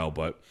Worrell,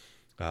 but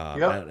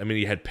I mean,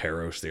 he had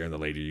Peros there in the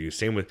later years.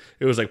 Same with,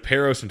 it was like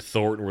Peros and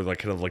Thornton were like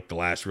kind of like the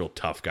last real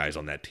tough guys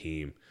on that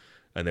team,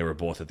 and they were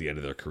both at the end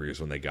of their careers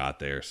when they got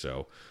there.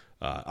 So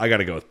I got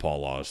to go with Paul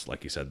Laws,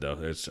 like you said, though.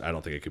 I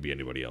don't think it could be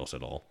anybody else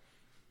at all.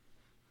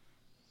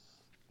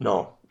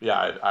 No,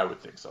 yeah, I would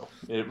think so.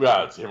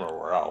 It's him or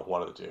Worrell,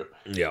 one of the two.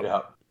 Yep.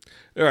 Yeah.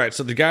 All right,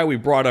 so the guy we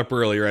brought up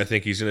earlier, I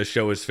think he's going to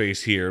show his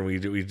face here, and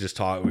we just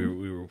talked.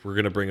 We're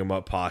going to bring him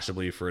up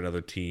possibly for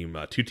another team,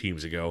 2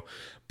 teams ago.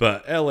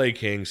 But L.A.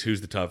 Kings,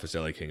 who's the toughest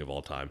L.A. King of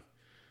all time?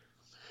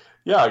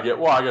 Yeah, I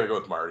got to go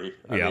with Marty.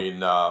 I Yep. mean,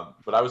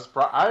 but I was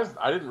surprised.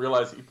 I didn't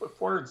realize he put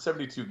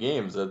 472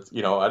 games. That's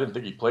I didn't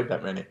think he played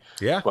that many.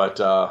 Yeah, but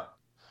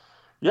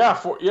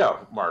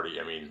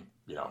Marty. I mean,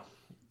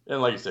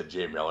 and like you said,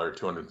 Jay Miller,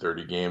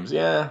 230 games.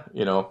 Yeah,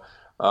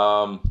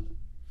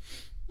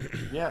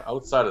 yeah,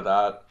 outside of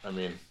that, I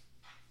mean,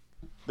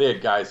 they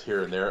had guys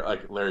here and there,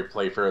 like Larry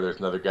Playfair, there's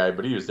another guy,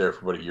 but he was there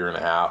for about a year and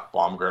a half.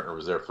 Baumgartner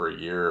was there for a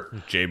year.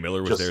 Jay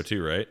Miller was there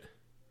too, right?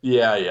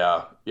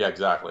 Yeah,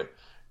 exactly.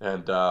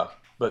 And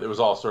but it was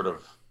all sort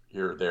of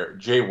here or there.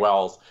 Jay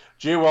Wells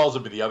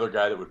would be the other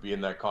guy that would be in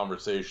that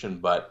conversation,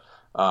 but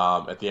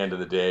at the end of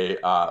the day,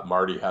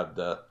 Marty had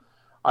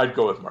I'd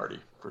go with Marty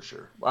for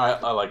sure.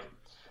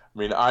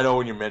 I know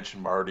when you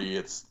mention Marty,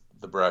 it's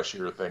the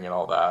Brashear thing and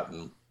all that,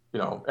 and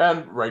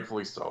and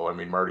rightfully so. I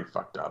mean, Marty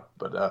fucked up,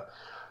 but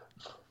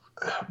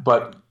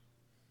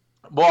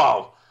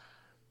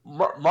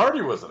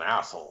Marty was an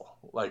asshole.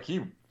 Like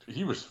he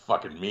was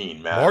fucking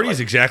mean, man.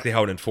 Marty's exactly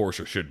how an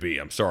enforcer should be.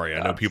 I'm sorry,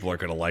 I know people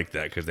aren't going to like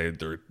that because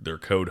they're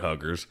code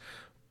huggers,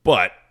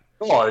 but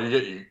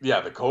the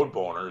code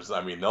boners.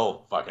 I mean,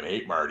 they'll fucking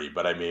hate Marty,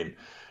 but I mean,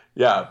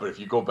 Yeah, but if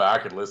you go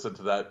back and listen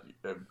to that,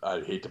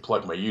 I hate to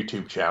plug my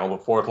YouTube channel,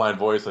 but Fourth Line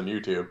Voice on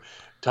YouTube,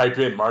 type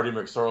in Marty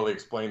McSorley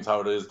explains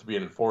how it is to be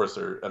an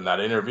enforcer. In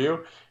that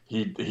interview,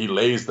 he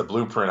lays the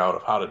blueprint out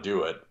of how to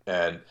do it,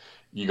 and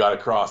you got to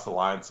cross the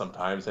line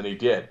sometimes, and he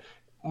did.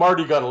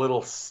 Marty got a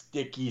little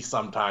sticky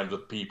sometimes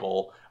with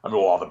people. I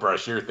mean, well, the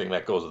Brashear thing,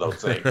 that goes without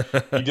saying.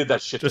 He did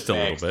that shit Just to a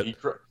Banks. little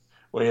bit.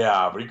 Well,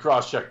 yeah, but he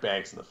cross-checked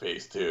Banks in the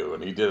face, too,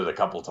 and he did it a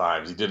couple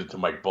times. He did it to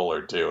Mike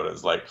Bullard, too, and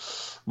it's like,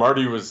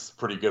 Marty was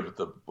pretty good with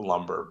the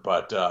lumber,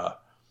 but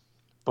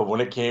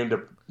when it came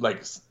to,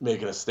 like,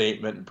 making a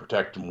statement and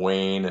protecting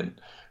Wayne and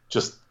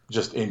just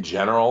in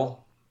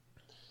general,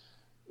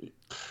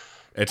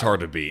 It's hard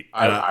to beat.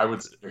 I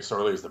would say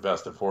McSorley is the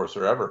best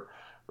enforcer ever.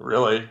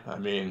 Really, I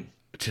mean,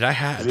 did I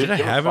have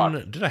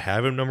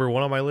him number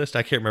 1 on my list?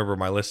 I can't remember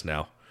my list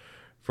now.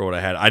 For what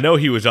I had, I know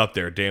he was up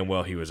there. Damn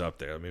well, he was up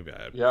there. Maybe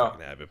I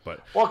didn't have it,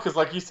 but because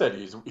like you said,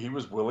 he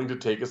was willing to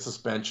take a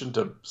suspension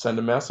to send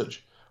a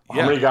message.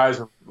 How many guys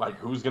are like,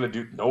 who's going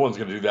to do? No one's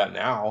going to do that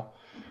now.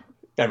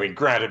 I mean,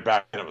 granted,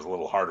 back then it was a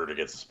little harder to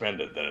get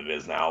suspended than it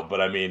is now, but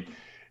I mean,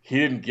 he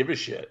didn't give a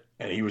shit,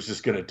 and he was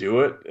just going to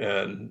do it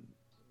and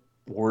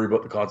worry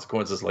about the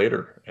consequences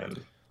later. And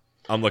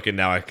I'm looking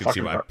now. I can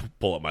see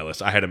pull up my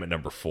list. I had him at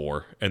number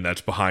 4, and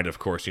that's behind, of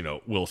course,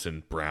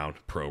 Wilson, Brown,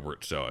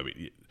 Probert. So I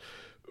mean,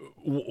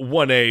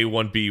 1A,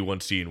 1B,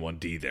 1C, and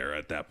 1D there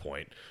at that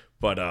point.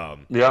 But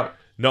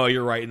no,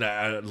 you're right.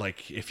 And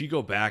like, if you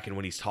go back and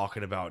when he's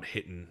talking about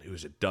hitting, it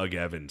was Doug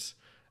Evans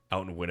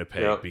out in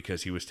Winnipeg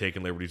because he was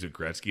taking liberties with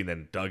Gretzky, and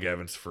then Doug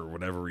Evans, for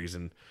whatever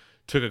reason,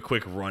 took a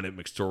quick run at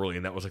McSorley,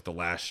 and that was like the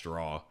last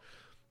straw.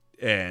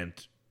 And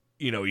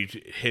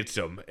he hits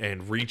him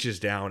and reaches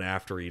down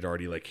after he'd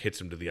already like hits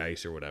him to the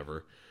ice or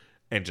whatever,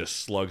 and just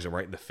slugs him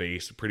right in the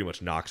face, pretty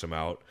much knocks him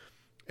out.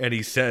 And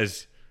he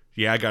says,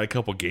 "Yeah, I got a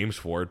couple games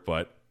for it,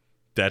 but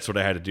that's what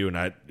I had to do." And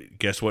I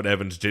guess what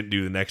Evans didn't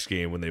do the next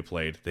game when they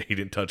played. He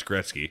didn't touch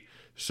Gretzky.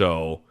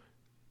 So,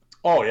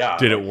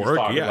 did it work?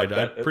 Yeah,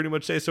 I'd pretty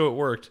much say so. It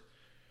worked.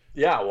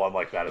 Yeah, well, I'm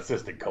like that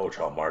assistant coach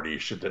on Marty. You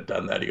should have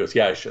done that. He goes,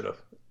 "Yeah, I should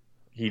have."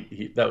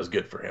 He that was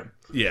good for him.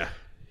 Yeah,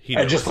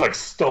 and just like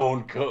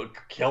stone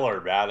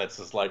killer, man. It's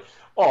just like,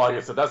 like I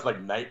said, that's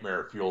like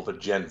nightmare fuel to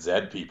Gen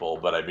Z people.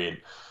 But I mean,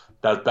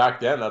 that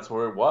back then, that's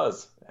where it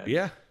was.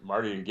 And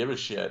Marty didn't give a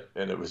shit,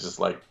 and it was just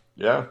like,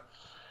 yeah.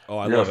 Oh,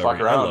 I you're love gonna fuck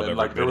around, and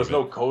like there was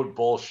no code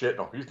bullshit.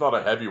 No, he's not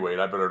a heavyweight.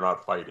 I better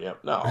not fight him.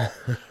 No,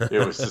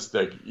 it was just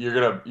like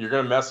you're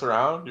gonna mess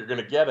around. You're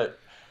gonna get it,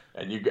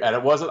 and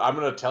it wasn't. I'm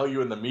gonna tell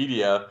you in the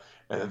media,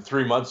 and then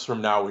 3 months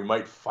from now we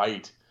might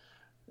fight.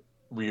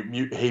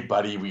 Hey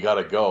buddy, we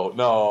gotta go.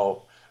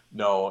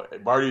 No,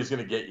 Marty's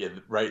gonna get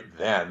you right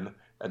then,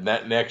 and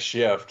that next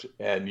shift,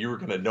 and you were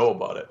gonna know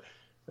about it.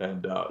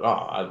 And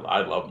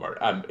I love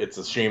Marty. It's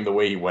a shame the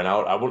way he went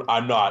out.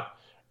 I'm not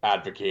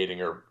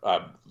advocating or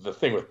the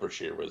thing with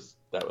Brashear was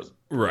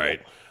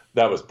right.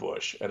 That was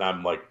Bush, and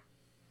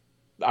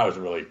I was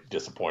really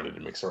disappointed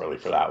in McSorley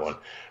for that one.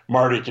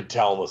 Marty could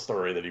tell the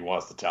story that he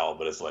wants to tell,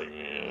 but it's like,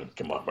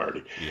 come on,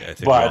 Marty. Yeah,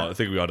 I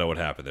think we all know what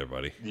happened there,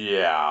 buddy.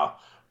 Yeah,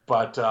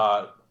 but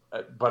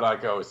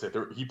like I always say,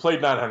 he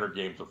played 900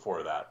 games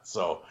before that,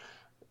 so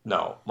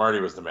no, Marty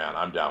was the man.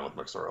 I'm down with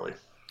McSorley.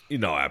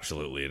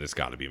 Absolutely, and it's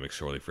got to be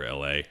McSorley for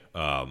LA.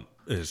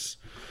 There's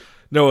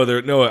no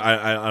other. No,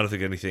 I don't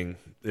think anything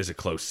is a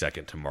close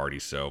second to Marty.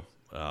 So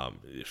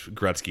if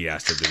Gretzky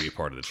asked him to be a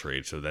part of the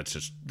trade, so that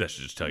should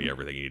just tell you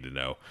everything you need to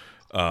know.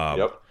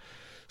 Yep.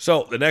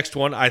 So the next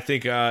one, I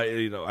think,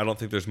 I don't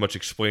think there's much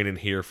explaining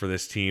here for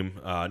this team.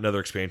 Another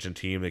expansion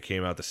team that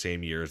came out the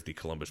same year as the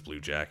Columbus Blue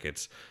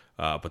Jackets,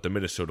 but the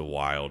Minnesota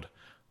Wild.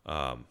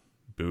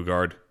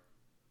 Boogaard.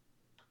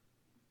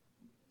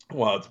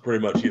 Well, it's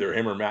pretty much either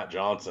him or Matt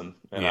Johnson,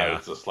 and I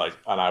was just like,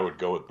 and I would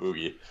go with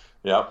Boogie.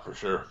 Yeah, for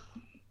sure.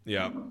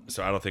 Yeah,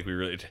 so I don't think we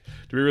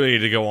really need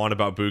to go on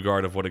about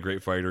Boogaard of what a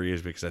great fighter he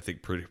is, because I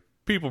think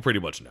people pretty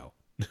much know.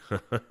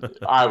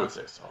 I would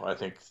say so. I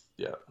think,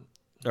 yeah.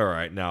 All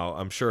right, now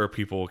I'm sure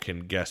people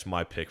can guess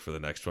my pick for the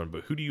next one,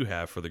 but who do you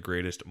have for the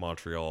greatest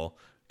Montreal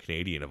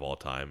Canadian of all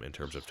time in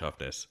terms of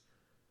toughness?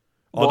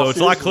 Although it's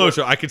a lot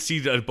closer, I could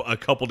see a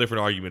couple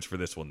different arguments for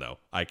this one, though.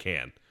 I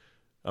can.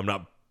 I'm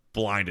not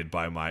blinded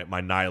by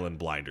my nylon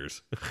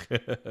blinders.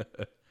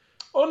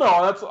 Oh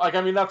no,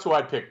 that's who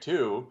I picked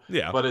too.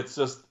 Yeah, but it's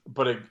just,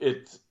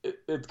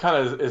 it kind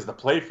of is the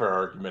play fair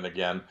argument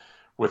again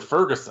with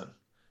Ferguson.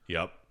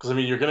 Yep. Because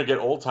you're going to get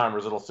old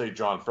timers that'll say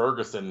John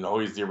Ferguson,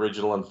 he's the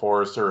original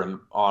enforcer, and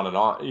on and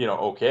on.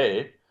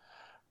 Okay,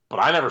 but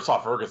I never saw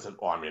Ferguson.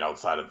 Well,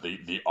 outside of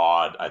the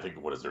odd, I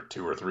think, what is there,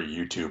 2 or 3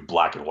 YouTube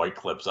black and white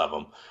clips of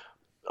him.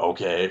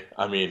 Okay,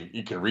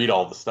 you can read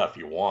all the stuff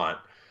you want,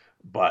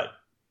 but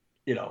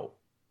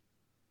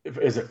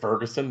is it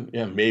Ferguson?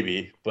 Yeah,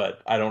 maybe,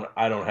 but I don't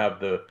have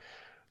the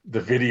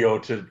video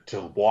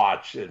to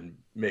watch and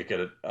make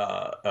it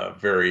a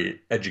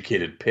very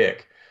educated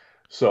pick.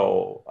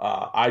 So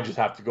I just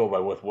have to go by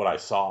with what I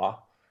saw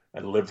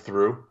and lived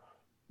through,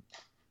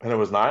 and it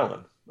was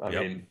Nyland.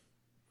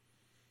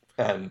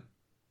 And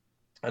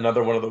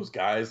another one of those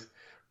guys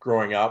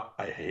growing up,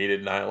 I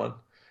hated Nyland.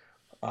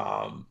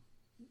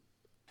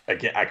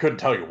 Again, I couldn't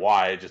tell you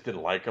why. I just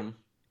didn't like him.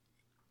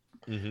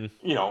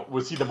 Mm-hmm.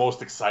 Was he the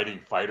most exciting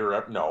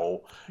fighter?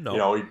 No.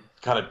 He'd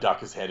kind of duck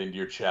his head into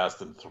your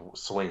chest and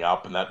swing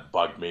up, and that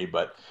bugged me.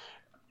 But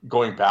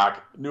going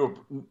back,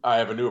 I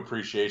have a new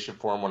appreciation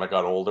for him when I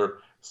got older.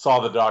 Saw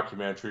the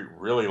documentary,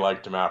 really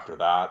liked him after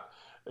that.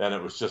 And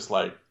it was just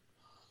like,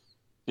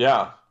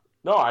 yeah.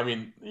 No, I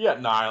mean, you had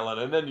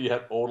Nyland, and then you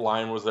had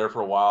Odeline was there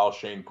for a while,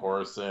 Shane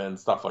Corson,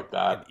 stuff like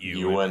that.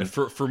 Ewan.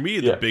 For me,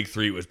 the big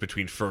three was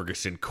between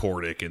Ferguson,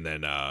 Kordic, and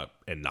then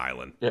and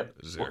Nyland. Yeah,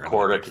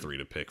 Kordic. Big three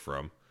to pick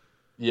from.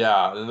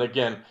 Yeah, and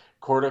again,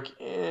 Kordic,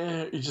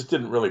 he just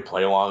didn't really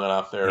play long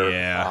enough there.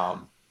 Yeah.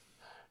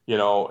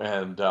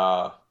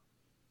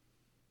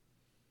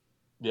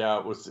 Yeah,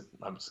 it was.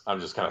 I'm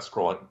just kind of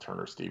scrolling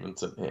Turner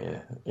Stevenson.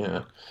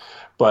 Yeah,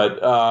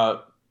 but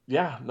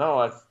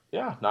Nyland.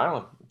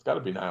 It's got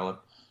to be Nyland.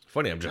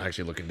 Funny, I'm just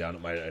actually looking down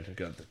at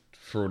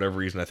for whatever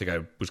reason, I think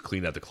I was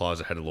cleaning out the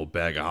closet. I had a little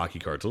bag of hockey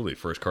cards. Literally,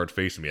 first card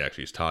facing me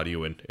actually is Todd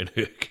Ewan in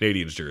a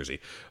Canadiens jersey.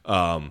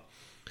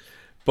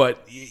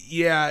 But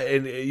yeah,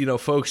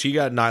 and folks, you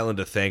got Nyland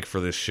to thank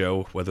for this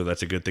show. Whether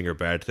that's a good thing or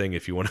bad thing,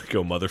 if you want to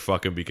go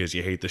motherfucking because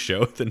you hate the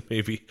show, then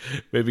maybe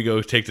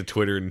go take to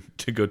Twitter and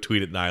to go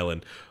tweet at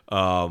Nyland.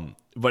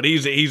 But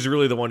he's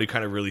really the one who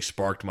kind of really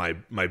sparked my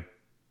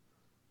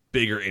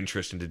bigger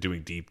interest into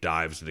doing deep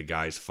dives into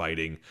guys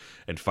fighting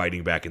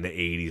back in the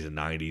 80s and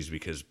 90s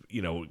because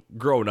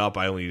growing up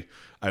I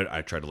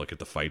tried to look at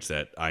the fights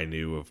that I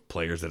knew of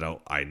players that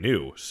I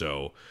knew,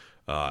 so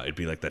it'd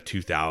be like that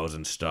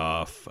 2000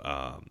 stuff,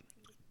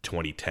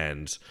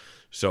 2010s.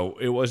 So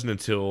it wasn't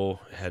until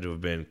it had to have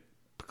been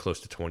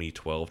close to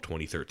 2012,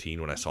 2013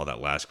 when I saw that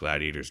Last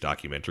Gladiators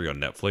documentary on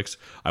Netflix.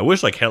 I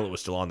wish like hell it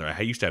was still on there. I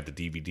used to have the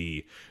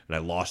DVD and I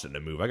lost it in a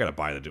move. I got to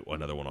buy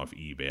another one off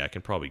eBay. I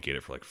can probably get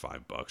it for like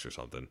 $5 or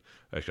something.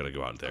 I just got to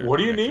go out there. What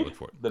do you need?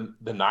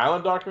 The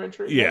Nyland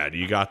documentary? Yeah. Do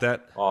you got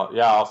that?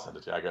 Yeah, I'll send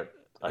it to you.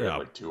 I got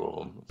like two of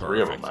them,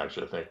 three of them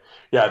actually. I think.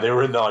 Yeah, they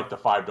were in the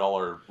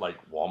 $5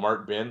 like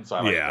Walmart bin, so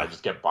I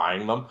just kept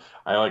buying them.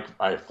 I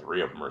have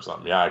three of them or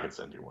something. Yeah, I could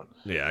send you one.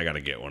 Yeah, I got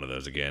to get one of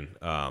those again.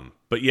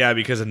 But yeah,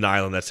 because of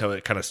Nyland, that's how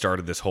it kind of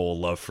started this whole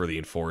love for the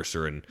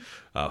Enforcer and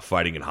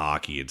fighting in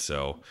hockey. And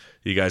so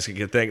you guys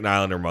can thank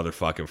Nyland or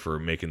motherfucking for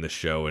making this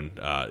show and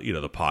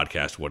the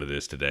podcast what it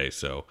is today.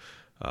 So.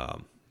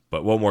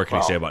 But what more can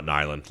you say about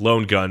Nyland?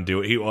 Lone gun,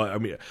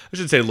 I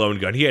should say lone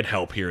gun. He had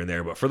help here and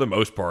there, but for the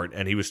most part,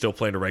 and he was still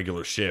playing a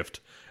regular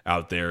shift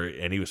out there,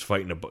 and he was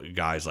fighting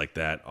guys like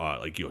that,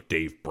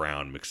 Dave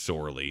Brown,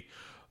 McSorley,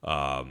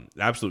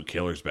 absolute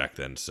killers back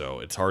then. So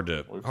it's hard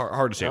to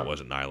say it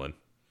wasn't Nyland.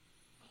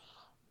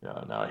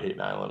 Yeah, now I hate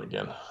Nyland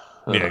again.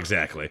 Yeah,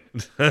 exactly.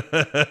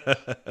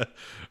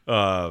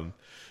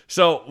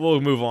 So we'll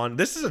move on.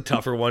 This is a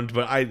tougher one,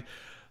 but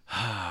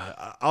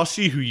I'll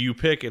see who you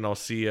pick, and I'll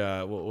see.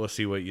 We'll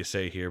see what you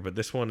say here. But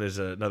this one is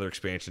another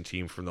expansion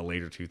team from the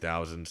later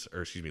 2000s,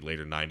 or excuse me,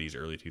 later 90s,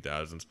 early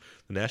 2000s.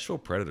 The Nashville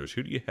Predators.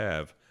 Who do you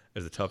have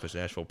as the toughest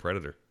Nashville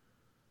Predator?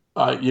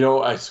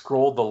 I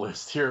scrolled the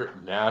list here.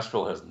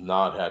 Nashville has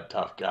not had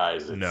tough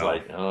guys. It's their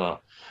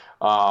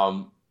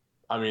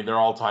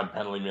all-time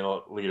penalty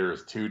leader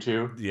is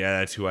Tutu. Yeah,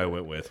 that's who I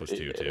went with. Was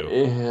Tutu.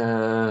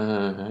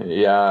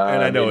 Yeah,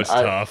 and I know it's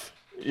tough.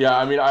 Yeah,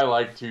 I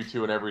like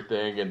Tutu and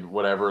everything and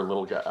whatever,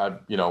 little guy,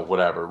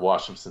 whatever.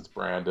 Watched him since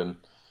Brandon.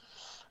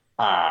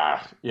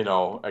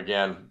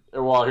 Again,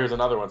 well, here's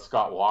another one.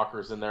 Scott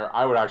Walker's in there.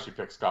 I would actually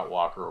pick Scott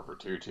Walker over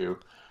Tutu.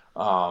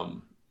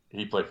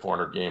 He played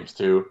 400 games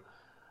too.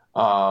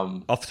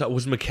 Off the top,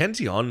 was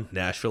McKenzie on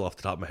Nashville off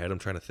the top of my head? I'm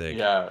trying to think.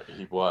 Yeah,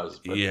 he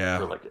was. But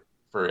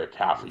for like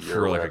half a year.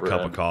 For like a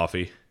cup of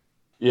coffee.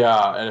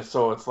 Yeah, and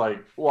so it's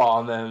like, well,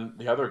 and then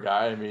the other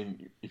guy,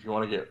 if you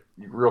want to get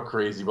real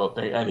crazy about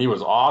things, and he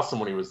was awesome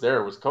when he was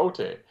there, was Cote.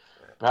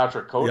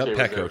 Patrick Cote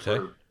was there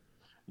for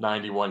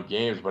 91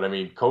 games, but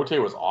Cote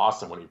was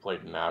awesome when he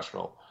played in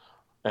Nashville.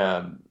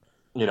 And,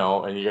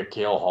 and you got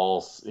Cale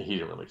Hall, he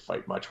didn't really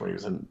fight much when he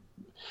was in.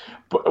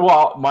 But,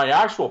 well, my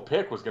actual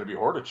pick was going to be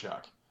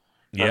Hordichuk.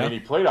 Yeah.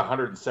 He played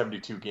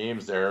 172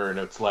 games there, and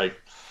it's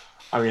like,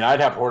 I'd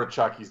have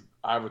Hordichuk,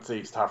 I would say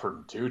he's tougher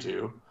than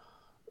Tutu.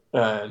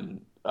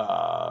 And,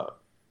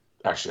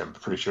 actually, I'm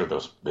pretty sure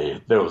those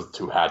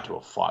two had to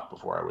have fought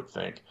before, I would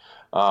think.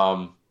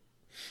 I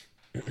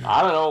don't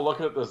know.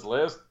 Looking at this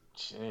list,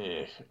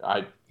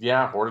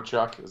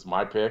 Hordichuk is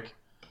my pick.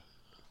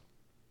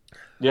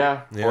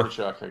 Yeah,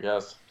 Hordichuk, I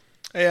guess.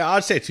 Yeah,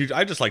 I'd say Tutu.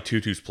 I just like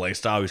Tutu's play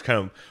style. He's kind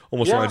of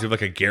almost reminds me of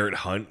like a Garrett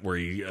Hunt, where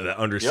the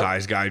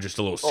undersized guy, just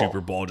a little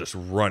Super Bowl, just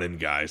running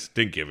guys.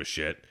 Didn't give a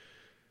shit.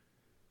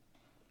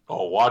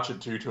 Oh, watching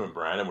Tutu and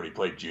Brandon when he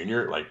played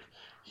junior,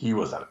 he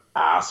was an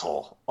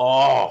asshole.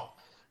 Oh,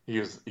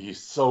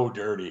 he's so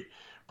dirty.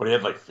 But he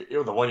had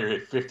the one year he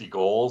had 50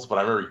 goals. But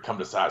I remember he'd come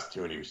to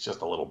Saskatoon, he was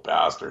just a little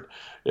bastard.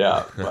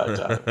 Yeah,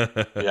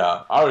 but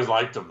I always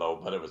liked him though.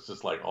 But it was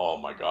just like, oh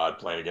my god,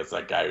 playing against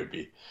that guy would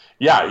be.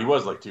 Yeah, he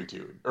was like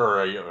Tutu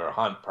or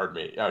Hunt. Pardon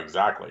me. Yeah,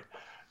 exactly.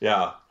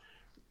 Yeah.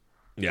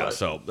 Yeah, but,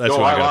 so that's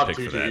what I got to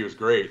pick for that. He was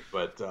great,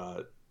 but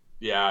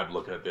yeah, I'm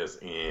looking at this.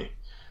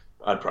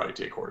 I'd probably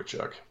take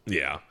Hordichuk.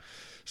 Yeah.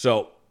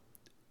 So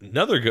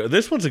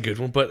this one's a good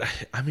one, but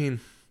I mean,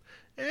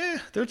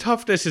 their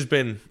toughness has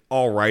been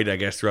all right, I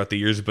guess, throughout the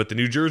years. But the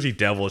New Jersey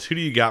Devils, who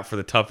do you got for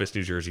the toughest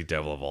New Jersey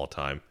Devil of all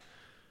time?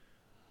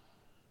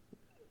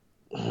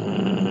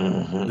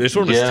 This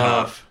one is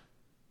tough.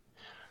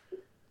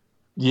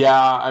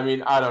 Yeah, I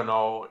mean, I don't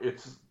know.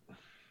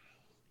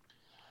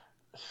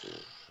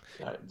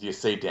 Do you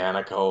say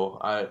Danico?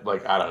 I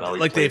don't know.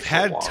 Like they've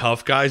had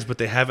tough guys, but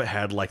they haven't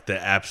had like the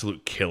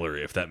absolute killer,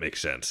 if that makes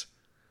sense.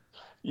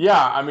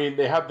 Yeah, I mean,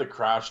 they have the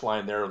crash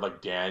line there of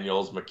like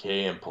Daniels,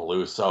 McKay, and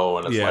Peluso,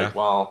 and it's like,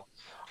 well,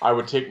 I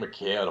would take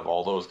McKay out of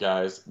all those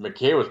guys.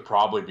 McKay would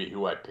probably be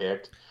who I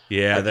picked.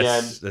 Yeah,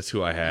 again, that's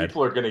who I had.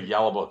 People are going to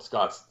yell about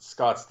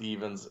Scott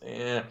Stevens.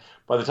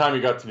 By the time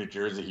he got to New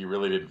Jersey, he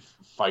really didn't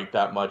fight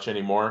that much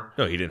anymore.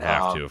 No, he didn't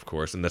have to, of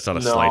course, and that's not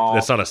a slight.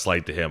 That's not a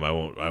slight to him. I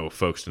want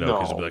folks to know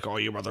because they'll be like, "Oh,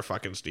 you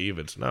motherfucking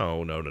Stevens."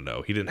 No.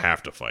 He didn't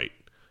have to fight.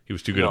 He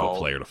was too good of a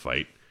player to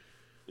fight.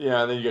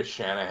 Yeah, and then you get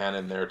Shanahan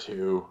in there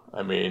too.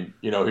 I mean,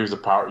 he was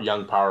a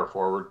young power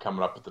forward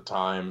coming up at the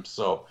time,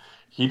 so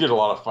he did a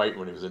lot of fighting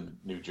when he was in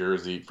New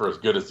Jersey for as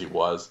good as he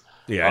was.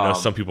 Yeah, I know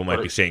some people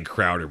might be saying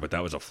Crowder, but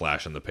that was a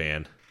flash in the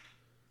pan.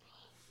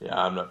 Yeah,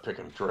 I'm not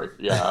picking Troy.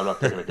 Yeah, I'm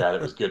not picking a guy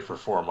that was good for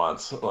 4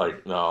 months.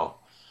 Like, no.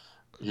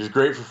 He was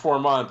great for 4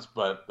 months,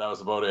 but that was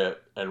about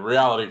it. And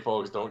reality,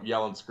 folks, don't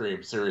yell and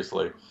scream.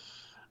 Seriously.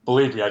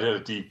 Believe me, I did a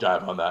deep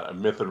dive on that. A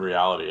Myth and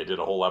Reality. I did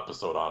a whole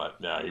episode on it.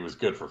 Yeah, he was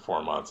good for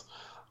 4 months.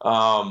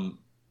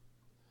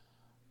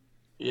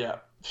 Yeah.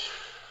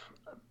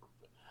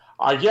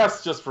 I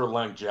guess just for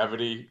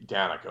longevity,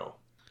 Danico.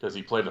 Because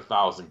he played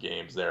 1,000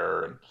 games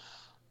there and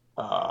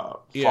fought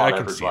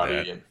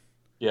everybody. And,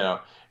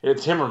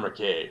 it's him or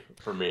McKay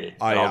for me.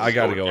 I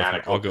got to go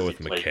with I'll go with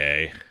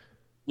McKay.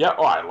 Yeah,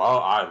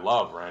 I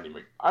love Randy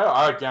McKay.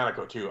 I like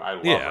Danico too. I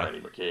love Randy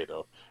McKay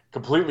though.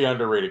 Completely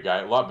underrated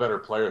guy. A lot better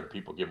player than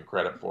people give him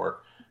credit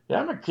for.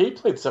 Yeah, McKay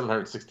played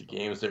 760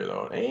 games there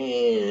though.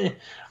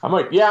 I'm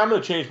going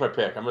to change my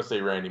pick. I'm going to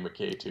say Randy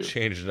McKay too.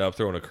 Changed it up,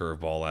 throwing a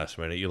curveball last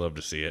minute. You love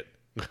to see it.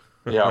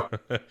 Yeah.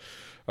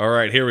 All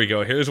right, here we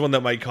go. Here's one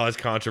that might cause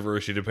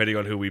controversy depending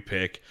on who we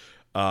pick.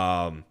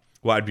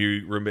 Well, I'd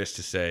be remiss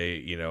to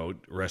say,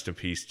 rest in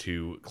peace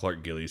to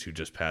Clark Gillies, who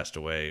just passed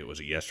away. Was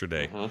it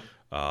yesterday?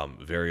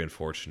 Mm-hmm. Very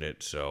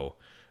unfortunate. So,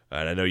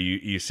 and I know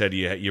you said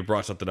you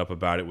brought something up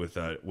about it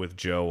with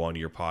Joe on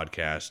your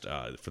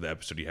podcast for the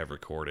episode you have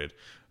recorded.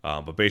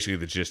 But basically,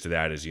 the gist of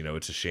that is,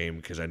 it's a shame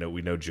because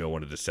we know Joe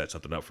wanted to set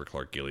something up for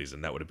Clark Gillies,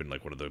 and that would have been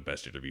like one of the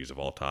best interviews of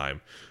all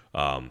time.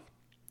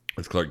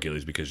 With Clark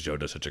Gillies because Joe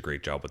does such a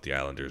great job with the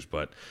Islanders.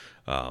 But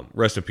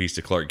rest in peace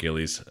to Clark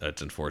Gillies.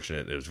 It's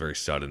unfortunate. It was very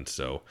sudden.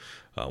 So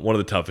one of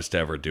the toughest to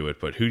ever do it.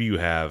 But who do you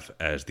have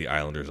as the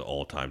Islanders'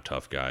 all-time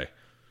tough guy?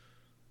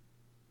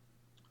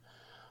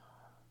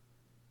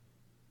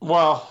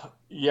 Well,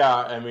 yeah.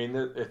 I mean,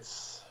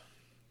 it's...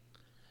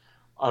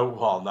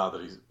 now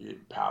that he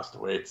passed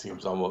away, it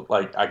seems almost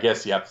like... I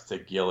guess you have to say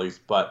Gillies.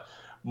 But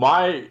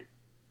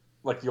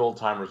the old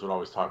timers would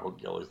always talk about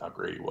Gillies, how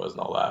great he was and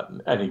all that,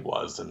 and he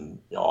was, and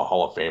a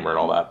Hall of Famer and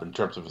all that. But in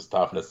terms of his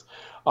toughness,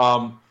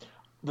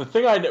 the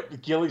thing I know,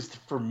 Gillies,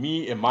 for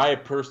me, in my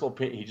personal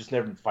opinion, he just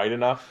never didn't fight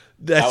enough.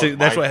 That's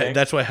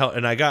why.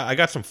 And I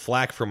got some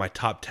flack for my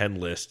top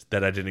 10 list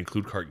that I didn't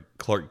include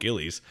Clark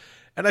Gillies,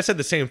 and I said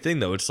the same thing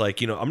though. It's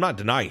like I'm not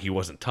denying he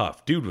wasn't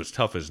tough. Dude was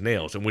tough as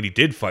nails, and when he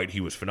did fight,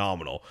 he was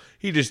phenomenal.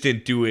 He just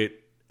didn't do it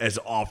as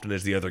often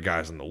as the other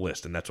guys on the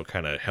list, and that's what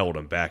kind of held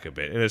him back a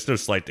bit. And it's no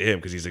slight to him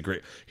because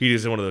he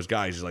is one of those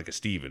guys who's like a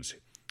Stevens,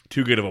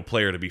 too good of a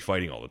player to be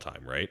fighting all the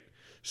time, right?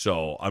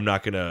 So I'm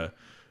not gonna,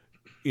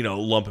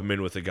 lump him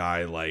in with a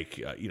guy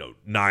like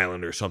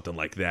Nyland or something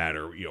like that,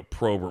 or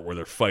Probert, where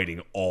they're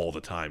fighting all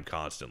the time,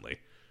 constantly.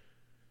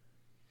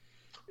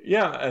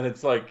 Yeah, and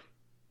it's like,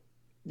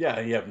 you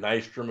have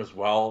Nystrom as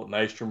well.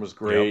 Nystrom was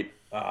great.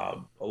 Yep.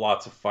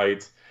 Lots of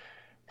fights.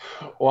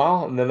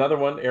 Well, and another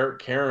one, Eric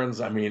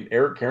Cairns. I mean,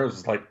 Eric Cairns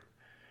was like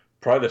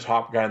probably the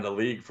top guy in the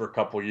league for a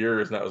couple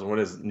years, and that was when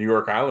his New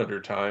York Islander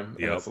time.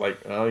 And it's like,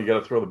 you got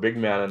to throw the big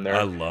man in there.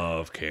 I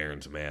love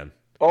Cairns, man.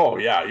 Oh,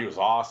 yeah, he was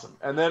awesome.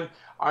 And then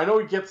I know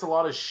he gets a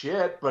lot of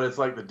shit, but it's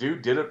like the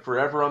dude did it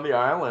forever on the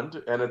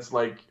island, and it's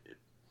like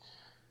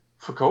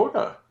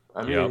Fakota.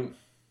 I mean,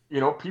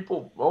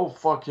 people,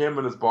 fuck him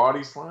and his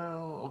body slam.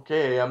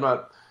 Okay, I'm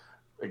not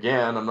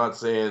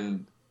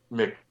saying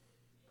Mick.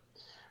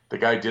 The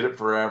guy did it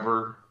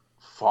forever,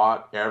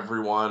 fought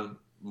everyone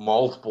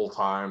multiple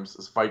times.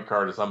 His fight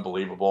card is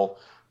unbelievable.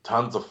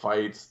 Tons of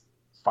fights,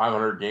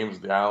 500 games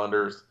with the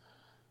Islanders.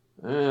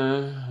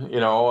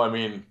 I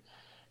mean,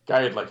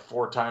 guy had like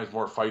 4 times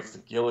more fights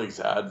than Gillies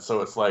had.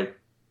 So it's like,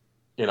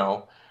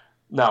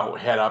 now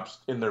head ups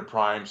in their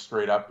prime,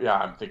 straight up. Yeah,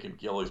 I'm thinking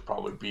Gillies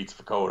probably beats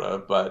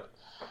Fakota, but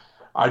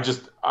I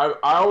guess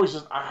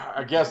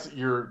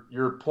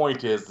your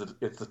point is that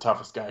it's the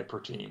toughest guy per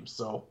team.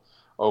 So,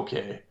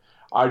 okay.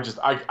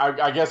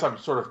 I guess I'm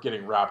sort of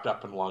getting wrapped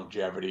up in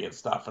longevity and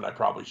stuff, and I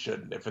probably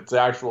shouldn't. If it's the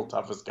actual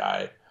toughest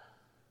guy,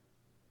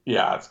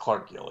 yeah, it's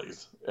Clark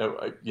Gillies.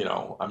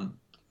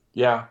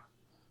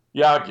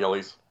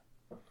 Gillies.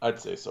 I'd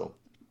say so.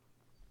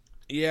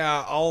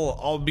 Yeah,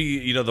 I'll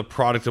be the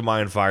product of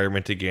my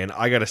environment again.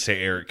 I gotta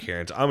say Eric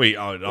Cairns. My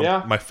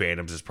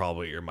fandoms is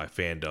probably my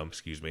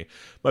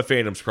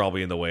fandom's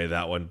probably in the way of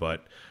that one.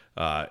 But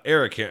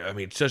Eric Cairns, I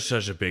mean,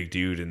 such a big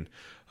dude, and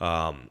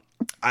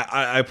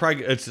I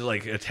probably it's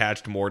like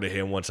attached more to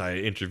him once I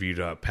interviewed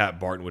Pat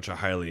Barton, which I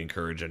highly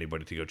encourage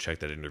anybody to go check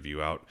that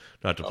interview out.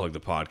 Not to plug the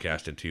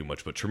podcast in too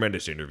much, but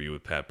tremendous interview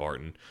with Pat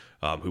Barton,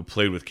 who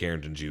played with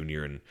Cairns and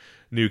Jr. and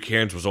knew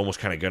Cairns was almost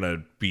kind of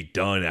gonna be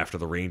done after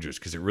the Rangers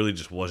because it really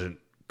just wasn't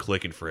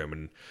clicking for him.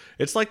 And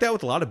it's like that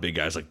with a lot of big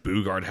guys. Like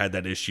Bugard had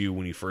that issue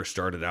when he first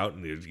started out,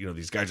 and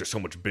these guys are so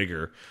much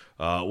bigger.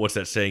 What's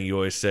that saying you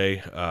always say?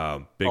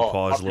 Big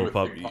paws, little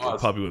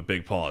puppy with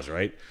big paws,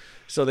 right?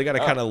 So they got to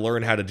kind of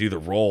learn how to do the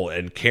role.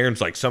 And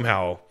Cairns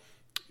somehow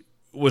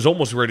was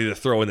almost ready to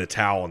throw in the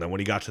towel. And then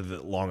when he got to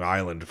the Long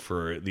Island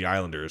for the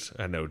Islanders,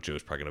 I know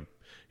Joe's probably going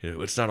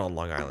to, it's not on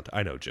Long Island.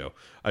 I know Joe.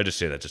 I just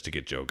say that just to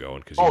get Joe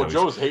going.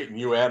 Joe's hating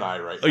you and I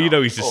right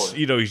now. He's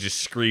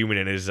just screaming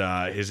in his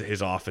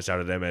office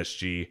out at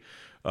MSG,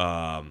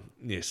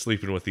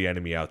 sleeping with the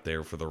enemy out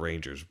there for the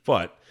Rangers.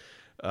 But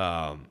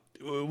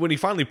when he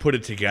finally put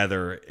it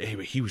together,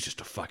 he was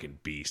just a fucking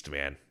beast,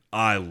 man.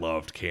 I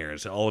loved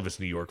Cairns. All of his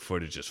New York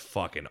footage is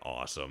fucking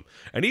awesome.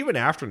 And even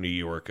after New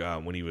York,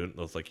 when he went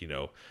with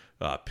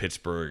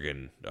Pittsburgh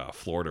and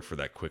Florida for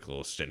that quick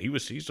little stint,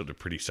 he's done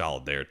pretty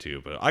solid there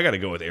too. But I got to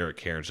go with Eric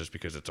Cairns just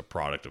because it's a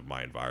product of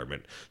my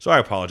environment. So I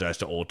apologize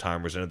to old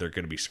timers. I know they're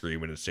going to be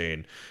screaming and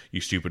saying,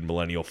 "You stupid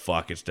millennial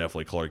fuck!" It's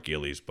definitely Clark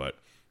Gillies, but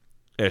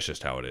it's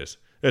just how it is.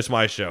 It's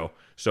my show,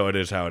 so it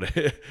is how it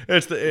is.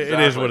 It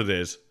is what it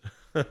is.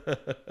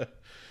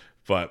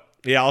 But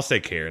yeah, I'll say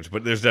Cairns,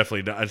 but it's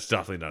definitely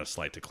not a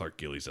slight to Clark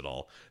Gillies at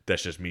all.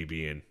 That's just me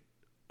being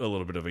a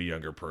little bit of a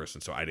younger person,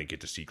 so I didn't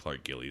get to see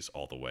Clark Gillies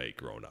all the way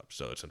growing up,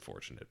 so it's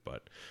unfortunate.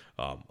 But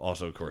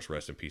also, of course,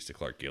 rest in peace to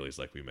Clark Gillies,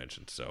 like we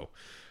mentioned. So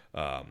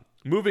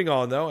moving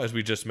on, though, as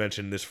we just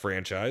mentioned, this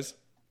franchise,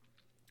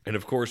 and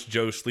of course,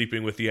 Joe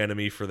sleeping with the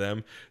enemy for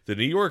them, the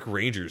New York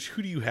Rangers.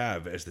 Who do you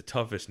have as the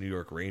toughest New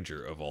York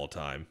Ranger of all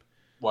time?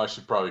 Well, I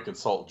should probably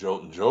consult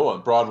Joe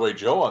on Broadway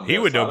Joe on this. He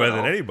would know better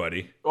than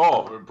anybody.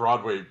 Oh,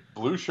 Broadway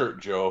blue shirt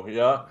Joe,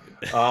 yeah.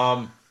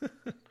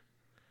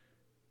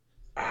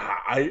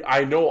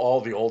 I know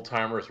all the old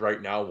timers right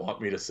now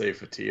want me to say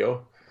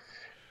Fatillo,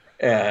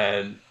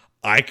 and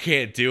I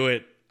can't do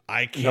it.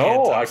 I can't.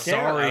 No, I'm I can't.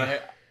 sorry.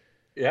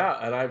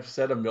 And I've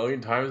said a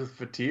million times with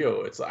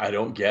Fatillo, I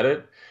don't get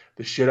it.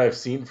 The shit I've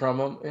seen from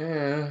him,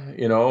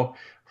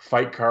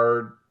 fight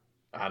card.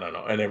 I don't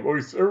know, and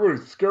everybody's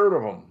scared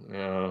of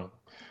him.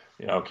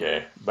 Yeah,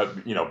 okay.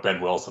 But,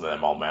 Ben Wilson and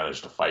them all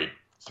managed to fight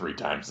 3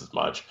 times as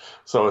much.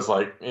 So it's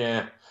like,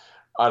 I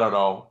don't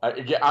know.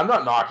 I'm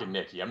not knocking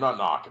Nicky. I'm not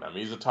knocking him.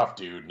 He's a tough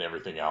dude and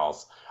everything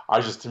else.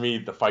 To me,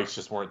 the fights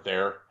just weren't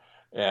there.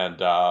 And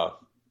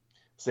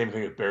same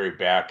thing with Barry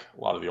Beck.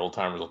 A lot of the old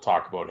timers will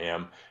talk about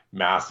him.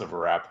 Massive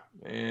rep.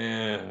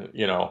 I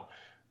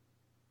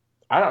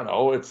don't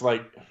know. It's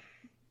like...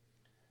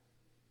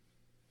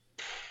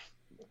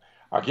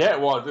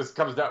 this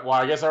comes down. Well,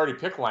 I guess I already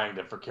picked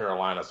Langdon for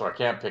Carolina, so I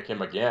can't pick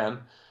him again.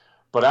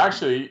 But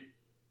actually,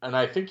 and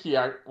I think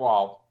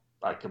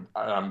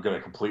I'm going to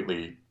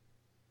completely.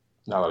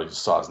 Now that I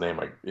just saw his name,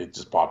 it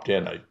just popped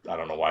in. I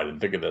don't know why I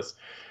didn't think of this.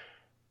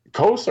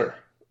 Kocur.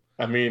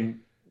 I mean,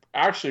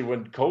 actually,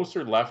 when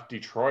Kocur left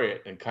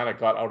Detroit and kind of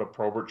got out of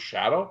Probert's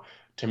shadow,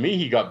 to me,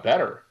 he got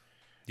better.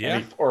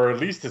 Yeah. Or at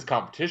least his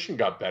competition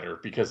got better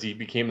because he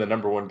became the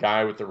number 1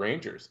 guy with the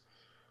Rangers.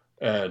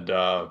 And.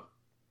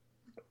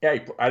 Yeah,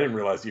 I didn't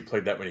realize he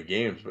played that many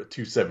games, but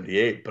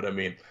 278. But I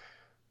mean,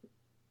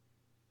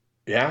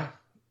 yeah,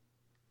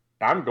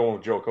 I'm going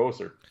with Joe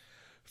Kocur.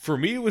 For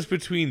me, it was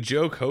between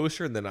Joe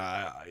Kocur and then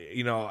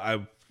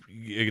I'm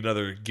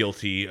another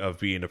guilty of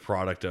being a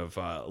product of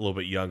a little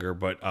bit younger,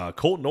 but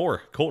Colton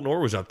Orr. Colton Orr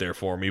was up there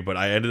for me, but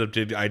I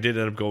did end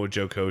up going with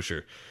Joe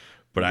Kocur.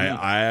 But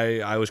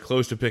I was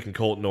close to picking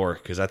Colton Orr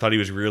because I thought he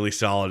was really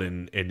solid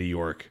in New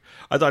York.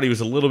 I thought he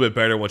was a little bit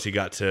better once he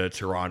got to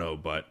Toronto,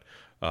 but.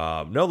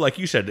 No, like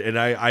you said, and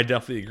I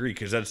definitely agree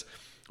because that's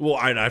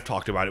I've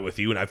talked about it with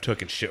you, and I've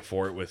taken shit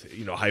for it with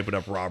hyping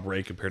up Rob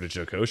Ray compared to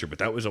Joe Kocur, but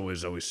that was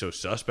always so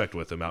suspect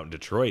with him out in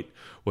Detroit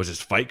was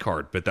his fight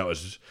card, but that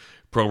was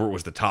Probert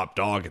was the top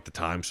dog at the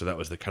time, so that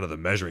was the kind of the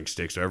measuring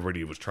stick. So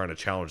everybody was trying to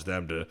challenge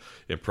them to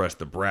impress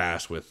the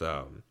brass with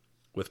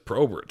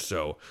Probert.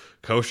 So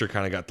Kocur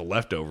kind of got the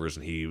leftovers,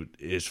 and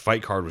his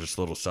fight card was just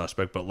a little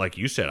suspect. But like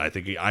you said, I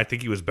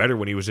think he was better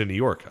when he was in New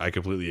York. I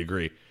completely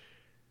agree.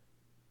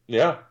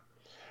 Yeah.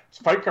 His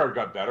fight card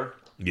got better.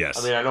 Yes.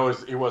 I mean, I know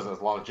he wasn't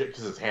as long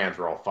because his hands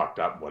were all fucked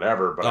up and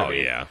whatever. But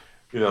yeah.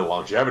 The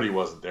longevity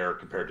wasn't there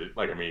compared to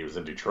he was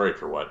in Detroit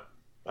for what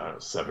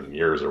 7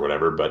 years or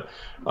whatever. But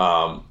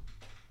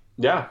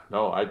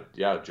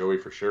Joey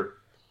for sure.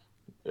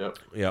 Yep,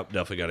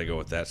 definitely got to go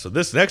with that. So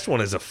this next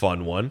one is a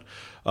fun one.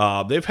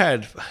 They've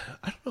had,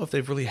 I don't know if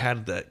they've really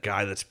had that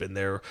guy that's been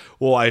there.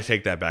 Well, I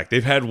take that back.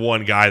 They've had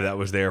one guy that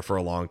was there for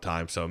a long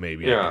time, so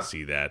maybe I can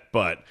see that.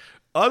 But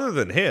other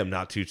than him,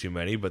 not too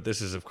many. But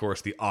this is, of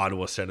course, the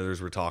Ottawa Senators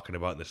we're talking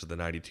about. And this is the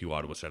 92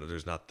 Ottawa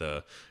Senators, not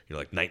the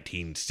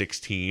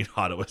 1916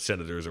 Ottawa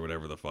Senators or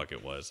whatever the fuck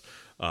it was.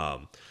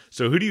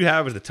 So who do you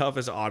have as the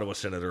toughest Ottawa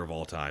Senator of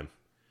all time?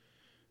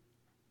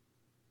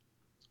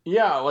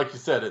 Yeah, like you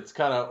said, it's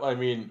kind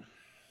of, you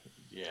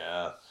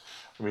got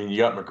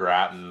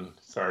McGrattan,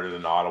 started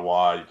in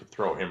Ottawa. You could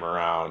throw him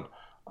around.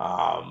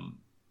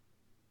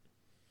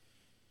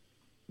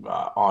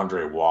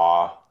 Andre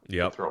Waugh,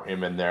 throw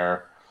him in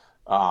there.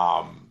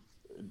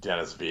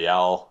 Dennis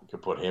Viel, you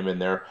could put him in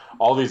there.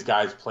 All these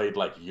guys played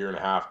like a year and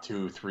a half,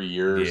 2-3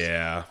 years.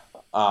 Yeah.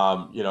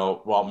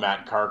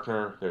 Matt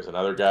Carkner, there's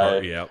another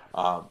guy.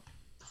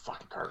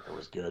 Fucking Carkner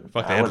was good.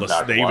 Fuck,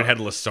 they even had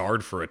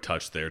Lassard for a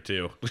touch there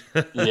too.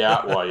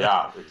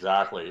 Yeah,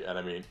 exactly.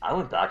 And I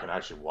went back and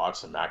actually watched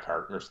some Matt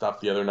Carkner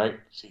stuff the other night.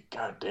 See,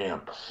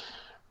 goddamn,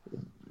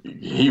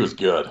 he was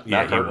good.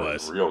 Yeah, Matt Carkner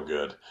was real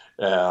good.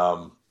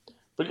 But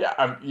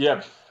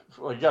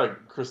you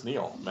got Chris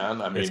Neil,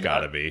 man. It's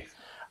got to be.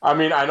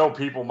 I know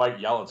people might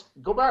yell.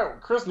 Go back.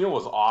 Chris Neil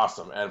was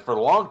awesome, and for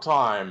a long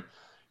time,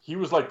 he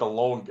was like the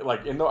lone.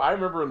 I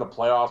remember in the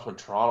playoffs when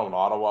Toronto and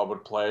Ottawa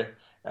would play.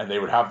 And they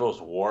would have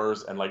those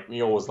wars, and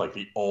Neil was like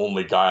the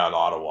only guy on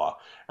Ottawa,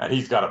 and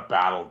he's got to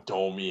battle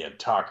Domi and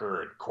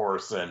Tucker and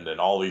Corson and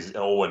all these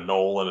Owen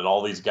Nolan and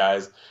all these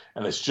guys,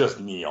 and it's just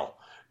Neil.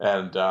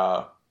 And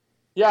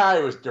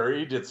it was dirty.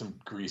 He did some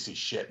greasy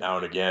shit now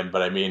and again,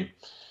 but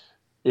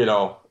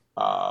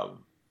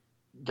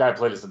guy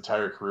played his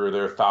entire career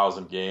there,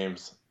 1,000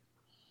 games,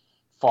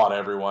 fought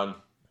everyone.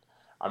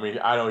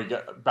 I know he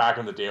got back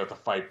in the day with the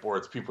fight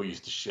boards. People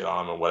used to shit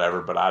on him and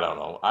whatever, but I don't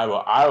know. I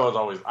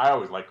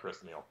always liked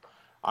Chris Neil.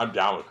 I'm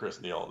down with Chris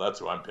Neil. That's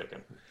who I'm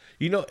picking.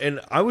 And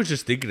I was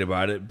just thinking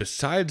about it.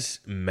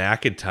 Besides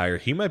McIntyre,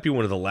 he might be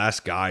one of the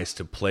last guys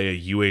to play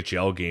a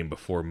UHL game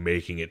before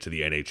making it to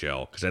the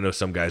NHL. Because I know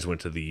some guys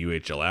went to the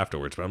UHL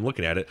afterwards, but I'm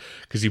looking at it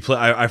because he played.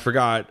 I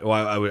forgot.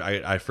 Well,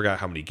 I forgot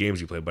how many games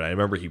he played, but I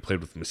remember he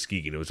played with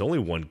Muskegon. It was only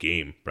one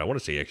game, but I want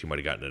to say he actually might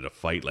have gotten in a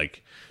fight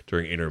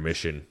during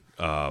intermission.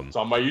 It's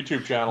on my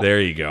YouTube channel.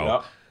 There you go.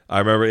 Yep. I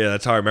remember,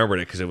 that's how I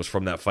remembered it, because it was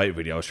from that fight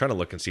video. I was trying to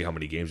look and see how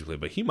many games he played,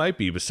 but he might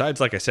be, besides,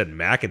 like I said,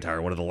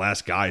 McIntyre, one of the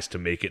last guys to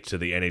make it to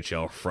the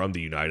NHL from the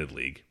United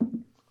League.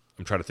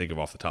 I'm trying to think of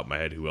off the top of my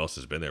head who else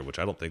has been there, which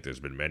I don't think there's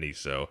been many.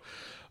 So,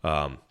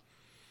 but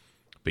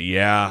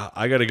yeah,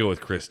 I got to go with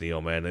Chris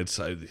Neil, man.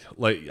 It's I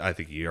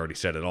think he already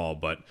said it all,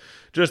 but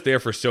just there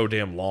for so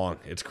damn long.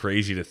 It's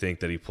crazy to think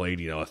that he played,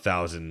 over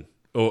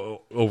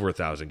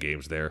 1,000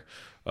 games there.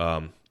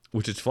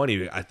 Which is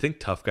funny. I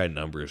think Tough Guy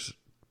Numbers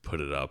put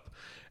it up,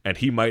 and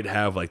he might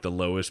have the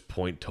lowest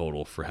point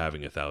total for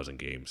having 1,000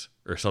 games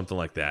or something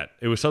like that.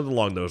 It was something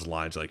along those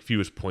lines, like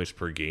fewest points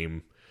per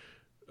game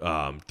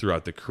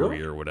throughout the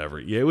career or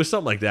whatever. Yeah, it was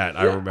something like that. Yeah,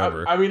 I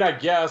remember. I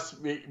guess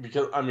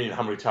because how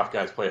many tough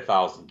guys play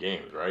 1,000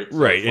 games, right? So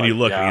right, and you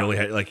look, and he only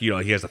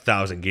had he has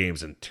 1,000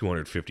 games and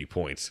 250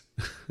 points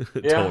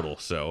total.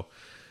 So,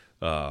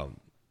 because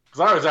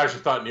I always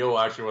actually thought Neil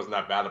actually wasn't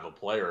that bad of a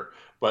player.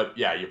 But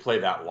yeah, you play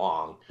that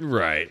long,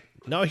 right?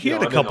 No, he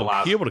had a couple.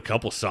 He had a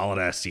couple solid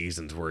ass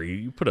seasons where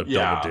you put up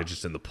double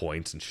digits in the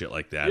points and shit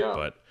like that.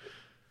 Yeah.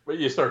 But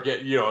you start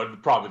getting,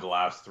 probably the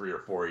last 3 or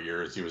 4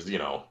 years, he was,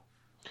 getting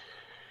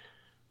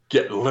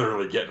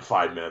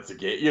 5 minutes a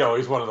game.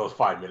 He's one of those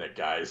 5-minute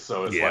guys.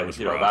 So it's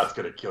that's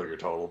going to kill your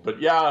total. But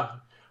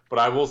but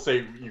I will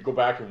say, you go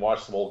back and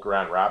watch some old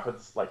Grand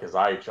Rapids, like his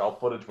IHL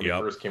footage when he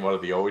first came out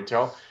of the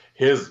OHL.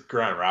 His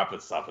Grand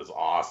Rapids stuff is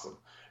awesome.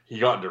 He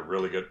got into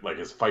really good,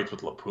 his fights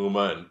with La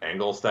Puma and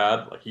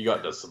Engelstad. He got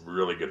into some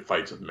really good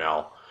fights with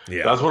Mel.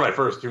 Yeah. That's when I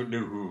first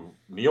knew who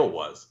Neil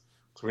was.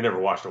 So we never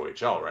watched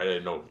OHL, right?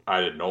 I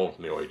didn't know him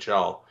from the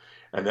OHL.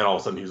 And then all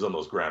of a sudden he was on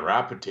those Grand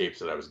Rapid tapes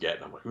that I was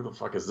getting. I'm like, who the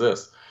fuck is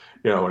this?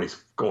 And he's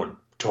going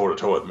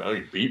toe-to-toe with Mel.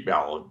 He beat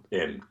Mel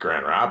in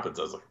Grand Rapids.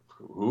 I was like,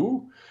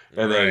 who?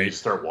 And then you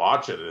start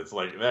watching it. It's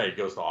like, he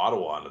goes to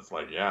Ottawa. And it's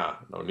like,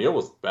 Neil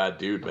was a bad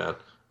dude, man.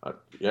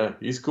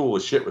 He's cool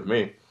as shit with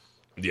me.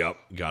 Yep,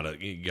 you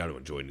gotta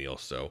enjoy Neil.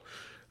 So,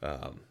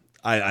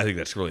 I think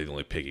that's really the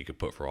only pick you could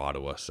put for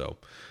Ottawa. So,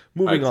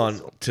 moving on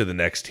to the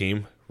next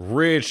team,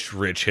 rich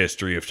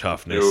history of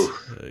toughness.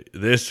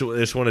 This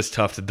one is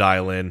tough to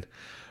dial in,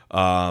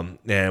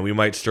 and we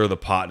might stir the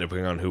pot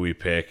depending on who we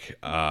pick.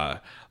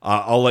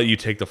 I'll let you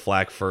take the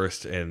flak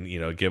first, and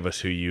give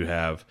us who you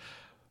have,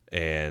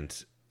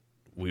 and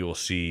we will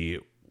see.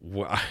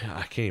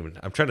 I can't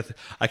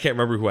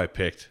remember who I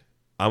picked.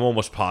 I'm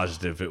almost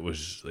positive it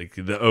was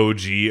the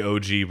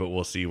OG, but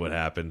we'll see what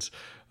happens.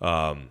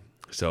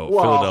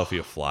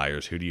 Philadelphia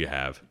Flyers, who do you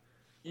have?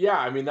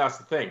 Yeah, that's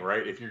the thing,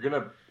 right? If you're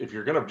gonna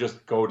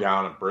just go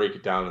down and break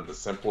it down in the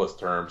simplest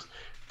terms,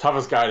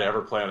 toughest guy to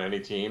ever play on any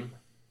team.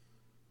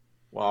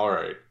 Well, all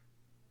right.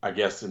 I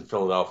guess in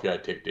Philadelphia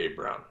I'd take Dave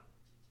Brown.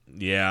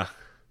 Yeah.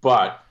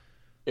 But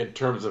in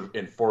terms of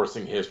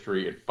enforcing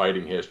history and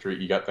fighting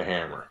history, you got the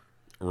Hammer.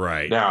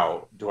 Right.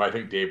 Now, do I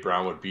think Dave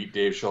Brown would beat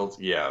Dave Schultz?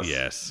 Yes.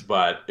 Yes.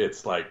 But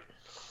it's like,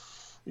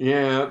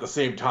 yeah, at the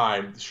same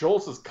time,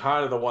 Schultz is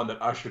kind of the one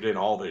that ushered in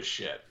all this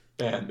shit,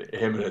 and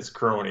him and his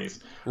cronies.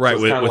 Right.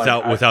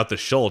 So without the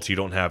Schultz, you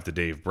don't have the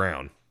Dave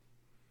Brown.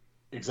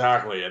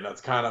 Exactly, and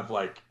that's kind of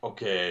like,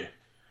 okay.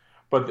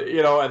 But,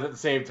 you know, at the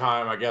same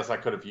time, I guess I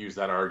could have used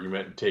that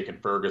argument and taken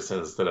Ferguson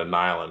instead of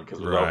Nyland, because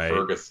without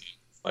Ferguson,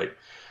 it's like,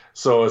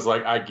 so it's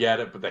like, I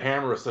get it, but the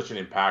Hammer is such an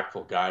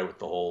impactful guy with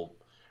the whole,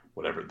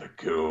 whatever, the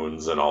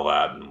goons and all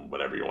that, and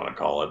whatever you want to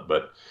call it.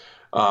 But,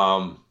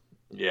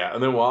 yeah,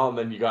 and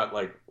then you got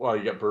you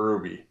got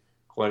Berube,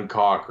 Glenn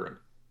Cochran,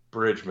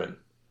 Bridgman.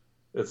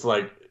 It's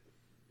like,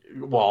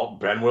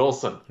 Ben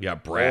Wilson. Yeah,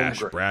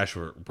 Brash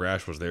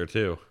was there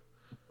too.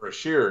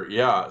 Brashear,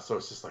 yeah. So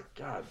it's just like,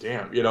 God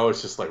damn, you know,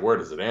 it's just like, where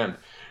does it end?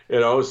 You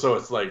know, so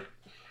it's like,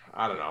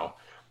 I don't know.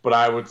 But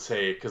I would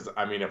say, because,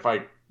 I mean, if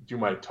I do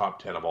my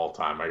top 10 of all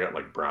time, I got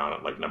like Brown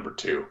at like number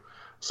 2.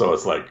 So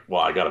it's like,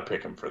 well, I got to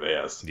pick him for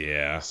this.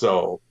 Yeah.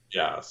 So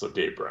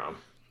Dave Brown.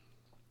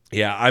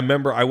 Yeah, I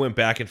remember I went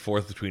back and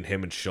forth between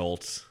him and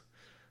Schultz.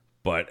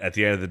 But at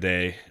the end of the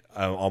day,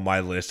 on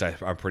my list,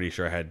 I'm pretty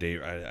sure I had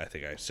Dave. I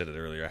think I said it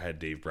earlier. I had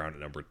Dave Brown at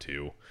number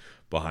 2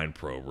 behind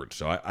Probert.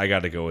 So I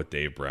got to go with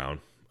Dave Brown.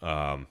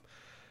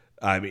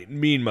 I mean,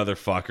 mean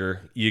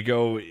motherfucker.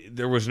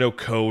 There was no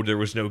code. There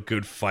was no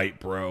good fight,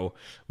 bro.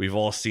 We've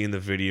all seen the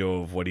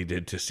video of what he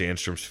did to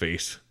Sandstrom's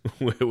face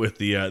with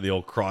the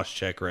old cross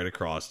check right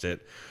across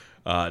it.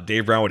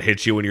 Dave Brown would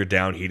hit you when you're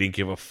down. He didn't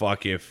give a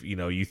fuck if, you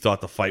know, you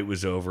thought the fight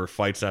was over.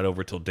 Fight's not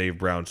over till Dave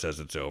Brown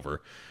says it's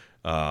over.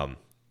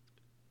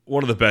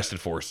 One of the best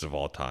enforcers of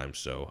all time.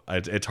 So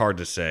it's hard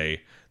to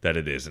say that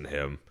it isn't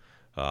him.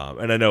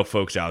 And I know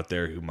folks out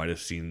there who might have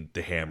seen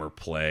the Hammer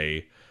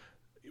play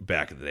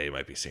back in the day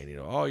might be saying, you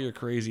know, oh, you're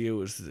crazy. It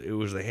was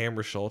the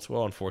Hammer Schultz.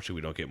 Well, unfortunately,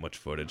 we don't get much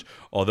footage.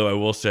 Although I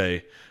will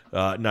say,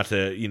 not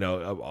to, you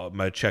know,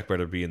 my check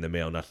better be in the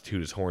mail, not to toot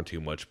his horn too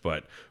much,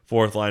 but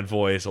Fourth Line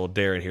Voice, old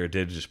Darren here,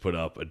 did just put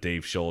up a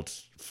Dave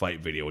Schultz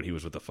fight video when he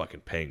was with the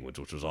fucking Penguins,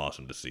 which was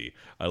awesome to see.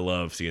 I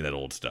love seeing that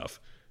old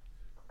stuff.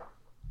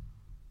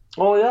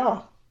 Oh,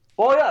 yeah.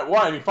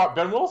 Why? And he fought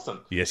Ben Wilson.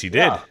 Yes, he did.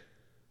 Yeah.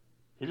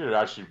 He did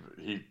actually.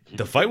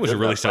 The fight was a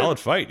really solid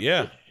fight.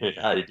 Yeah.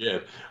 Yeah, he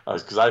did.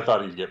 Because I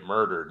thought he'd get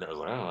murdered, and I was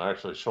like, oh,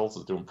 actually, Schultz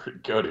is doing pretty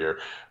good here.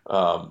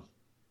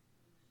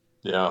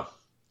 Yeah.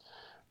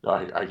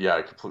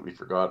 I completely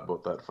forgot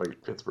about that fight in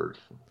Pittsburgh.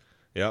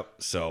 Yep.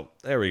 So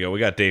there we go. We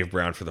got Dave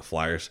Brown for the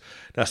Flyers.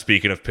 Now,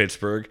 speaking of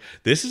Pittsburgh,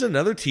 this is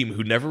another team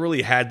who never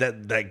really had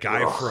that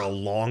guy for a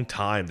long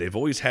time. They've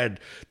always had,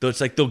 it's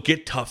like they'll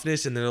get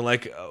toughness and they're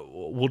like,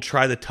 we'll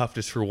try the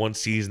toughness for one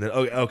season. Then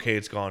okay,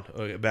 it's gone.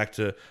 Okay, back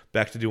to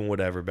doing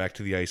whatever. Back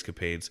to the ice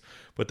capades.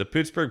 But the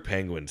Pittsburgh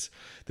Penguins,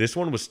 this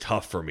one was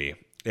tough for me,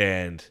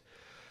 and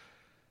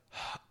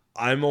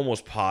I'm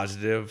almost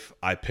positive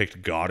I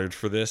picked Goddard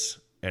for this.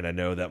 And I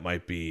know that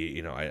might be,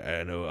 you know,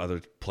 I know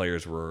other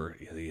players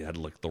you had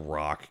like The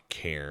Rock,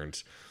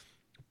 Cairns.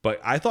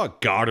 But I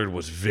thought Goddard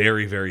was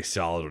very, very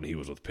solid when he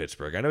was with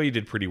Pittsburgh. I know he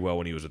did pretty well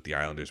when he was with the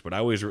Islanders, but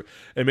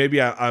and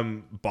maybe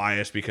I'm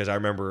biased because I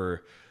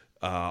remember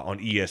on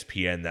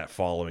ESPN that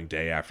following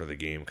day after the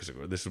game, because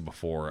this was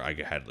before I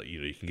had, you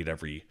know,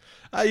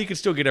 you can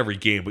still get every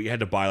game, but you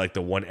had to buy like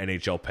the one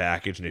NHL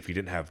package, and if you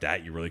didn't have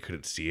that, you really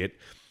couldn't see it.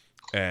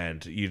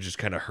 And you just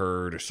kind of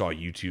heard or saw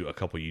a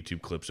couple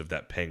YouTube clips of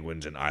that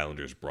Penguins and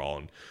Islanders brawl.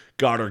 And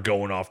Goddard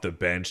going off the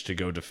bench to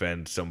go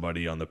defend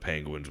somebody on the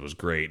Penguins was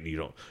great. And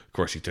of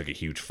course, he took a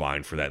huge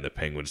fine for that. And the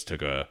Penguins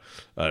took a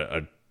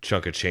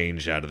chunk of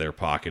change out of their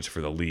pockets for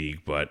the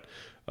league. But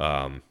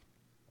I'm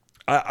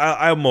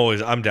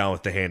down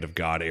with the hand of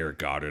God, Eric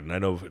Goddard. And I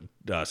know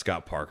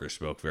Scott Parker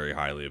spoke very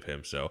highly of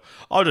him. So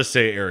I'll just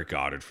say Eric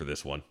Goddard for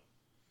this one.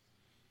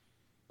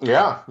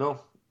 Yeah,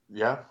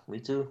 me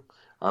too.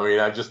 I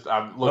mean,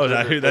 I'm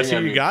looking. That's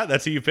who you got?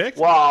 That's who you picked?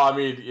 Well, I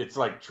mean, it's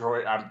like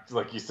Troy.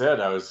 Like you said,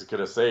 I was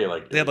gonna say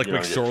like they had like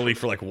McSorley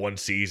for like one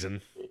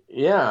season.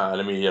 Yeah, and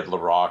I mean, he had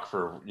Larocque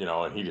for, you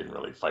know, and he didn't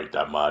really fight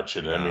that much.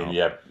 And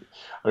no.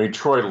 I mean,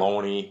 Troy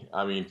Loney.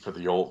 I mean,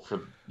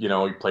 you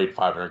know, he played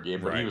 500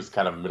 games, but he was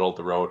kind of middle of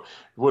the road.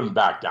 He wouldn't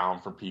back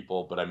down from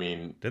people, but I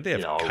mean, did they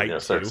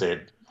have start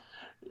saying,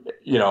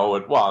 you know,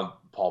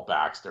 Paul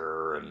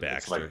Baxter and Baxter,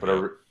 it's like, but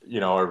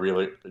I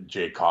really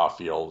Jay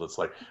Caulfield. It's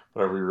like,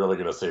 but are we really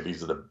going to say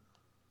these are the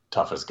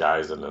toughest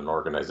guys in an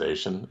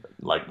organization?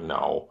 Like,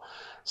 no.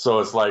 So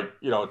it's like,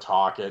 you know,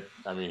 Tocchet.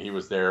 I mean, he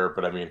was there,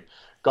 but I mean,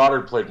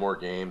 Goddard played more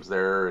games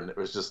there, and it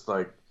was just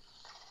like,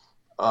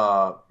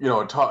 you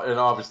know, and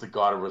obviously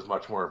Goddard was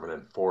much more of an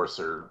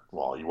enforcer.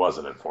 Well, he was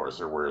an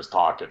enforcer, whereas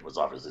Tocchet was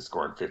obviously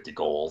scoring 50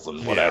 goals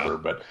and whatever. Yeah.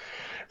 But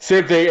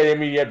same thing. I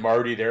mean, you had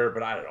Marty there,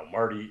 but I don't know.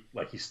 Marty,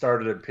 like, he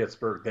started in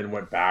Pittsburgh, then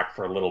went back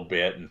for a little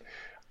bit, and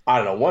I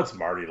don't know. Once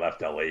Marty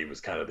left LA, he was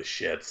kind of the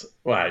shits.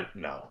 Well,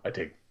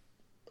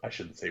 I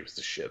shouldn't say he was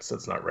the shits.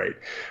 That's not right.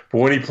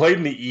 But when he played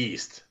in the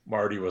East,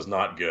 Marty was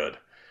not good.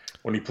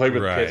 when he played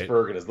with Right.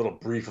 Pittsburgh and his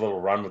brief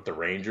little run with the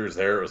Rangers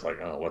there, it was like,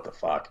 oh, what the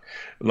fuck?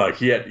 Like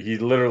he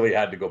literally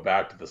had to go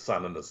back to the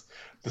sun and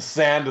the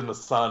sand and the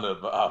sun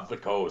of the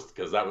coast,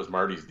 because that was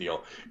Marty's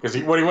deal. Because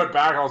when he went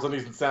back, all of a sudden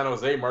he's in San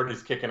Jose,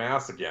 Marty's kicking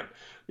ass again.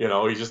 You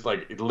know, he's just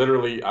like,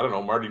 literally, I don't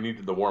know, Marty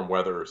needed the warm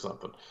weather or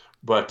something.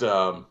 But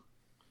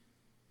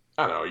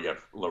I don't know, you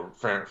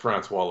got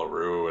Francois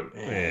Leroux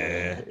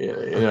and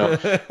you know,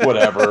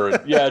 whatever.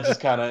 And, yeah,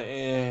 just kind of,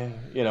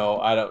 you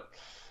know, I don't.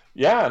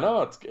 Yeah,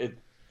 no, it.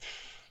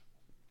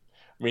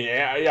 I mean,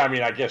 yeah, I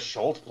mean, I guess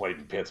Schultz played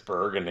in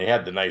Pittsburgh, and they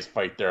had the nice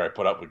fight there I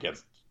put up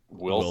against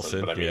Wilson.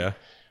 But I mean, yeah.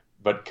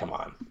 But come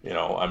on, you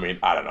know, I mean,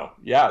 I don't know.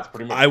 Yeah, it's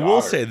pretty much. I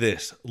will say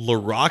this: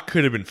 Larocque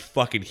could have been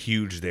fucking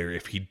huge there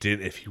if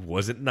he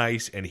wasn't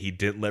nice and he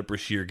didn't let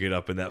Brashear get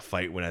up in that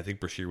fight when I think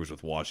Brashear was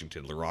with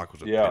Washington. Larocque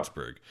was with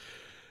Pittsburgh,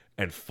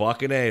 and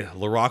fucking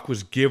Larocque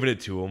was giving it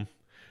to him.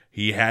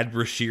 He had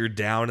Brashear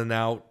down and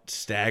out,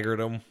 staggered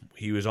him.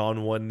 He was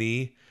on one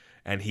knee,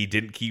 and he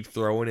didn't keep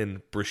throwing.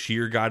 And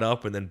Brashear got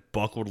up and then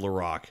buckled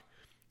Larocque,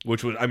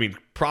 which was, I mean,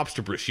 props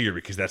to Brashear,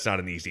 because that's not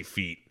an easy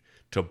feat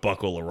to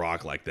buckle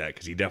Larocque like that,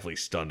 because he definitely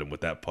stunned him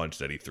with that punch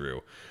that he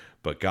threw.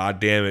 But god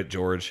damn it,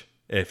 George,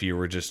 if you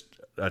were just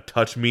a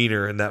touch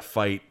meaner in that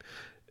fight,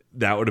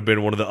 that would have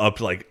been one of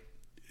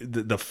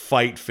the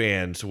fight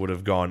fans would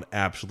have gone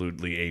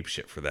absolutely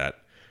apeshit for that.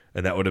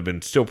 And that would have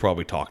been still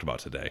probably talked about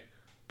today.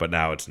 But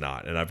now it's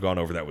not. And I've gone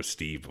over that with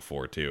Steve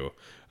before too.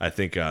 I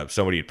think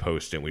somebody had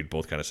posted and we'd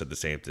both kind of said the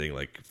same thing.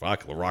 Like,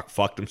 fuck, Larocque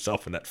fucked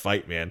himself in that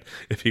fight, man.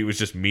 If he was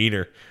just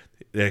meaner,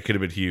 that could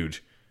have been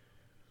huge.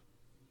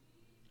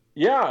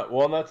 Yeah,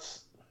 well,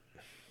 that's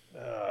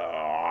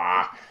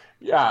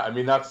yeah. I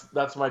mean,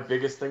 that's my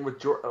biggest thing with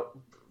George.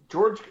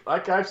 George,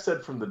 like I've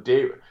said from the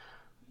day,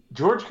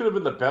 George could have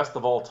been the best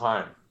of all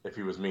time if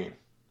he was mean.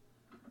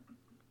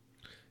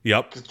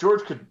 Yep. Because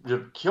George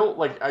could kill.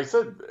 Like I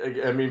said,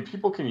 I mean,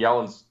 people can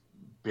yell and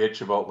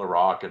bitch about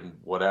Larocque and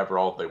whatever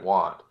all they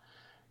want.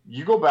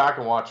 You go back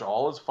and watch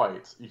all his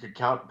fights, you could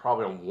count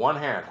probably on one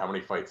hand how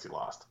many fights he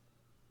lost.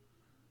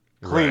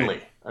 Cleanly.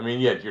 Right. I mean,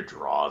 yeah, your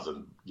draws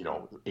and, you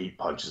know, 8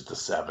 punches to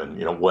 7,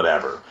 you know,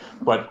 whatever.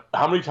 But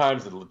how many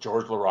times did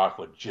George Larocque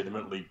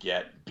legitimately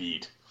get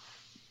beat?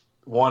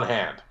 One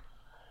hand.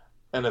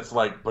 And it's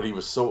like, but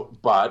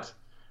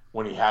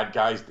when he had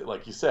guys,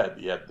 like you said,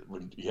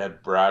 when he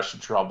had Brash in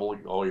trouble,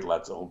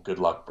 good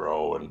luck,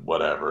 bro, and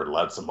whatever,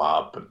 lets him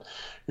up. And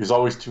he was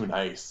always too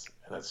nice.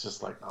 And it's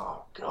just like,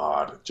 oh,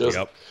 God. You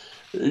know,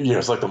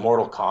 it's like the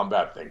Mortal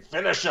Kombat thing.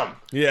 Finish him.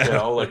 Yeah. You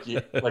know, like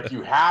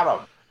you had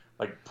him.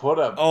 Like, put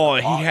him. Oh,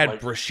 he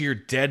had Brashear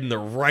dead in the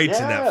rights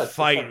in that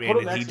fight, man,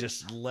 and he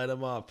just let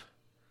him up.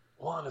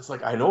 Well, and it's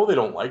like, I know they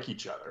don't like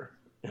each other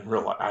in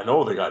real life. I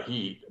know they got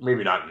heat.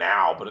 Maybe not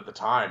now, but at the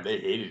time, they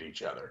hated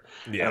each other.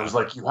 Yeah. And it was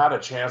like, you had a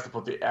chance to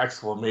put the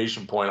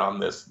exclamation point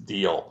on this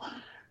deal.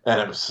 And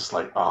it was just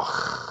like,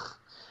 ugh.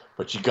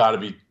 But you got to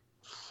be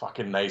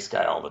fucking nice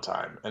guy all the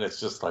time. And it's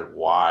just like,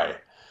 why?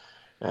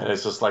 And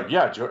it's just like,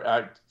 yeah,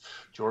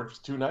 George is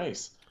too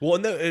nice. Well,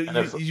 no,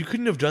 you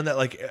couldn't have done that.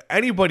 Like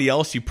anybody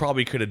else, you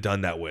probably could have done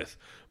that with.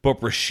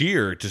 But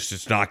Brashear just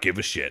does not give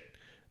a shit.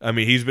 I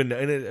mean, he's been,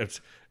 and it's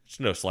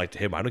no slight to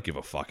him. I don't give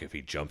a fuck if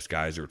he jumps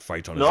guys or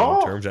fights on his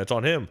own terms. That's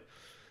on him.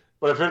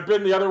 But if it had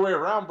been the other way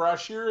around,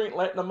 Brashear ain't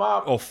letting him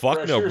up. Oh,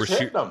 fuck no.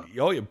 Brashear.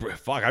 Oh, yeah,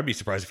 fuck. I'd be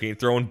surprised if he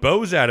ain't throwing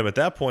bows at him at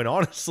that point,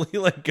 honestly.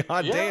 Like,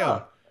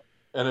 goddamn.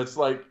 And it's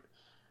like,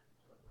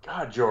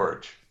 God,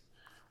 George.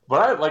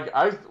 But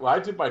I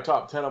did my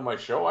top 10 on my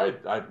show.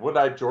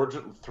 I George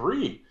at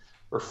 3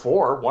 or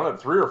 4, 1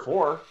 at 3 or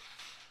 4.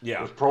 Yeah,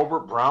 it was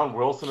Probert, Brown,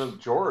 Wilson, and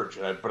George.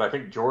 But I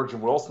think George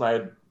and Wilson, I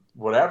had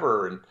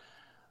whatever, and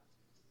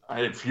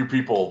I had a few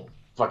people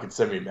fucking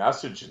send me a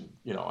message and,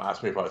 you know,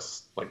 ask me if I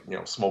was like, you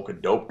know,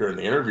 smoking dope during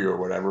the interview or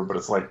whatever. But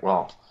it's like,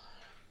 well,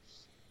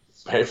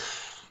 hey,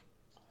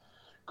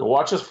 go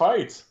watch his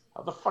fights.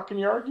 How the fuck can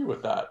you argue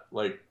with that?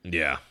 Like,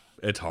 yeah,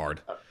 it's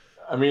hard.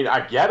 I mean,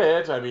 I get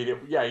it. I mean,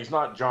 he's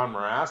not John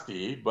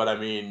Morasti, but I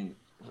mean,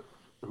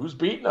 who's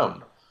beating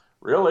him?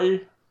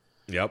 Really?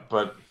 Yep.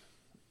 But,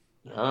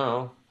 I don't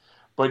know.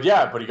 But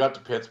yeah, but he got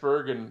to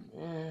Pittsburgh and,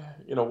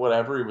 you know,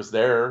 whatever. He was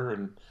there.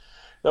 And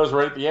that was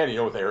right at the end, you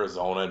know, with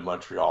Arizona and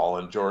Montreal.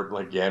 And Jordan,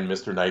 again,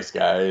 Mr. Nice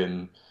Guy.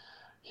 And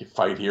he'd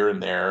fight here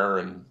and there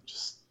and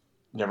just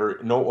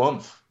no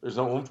oomph. There's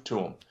no oomph to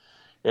him.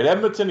 In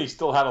Edmonton, he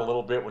still had a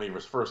little bit when he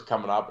was first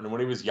coming up. And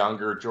when he was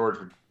younger, George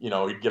would, you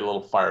know, he'd get a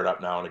little fired up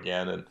now and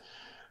again. And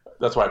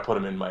that's why I put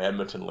him in my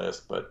Edmonton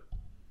list. But,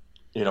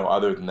 you know,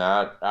 other than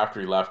that, after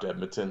he left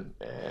Edmonton,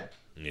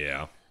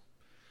 Yeah.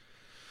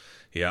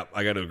 Yeah,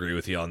 I got to agree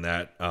with you on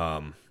that.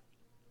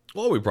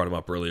 Well, we brought him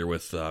up earlier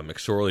with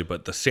McSorley,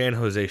 but the San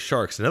Jose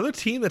Sharks, another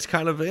team that's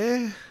kind of,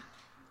 their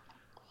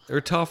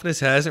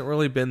toughness hasn't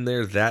really been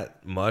there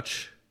that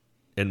much,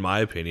 in my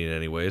opinion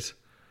anyways.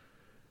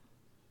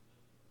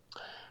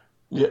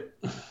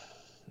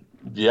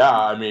 Yeah,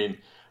 I mean,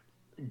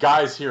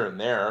 guys here and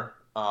there,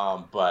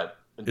 but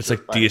it's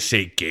like, do you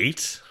say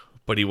Gates?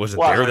 But he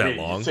wasn't there that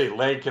long. You say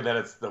Link, and then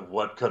it's the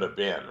what could have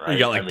been, right? You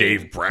got like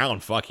Dave Brown.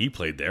 Fuck, he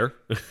played there.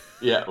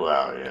 Yeah,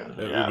 well, yeah.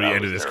 When he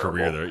ended his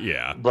career there,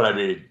 yeah. But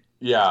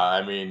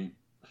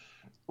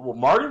well,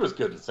 Marty was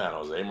good in San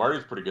Jose.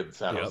 Marty's pretty good in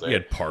San Jose. He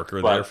had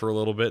Parker there for a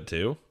little bit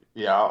too.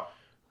 Yeah,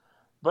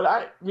 but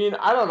I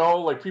don't know.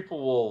 Like people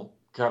will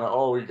kind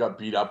of, he got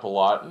beat up a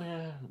lot.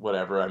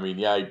 Whatever. He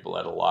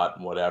bled a lot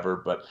and whatever.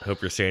 But I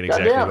hope you're saying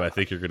exactly what I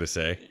think you're going to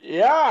say.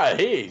 Yeah,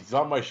 hey, it's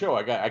on my show.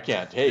 I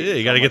can't. Hey, yeah,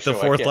 you got to get the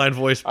fourth line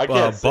voice bump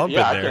in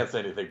there. I can't say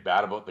anything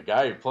bad about the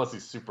guy. Plus,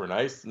 he's super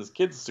nice, and his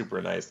kid's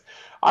super nice.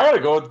 I got to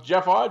go with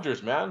Jeff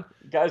Odgers, man.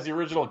 The guy's the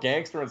original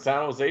gangster in San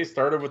Jose.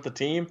 Started with the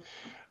team,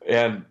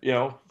 and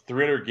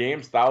 300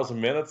 games, 1,000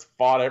 minutes,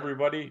 fought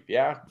everybody.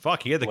 Yeah.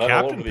 Fuck, he had the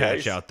captain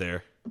patch out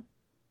there.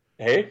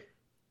 Hey?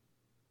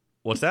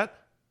 What's that?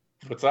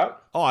 What's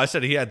that? Oh, I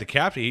said he had the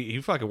captain.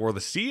 He fucking wore the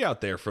C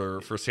out there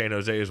for San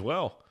Jose as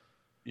well.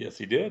 Yes,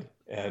 he did.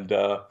 And,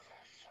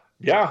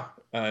 yeah.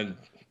 And,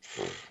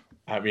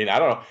 I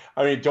don't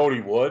know.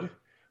 Doughty Wood.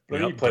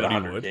 But he played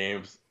 100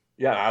 games.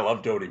 Yeah, I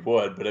love Doughty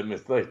Wood, but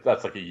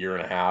that's like a year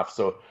and a half.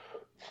 So,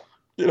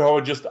 I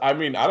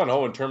don't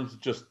know, in terms of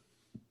just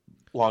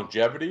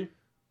longevity.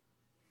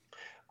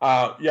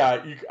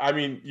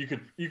 You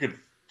could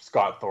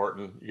Scott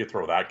Thornton. You could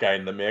throw that guy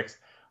in the mix.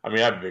 I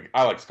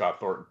like Scott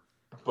Thornton,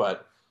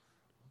 but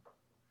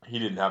he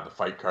didn't have the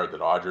fight card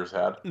that Odgers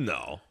had.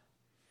 No.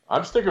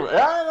 I'm sticking with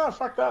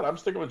fuck that. I'm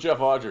sticking with Jeff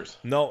Odgers.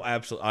 No,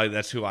 absolutely.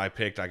 That's who I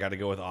picked. I got to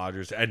go with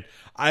Odgers. And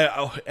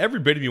every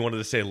bit of me wanted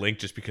to say Link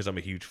just because I'm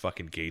a huge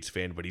fucking Gates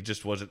fan, but he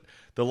just wasn't.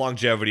 The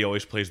longevity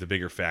always plays the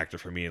bigger factor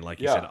for me. And like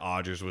you said,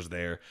 Odgers was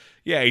there.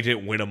 Yeah, he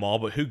didn't win them all,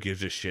 but who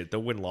gives a shit? The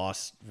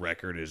win-loss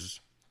record is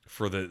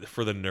for the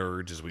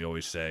nerds, as we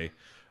always say.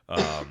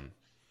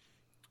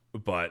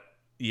 But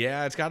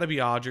yeah, it's got to be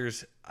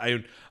Odgers.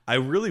 I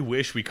really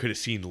wish we could have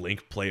seen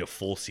Link play a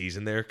full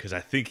season there, because I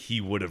think he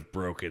would have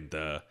broken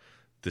the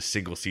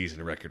single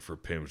season record for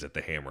Pims that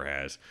the Hammer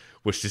has,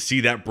 which to see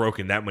that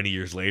broken that many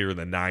years later in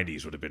the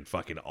 90s would have been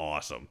fucking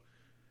awesome.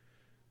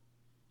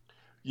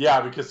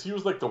 Yeah, because he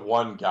was like the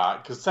one guy,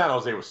 because San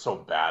Jose was so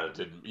bad,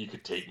 you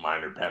could take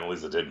minor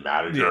penalties, it didn't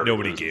matter. Yeah,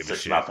 nobody gave a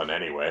shit. 6-0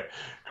 anyway.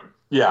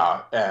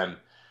 Yeah, and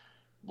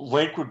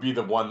Link would be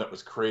the one that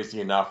was crazy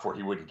enough where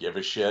he wouldn't give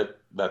a shit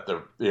that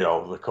the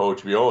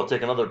coach would be,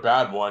 take another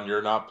bad one,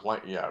 you're not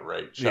playing. Yeah,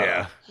 right. Shut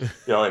up.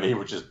 And he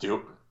would just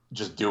do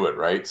it,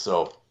 right?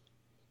 So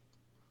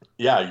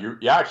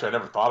actually I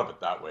never thought of it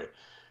that way.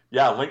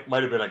 Yeah, Link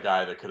might have been a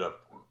guy that could have,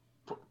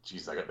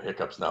 geez, I got the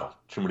hiccups now.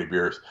 Too many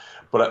beers.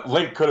 But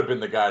Link could have been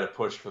the guy to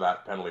push for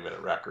that penalty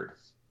minute record.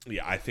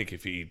 Yeah, I think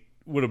if he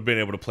would have been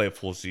able to play a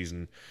full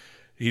season,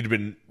 he'd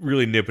been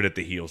really nipping at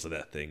the heels of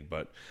that thing.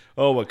 But,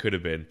 what could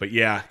have been. But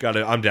yeah,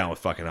 I'm down with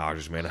fucking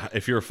Odgers, man.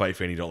 If you're a fight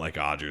fan, you don't like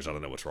Odgers, I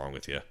don't know what's wrong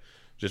with you.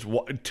 Just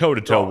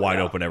toe-to-toe wide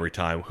open every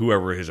time.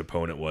 Whoever his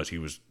opponent was, he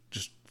was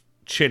just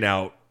chin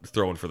out,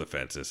 throwing for the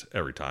fences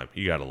every time.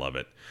 You got to love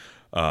it.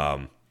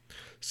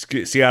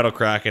 Seattle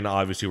Kraken,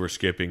 obviously we're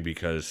skipping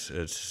because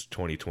it's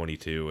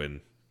 2022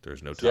 and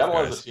there's no tough Seattle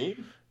guys. Has a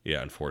team?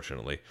 Yeah,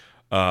 unfortunately.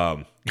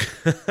 And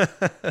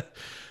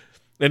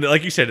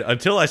like you said,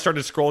 until I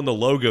started scrolling the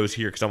logos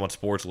here, because I'm on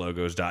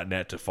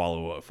sportslogos.net to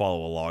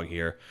follow along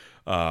here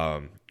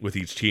with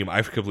each team,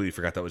 I completely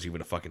forgot that was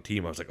even a fucking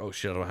team. I was like, oh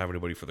shit, I don't have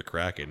anybody for the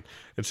Kraken.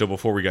 And so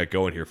before we got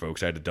going here,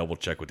 folks, I had to double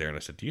check with Darren. I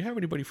said, do you have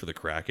anybody for the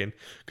Kraken?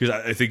 Because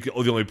I think the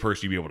only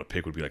person you'd be able to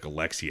pick would be like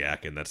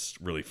Alexiak, and that's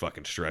really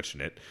fucking stretching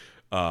it.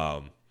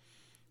 And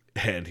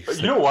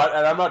you know what?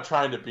 And I'm not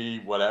trying to be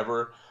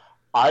whatever.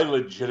 I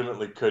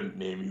legitimately couldn't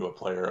name you a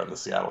player on the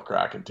Seattle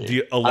Kraken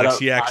team.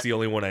 Alexiak's the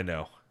only one I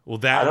know. Well,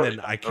 that and then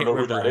I can't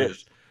remember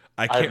his.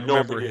 I can't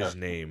remember his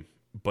name,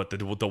 but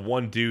the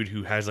one dude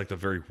who has like the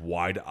very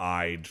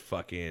wide-eyed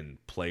fucking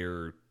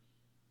player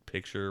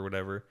picture or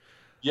whatever.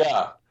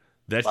 Yeah,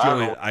 that's the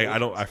only.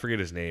 I forget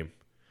his name,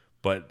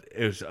 but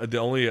it was the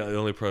only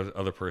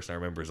other person I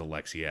remember is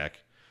Alexiak,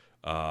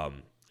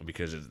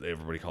 because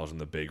everybody calls him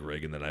the big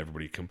rig, and then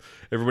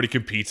everybody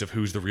competes of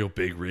who's the real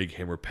big rig,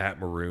 him or Pat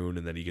Maroon,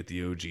 and then you get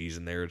the OGs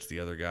in there. It's the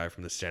other guy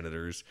from the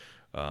Senators.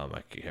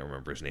 I can't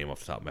remember his name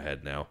off the top of my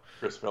head now.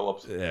 Chris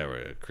Phillips.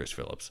 Yeah, Chris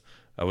Phillips.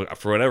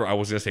 For whatever, I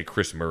was going to say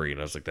Chris Murray,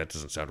 and I was like, that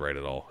doesn't sound right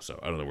at all. So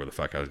I don't know where the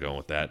fuck I was going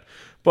with that.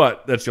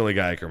 But that's the only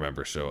guy I can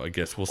remember, so I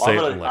guess we'll say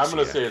I'm going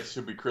to say it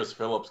should be Chris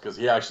Phillips, because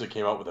he actually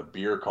came out with a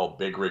beer called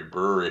Big Rig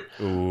Brewery.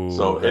 Ooh,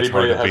 so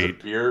anybody that has a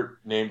beer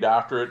named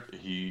after it,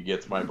 he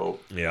gets my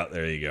vote. Yeah,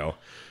 there you go.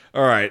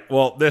 All right.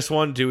 Well, this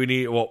one,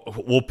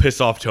 we'll piss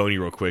off Tony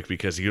real quick,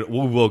 because we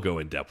will go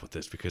in depth with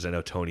this, because I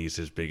know Tony is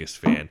his biggest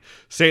fan.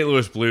 St.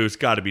 Louis Blues,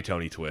 got to be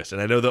Tony Twist.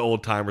 And I know the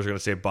old timers are going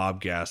to say Bob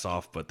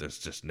Gassoff, but there's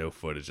just no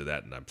footage of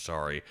that. And I'm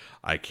sorry.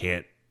 I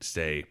can't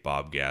say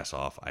Bob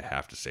Gassoff. I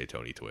have to say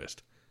Tony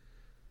Twist.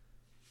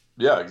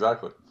 Yeah,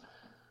 exactly.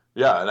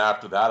 Yeah. And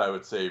after that, I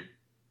would say,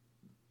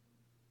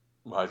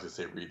 well, I was going to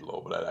say Reed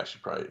Lowe, but I'd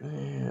actually probably,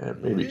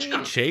 maybe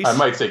Chase. I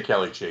might say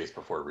Kelly Chase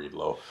before Reed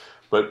Lowe.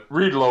 But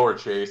Reed Lowe or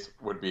Chase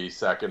would be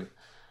second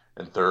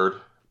and third.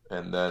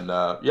 And then,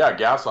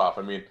 Gassoff.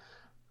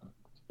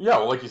 Yeah,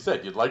 well, like you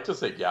said, you'd like to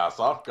say gas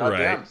off. God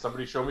damn, Right.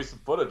 somebody show me some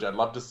footage. I'd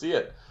love to see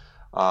it.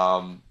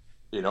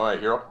 You know, I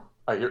hear.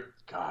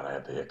 God, I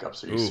had the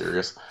hiccups. Are you Oof.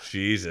 serious?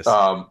 Jesus.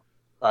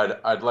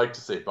 I'd like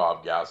to say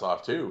Bob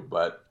Gasoff too,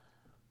 but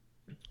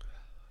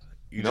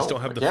You just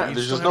don't have the.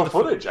 There's just no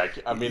footage.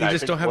 I mean, you I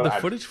just think don't have what the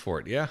I've- footage for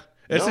it. Yeah,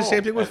 it's the No,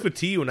 same thing with and-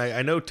 Fatillo, and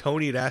I know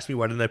Tony had asked me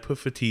why didn't I put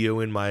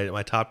Fatillo in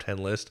my top 10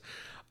 list.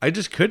 I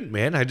just couldn't,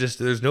 man.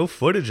 There's no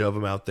footage of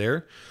him out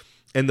there,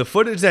 and the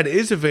footage that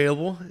is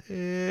available,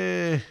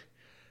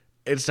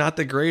 it's not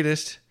the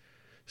greatest.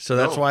 So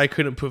that's No. why I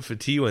couldn't put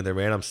Fatillo in there,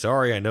 man. I'm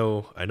sorry. I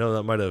know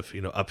that might have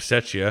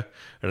upset you,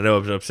 and I know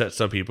it upset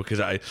some people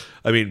because I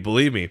mean,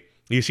 believe me.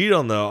 You see it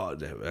on now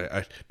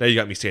you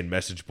got me saying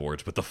message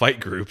boards, but the fight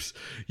groups,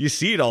 you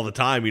see it all the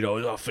time.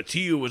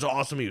 Fatillo was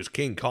awesome. He was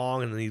King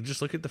Kong. And then you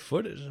just look at the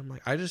footage. And I'm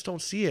like, I just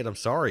don't see it. I'm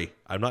sorry.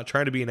 I'm not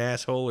trying to be an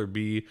asshole or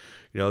be,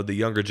 the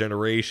younger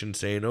generation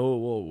saying,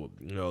 oh,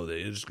 well,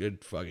 it's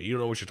good. Fuck it. You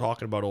don't know what you're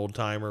talking about, old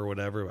timer or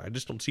whatever. I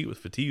just don't see it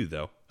with Fatillo,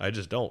 though. I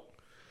just don't.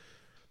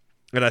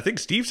 And I think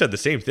Steve said the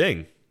same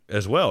thing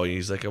as well.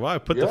 He's like, well, I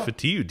put the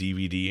Fatillo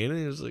DVD in. And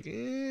he was like,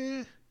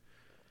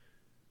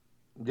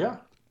 Yeah.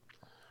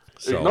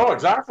 So, No,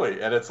 exactly.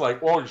 And it's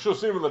like, well, you should have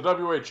seen him in the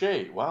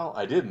WHA. Well,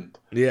 I didn't.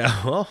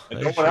 yeah, well.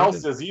 And no one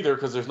else does either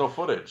because there's no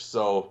footage.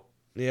 So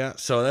yeah,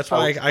 so that's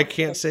why I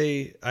can't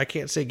say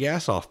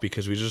gas off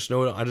because I just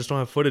don't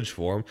have footage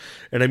for him.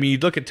 And I mean, you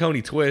look at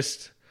Tony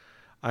Twist.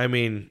 I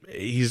mean,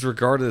 he's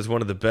regarded as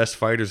one of the best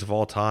fighters of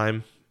all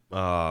time.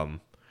 I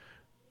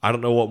don't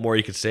know what more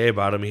you could say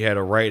about him. He had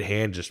a right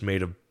hand just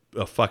made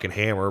a fucking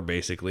hammer,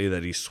 basically,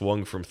 that he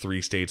swung from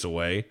 3 states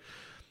away.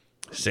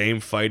 Same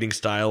fighting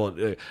style,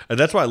 and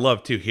that's what I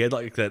love too. He had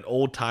like that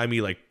old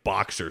timey like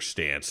boxer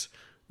stance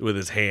with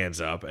his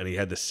hands up, and he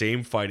had the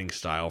same fighting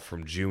style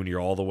from junior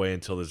all the way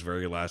until his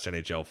very last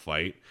NHL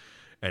fight.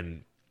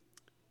 And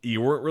you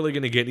weren't really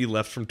going to get any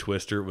left from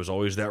Twister. It was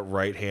always that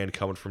right hand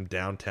coming from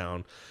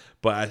downtown.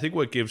 But I think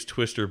what gives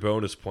Twister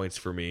bonus points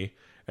for me,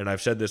 and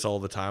I've said this all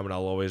the time, and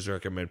I'll always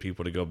recommend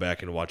people to go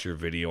back and watch your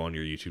video on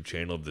your YouTube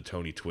channel of the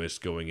Tony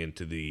Twist going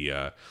into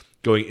the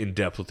going in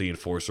depth with the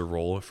enforcer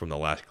role from the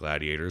last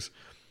Gladiators.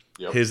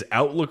 Yep. His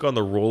outlook on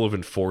the role of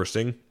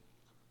enforcing,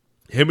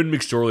 him and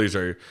McSorley's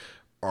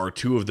are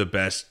two of the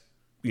best,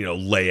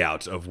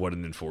 layouts of what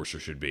an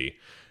enforcer should be.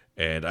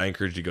 And I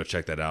encourage you to go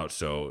check that out.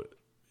 So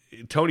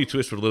Tony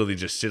Twist would literally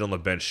just sit on the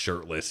bench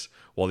shirtless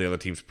while the other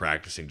team's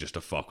practicing just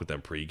to fuck with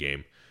them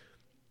pregame.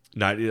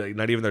 Not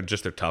even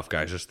just their tough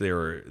guys, just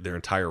their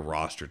entire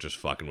roster just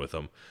fucking with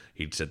them.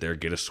 He'd sit there,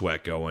 get a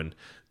sweat going,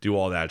 do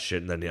all that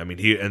shit, and then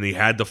he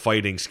had the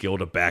fighting skill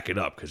to back it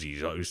up because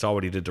you saw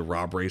what he did to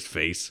Rob Ray's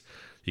face.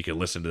 You can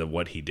listen to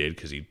what he did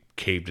because he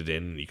caved it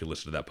in. You can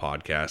listen to that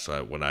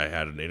podcast. When I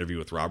had an interview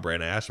with Rob Ray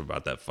and I asked him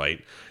about that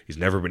fight, he's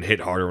never been hit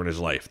harder in his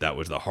life. That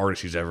was the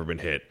hardest he's ever been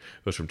hit.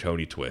 It was from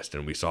Tony Twist,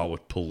 and we saw it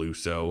with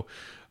Peluso,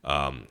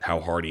 how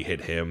hard he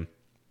hit him.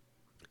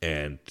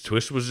 And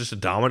Twist was just a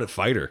dominant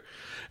fighter.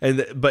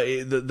 But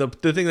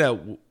the thing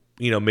that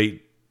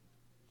made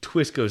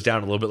Twist goes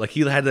down a little bit, like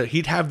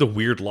he'd have the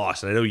weird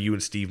loss, and I know you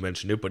and Steve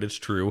mentioned it, but it's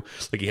true.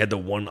 Like he had the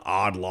one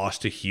odd loss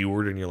to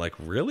Heward, and you're like,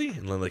 really?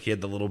 And then like he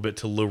had the little bit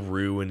to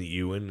LaRue and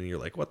Ewan, and you're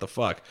like, what the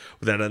fuck?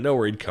 But then I know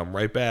where he'd come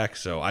right back.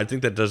 So I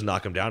think that does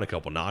knock him down a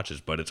couple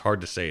notches, but it's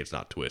hard to say it's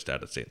not Twist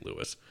out of St.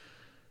 Louis.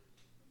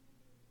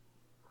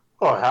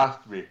 Oh, it has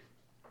to be.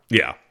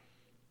 Yeah.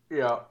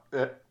 Yeah,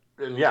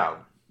 and yeah,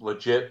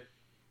 legit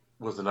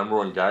was the number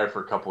one guy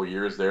for a couple of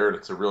years there, and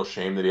it's a real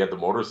shame that he had the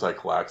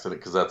motorcycle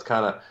accident because that's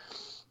kind of,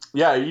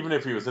 even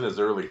if he was in his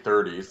early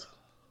 30s,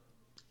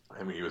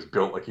 I mean, he was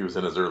built like he was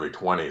in his early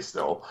 20s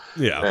still.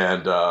 Yeah.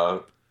 And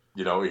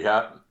he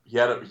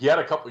had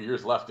a couple of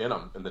years left in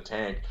him in the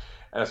tank,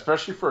 and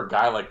especially for a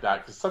guy like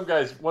that, because some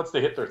guys once they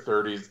hit their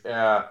 30s,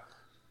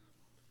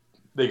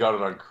 they got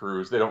it on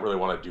cruise. They don't really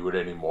want to do it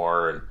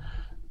anymore,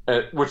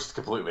 and which is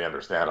completely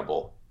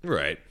understandable.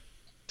 Right.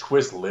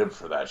 Twist lived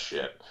for that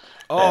shit.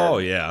 Oh,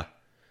 yeah.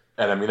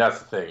 And I mean, that's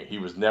the thing. He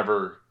was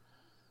never.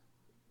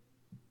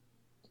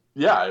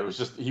 Yeah,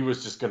 he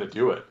was just going to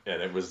do it.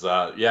 And it was,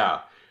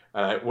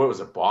 what was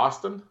it,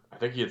 Boston? I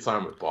think he had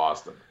signed with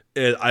Boston.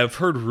 I've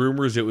heard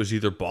rumors it was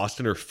either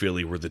Boston or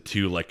Philly were the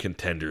two like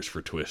contenders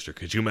for Twister.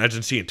 Could you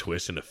imagine seeing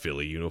Twist in a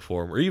Philly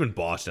uniform or even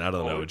Boston? I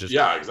don't know. Just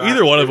exactly.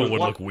 Either one of them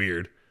would look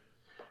weird.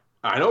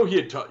 I know he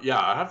had.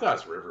 I have to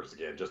ask Rivers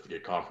again just to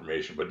get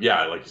confirmation. But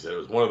yeah, like you said, it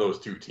was one of those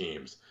two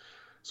teams.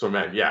 So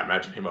man,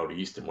 imagine him out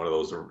east in one of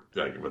those,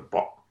 like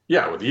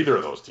with either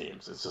of those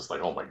teams. It's just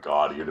like, oh my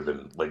god, he would have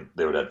been like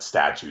they would have had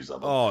statues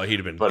of him. Oh, he'd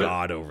have been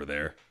God over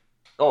there.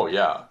 Oh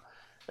yeah,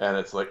 and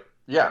it's like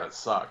it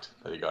sucked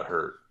that he got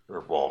hurt.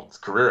 Or his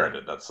career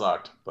ended. That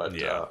sucked. But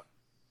not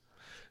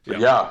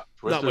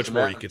Twister's much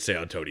more you could say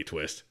on Tony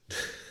Twist.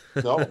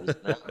 No, he's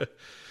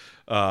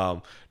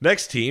man.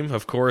 Next team,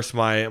 of course,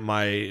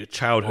 my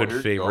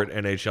childhood favorite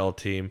NHL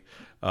team,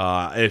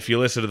 If you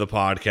listen to the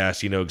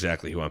podcast, you know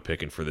exactly who I'm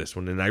picking for this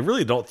one. And I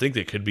really don't think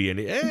there could be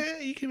any.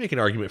 You can make an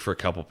argument for a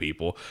couple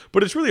people,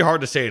 but it's really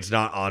hard to say it's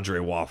not Andre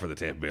Waugh for the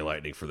Tampa Bay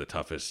Lightning for the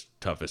toughest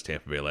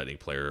Tampa Bay Lightning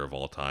player of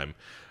all time.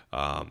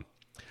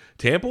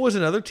 Tampa was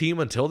another team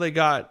until they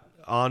got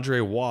Andre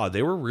Waugh.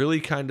 They were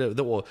really kind of,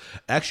 well,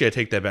 actually, I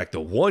take that back.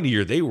 The 1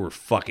 year, they were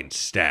fucking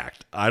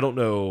stacked. I don't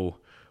know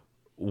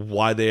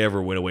why they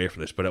ever went away from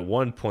this, but at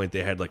one point,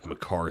 they had like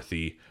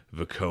McCarthy,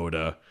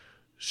 Vukota,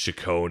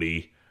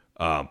 Ciccone,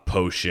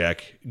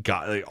 Poshek,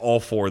 got like,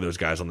 all four of those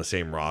guys on the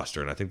same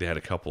roster, and I think they had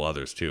a couple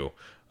others too.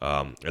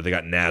 They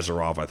got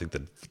Nazarov, I think,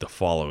 the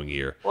following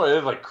year. Well, they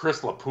had like Chris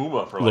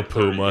LaPuma for like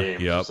 30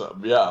 games or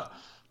something. Yeah.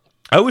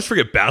 I always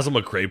forget Basil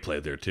McRae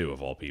played there too,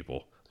 of all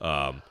people.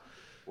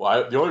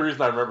 Well, the only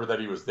reason I remember that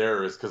he was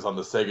there is because on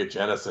the Sega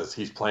Genesis,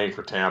 he's playing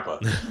for Tampa.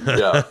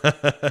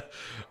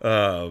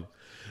 Yeah.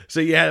 So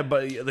yeah,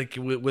 but like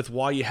with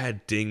Waugh, you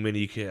had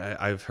Dingman.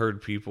 I've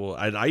heard people.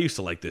 I used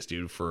to like this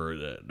dude for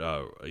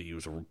he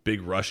was a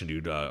big Russian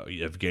dude,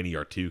 Evgeny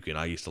Artyukin.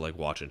 I used to like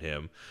watching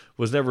him.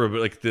 Was never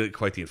like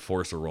quite the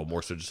enforcer role,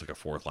 more so just like a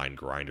fourth line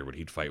grinder, but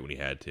he'd fight when he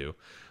had to.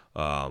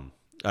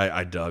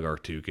 I dug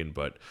Artyukin,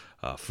 but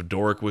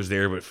Fedoruk was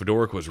there, but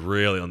Fedoruk was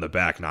really on the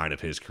back nine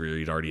of his career.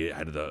 He'd already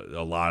had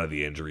a lot of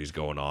the injuries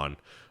going on.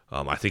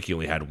 I think he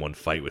only had one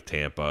fight with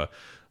Tampa.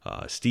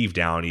 Steve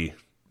Downey,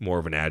 more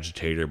of an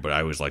agitator, but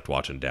I always liked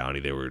watching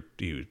Downey. He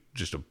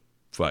was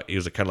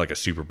kind of like a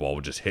Super Bowl,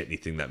 would just hit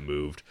anything that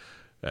moved.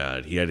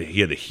 He had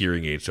the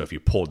hearing aid, so if you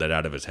pulled that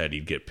out of his head,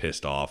 he'd get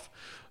pissed off.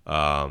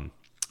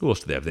 Who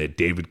else did they have? They had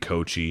David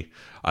Kochi.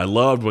 I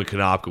loved when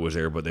Konopka was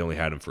there, but they only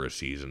had him for a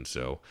season.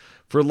 So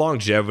for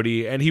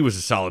longevity, and he was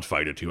a solid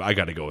fighter too, I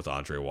got to go with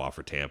Andre Waugh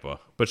for Tampa.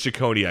 But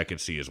Ciccone I could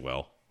see as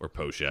well, or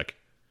Poshek.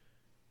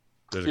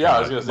 Yeah, I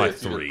was going to say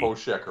it's either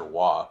Poshek or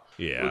Waugh.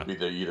 Yeah. Would be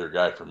the either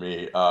guy for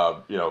me.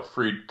 Kyle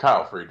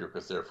Friedrich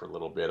was there for a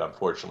little bit.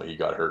 Unfortunately, he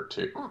got hurt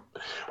too,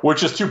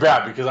 which is too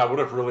bad because I would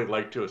have really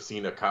liked to have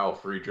seen a Kyle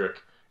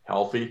Friedrich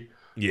healthy.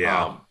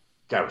 Yeah.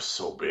 Guy was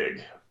so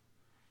big.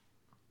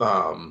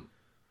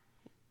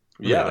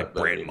 Yeah, like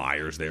Brant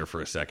Myers there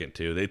for a second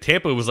too.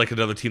 Tampa was like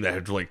another team that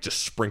had like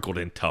just sprinkled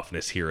in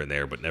toughness here and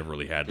there, but never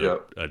really had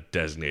a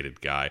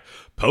designated guy.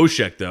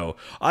 Poshek though,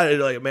 I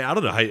don't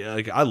know.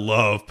 I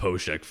love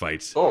Poshek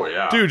fights. Oh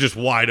yeah, dude, just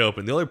wide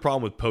open. The only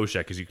problem with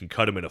Poshek is you can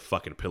cut him in a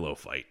fucking pillow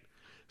fight.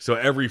 So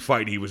every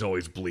fight he was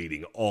always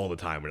bleeding all the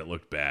time, and it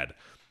looked bad.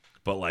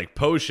 But like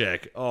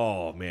Poshek,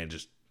 oh man,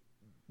 just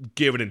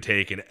giving and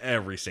taking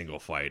every single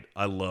fight.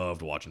 I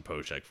loved watching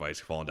Poshek fights,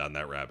 falling down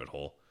that rabbit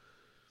hole.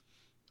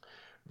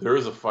 There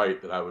is a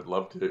fight that I would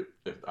love to.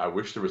 I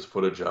wish there was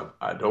footage of.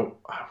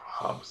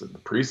 Was it the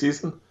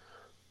preseason?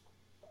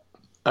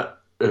 It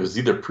was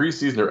either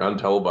preseason or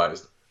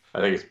untelevised. I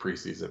think it's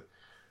preseason.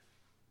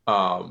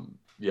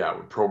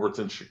 When Probert's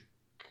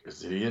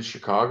is he in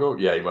Chicago?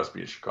 Yeah, he must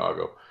be in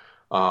Chicago.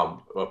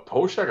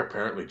 Poshek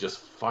apparently just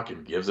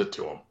fucking gives it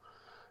to him.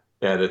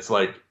 And it's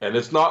like, and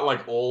it's not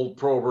like old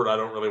Probert, I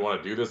don't really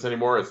want to do this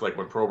anymore. It's like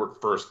when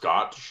Probert first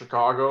got to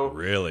Chicago.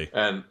 Really?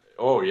 And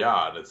oh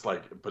yeah, and it's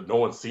like, but no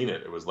one's seen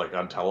it. It was like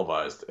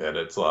untelevised, and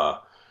it's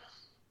but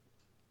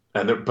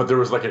there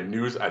was like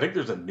I think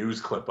there's a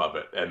news clip of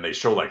it, and they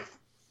show like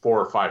 4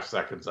 or 5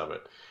 seconds of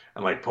it,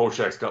 and like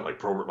Poshek's got like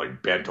Probert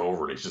like bent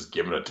over, and he's just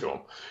giving it to him,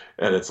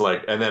 and it's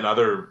like, and then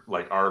other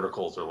like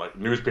articles or like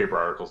newspaper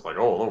articles like,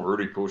 oh,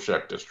 Rudy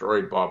Poshek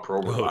destroyed Bob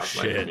Probert last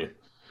night.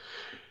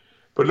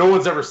 But no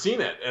one's ever seen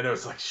it, and it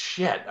was like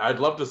shit. I'd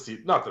love to see.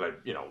 Not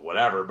that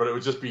whatever, but it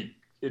would just be.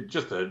 It's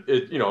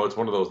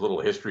one of those little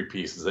history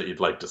pieces that you'd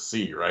like to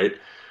see, right?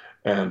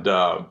 And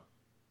either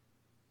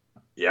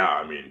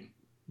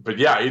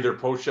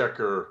Poshek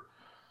or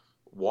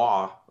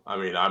Waugh. I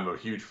mean, I'm a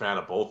huge fan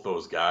of both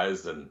those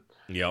guys, and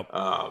yep.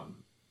 Andre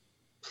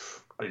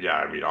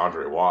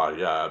Waugh,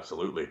 yeah,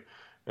 absolutely,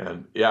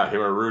 and yeah,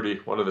 him or Rudy,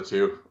 one of the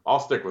two.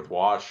 I'll stick with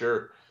Waugh,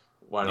 sure.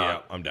 Why not?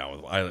 Yeah, I'm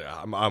down with.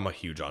 I'm a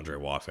huge Andre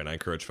Waugh fan. I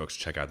encourage folks to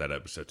check out that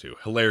episode too.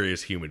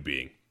 Hilarious human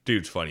being,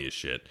 dude's funny as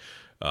shit.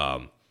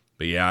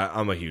 But yeah,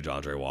 I'm a huge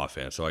Andre Waugh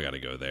fan, so I got to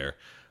go there.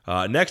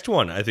 Next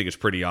one, I think it's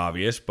pretty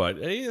obvious, but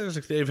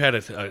they've had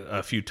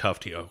a few tough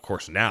teams. Of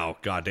course, now,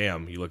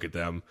 goddamn, you look at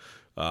them.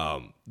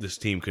 This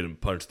team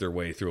couldn't punch their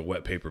way through a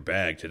wet paper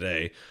bag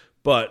today.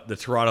 But the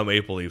Toronto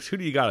Maple Leafs, who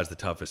do you got as the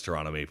toughest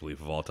Toronto Maple Leaf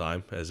of all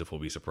time? As if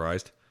we'll be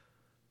surprised.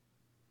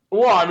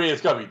 Well, I mean,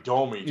 it's got to be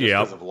Domi just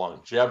because of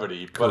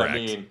longevity. But correct. I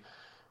mean,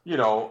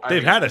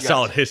 they've had a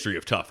solid history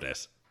of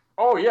toughness.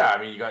 Oh yeah,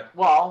 I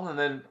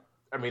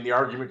mean, the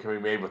argument can be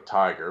made with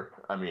Tiger.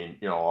 I mean,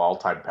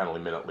 all-time penalty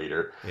minute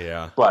leader.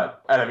 Yeah.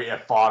 But, and I mean,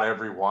 it fought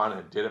everyone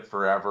and did it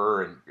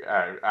forever, and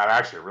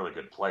actually a really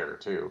good player,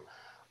 too.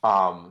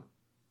 Was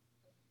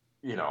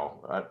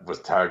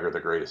Tiger the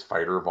greatest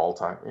fighter of all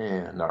time?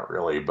 Not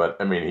really, but,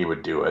 I mean, he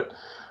would do it.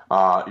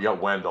 You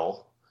got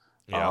Wendell,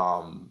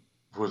 who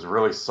was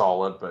really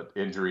solid, but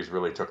injuries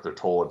really took their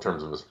toll in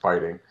terms of his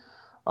fighting.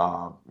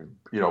 Bob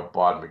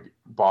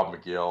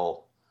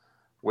McGill.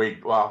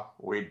 Wade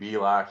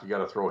Belak, you got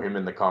to throw him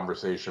in the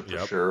conversation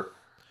for sure.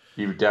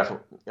 You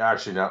definitely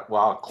actually not.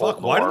 Well, Colt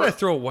Fuck, why Moore, did I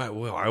throw? Why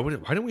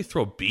didn't we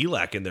throw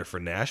Belak in there for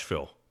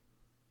Nashville?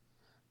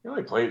 he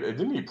only played.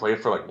 Didn't he play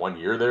for like 1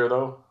 year there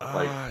though?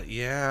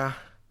 Yeah.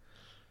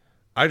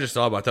 I just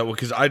thought about that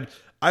because I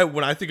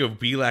when I think of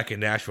Belak in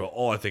Nashville,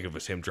 all I think of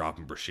is him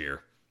dropping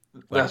Brashear.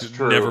 Like, that's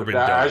true. Never been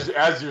done.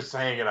 As you're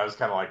saying it, I was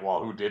kind of like,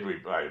 well, who did we?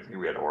 I think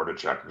we had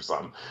Hornacek or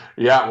something.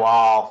 Yeah.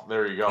 Well,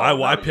 there you go.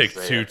 I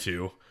picked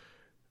Tutu.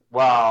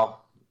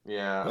 Well,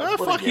 yeah.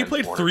 Fuck, he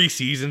played 3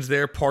 seasons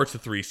there, parts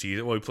of 3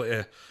 seasons. Well, he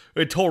played.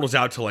 It totals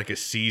out to like a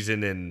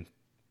season and.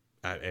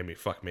 I mean,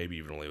 fuck, maybe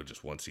even only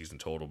just 1 season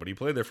total. But he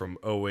played there from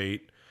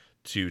 2008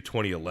 to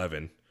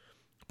 2011.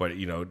 But,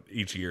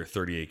 each year,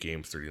 38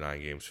 games,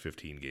 39 games,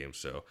 15 games.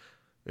 So,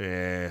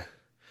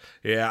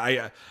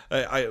 yeah,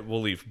 I will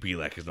leave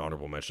Belak as an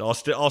honorable mention.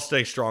 I'll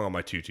stay strong on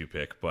my 2-2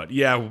 pick. But,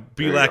 yeah,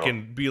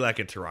 Belak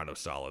and Toronto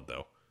solid,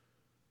 though.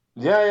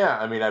 Yeah.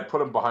 I mean, I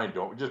put him behind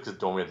Domi just because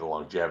Domi had the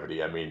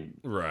longevity. I mean,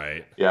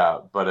 right. Yeah,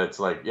 but it's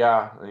like,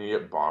 yeah, and you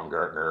get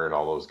Baumgartner and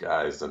all those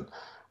guys and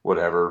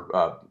whatever.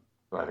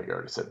 I think I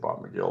already said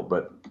Bob McGill,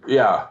 but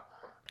yeah.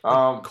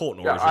 Colt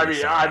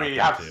Norris. Yeah, I mean, you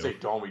have to say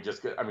Domi.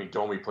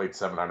 Domi played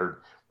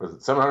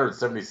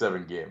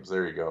 777 games.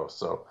 There you go.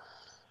 So,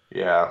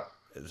 yeah.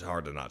 It's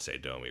hard to not say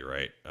Domi,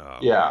 right?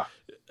 Yeah.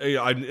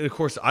 Of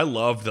course, I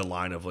love the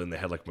line of when they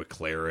had like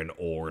McLaren,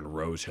 Orr, and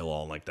Rosehill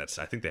all like that.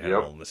 I think they had it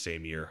all in the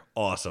same year.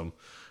 Awesome.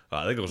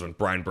 I think it was when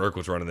Brian Burke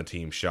was running the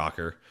team.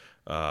 Shocker.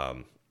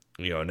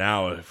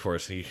 Now, of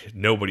course,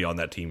 nobody on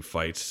that team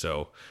fights,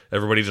 so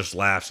everybody just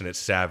laughs and it's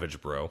savage,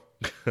 bro.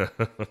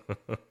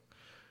 Because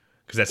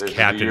that's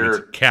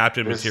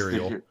captain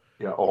material.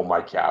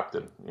 My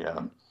captain. Yeah.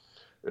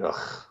 Ugh.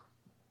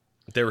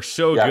 They were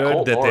so good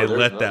Colt that Moore, they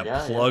let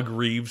that plug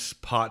Reeves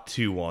pot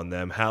 2 on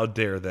them. How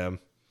dare them?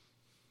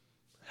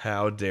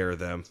 How dare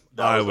them?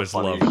 I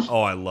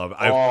love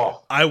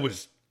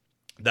it.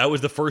 That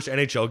was the first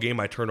NHL game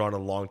I turned on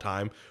in a long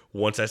time.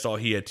 Once I saw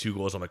he had 2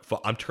 goals, I'm like,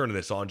 I'm turning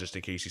this on just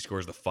in case he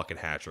scores the fucking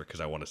hat trick because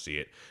I want to see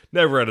it.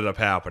 Never ended up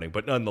happening,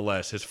 but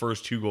nonetheless, his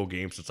first 2-goal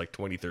game since like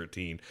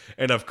 2013.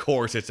 And of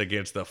course, it's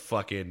against the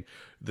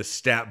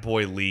Stat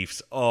Boy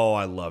Leafs. Oh,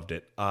 I loved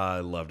it. I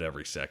loved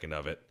every second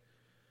of it.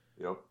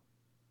 Yep.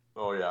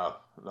 Oh, yeah.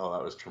 No,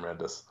 that was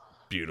tremendous.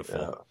 Beautiful.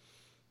 Yeah.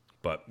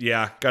 But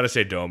yeah, gotta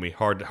say Domi.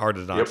 Hard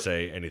to not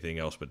say anything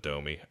else but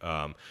Domi.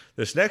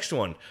 This next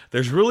one,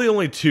 there's really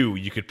only 2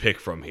 you could pick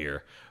from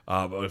here.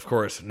 But of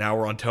course, now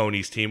we're on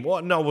Tony's team.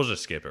 Well, no, we'll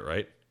just skip it,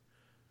 right?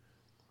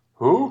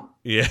 Who?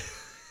 Yeah.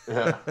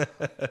 Yeah.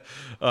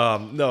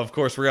 No, of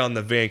course, we're on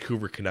the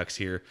Vancouver Canucks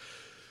here.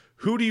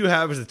 Who do you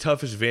have as the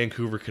toughest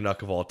Vancouver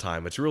Canuck of all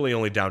time? It's really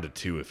only down to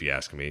 2, if you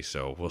ask me.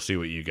 So we'll see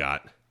what you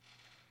got.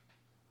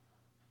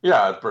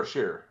 Yeah, it's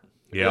Brashear.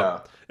 Yep. Yeah.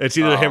 It's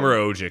either him or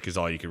Ojic is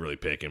all you can really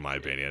pick, in my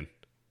opinion.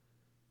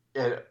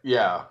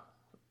 Yeah.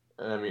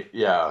 I mean,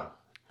 yeah.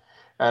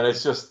 And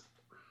it's just,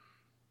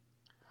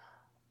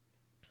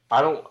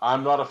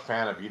 I'm not a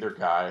fan of either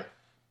guy.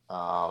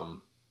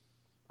 I'm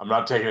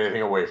not taking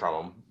anything away from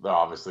them.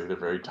 Obviously, they're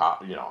very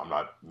top. I'm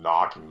not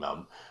knocking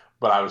them.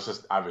 But I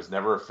was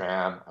never a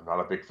fan. I'm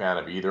not a big fan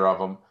of either of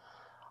them.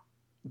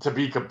 To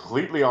be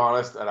completely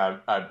honest,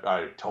 and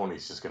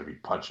Tony's just going to be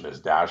punching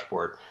his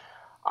dashboard.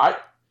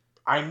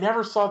 I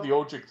never saw the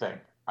Ojic thing.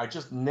 I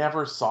just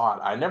never saw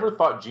it. I never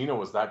thought Gino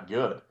was that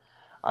good.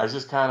 I was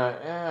just kind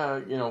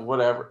of,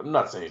 whatever. I'm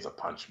not saying he's a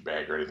punch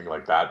bag or anything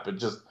like that, but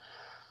just,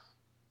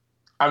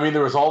 I mean,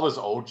 there was all this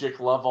Ojic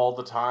love all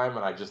the time,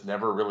 and I just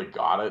never really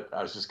got it.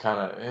 I was just kind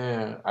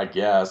of, I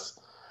guess.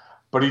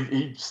 But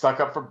he stuck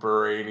up for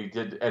Bury, and he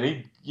did,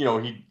 and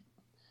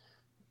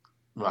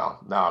well,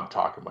 now I'm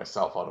talking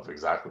myself out of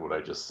exactly what I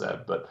just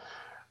said, but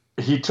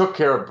he took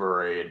care of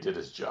Bury and did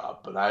his job.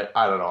 But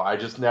I don't know.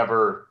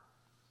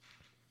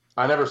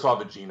 I never saw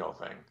the Gino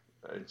thing.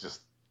 It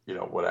just,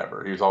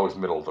 whatever. He was always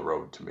middle of the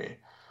road to me.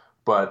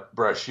 But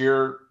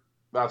Brashear,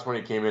 that's when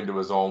he came into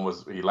his own.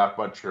 He left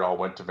Montreal,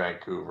 went to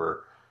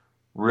Vancouver,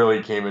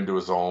 really came into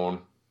his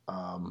own.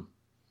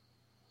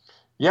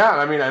 Yeah,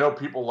 I mean, I know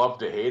people love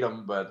to hate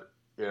him, but,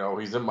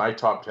 he's in my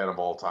top 10 of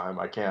all time.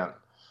 I can't,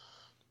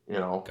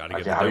 Gotta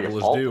give the devil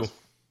his due.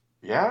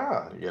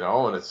 Yeah,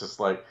 and it's just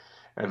like,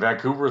 and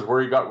Vancouver is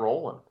where he got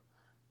rolling.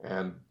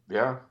 And,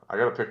 yeah, I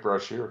got to pick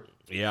Brashear.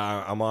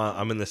 Yeah,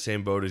 I'm in the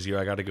same boat as you.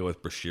 I got to go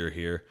with Brashear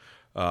here.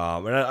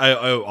 And I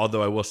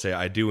although I will say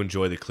I do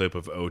enjoy the clip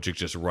of Ojic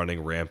just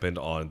running rampant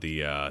on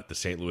the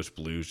St. Louis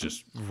Blues,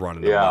 just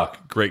running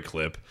amok. Great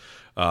clip.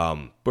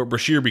 But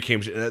Brashear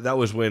became, that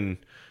was when,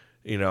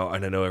 and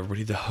I know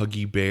everybody, the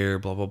Huggy Bear,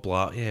 blah, blah,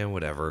 blah. Yeah,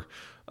 whatever.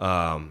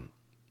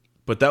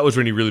 But that was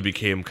when he really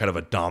became kind of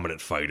a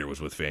dominant fighter, was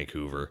with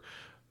Vancouver.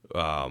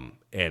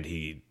 And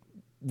he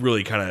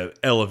really kind of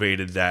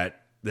elevated that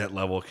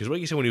level, because like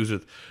you said, when he was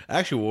with,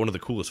 actually one of the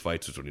coolest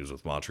fights was when he was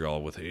with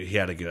Montreal. He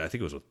had I think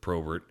it was with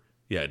Probert.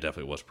 Yeah, it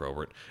definitely was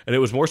Probert, and it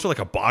was more so like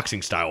a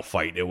boxing style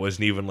fight. It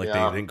wasn't even like they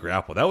didn't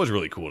grapple. That was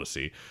really cool to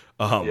see.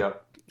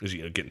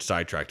 Getting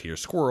sidetracked here,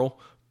 squirrel.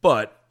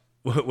 But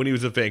when he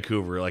was with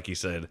Vancouver, like you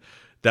said,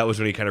 that was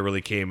when he kind of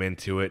really came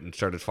into it and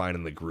started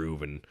finding the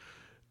groove. And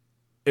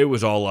it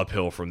was all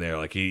uphill from there.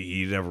 Like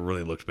he never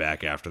really looked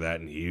back after that,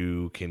 and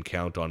you can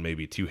count on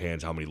maybe two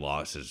hands how many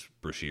losses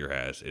Brashear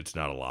has. It's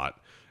not a lot.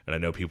 And I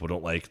know people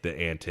don't like the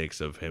antics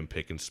of him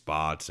picking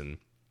spots and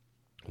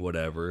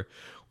whatever.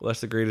 Well,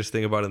 that's the greatest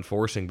thing about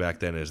enforcing back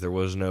then is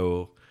there's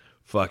no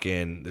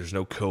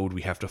code.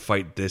 We have to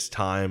fight this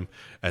time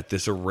at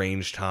this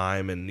arranged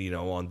time and,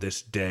 on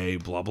this day,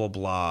 blah, blah,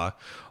 blah.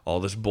 All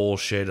this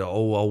bullshit.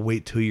 Oh, I'll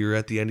wait till you're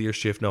at the end of your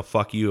shift. No,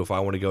 fuck you. If I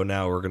want to go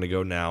now, we're going to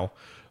go now.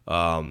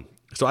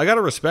 So I got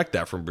to respect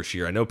that from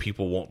Brashear. I know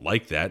people won't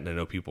like that, and I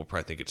know people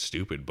probably think it's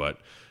stupid, but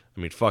I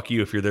mean, fuck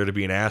you. If you're there to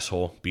be an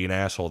asshole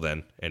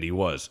then. And he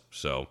was.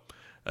 So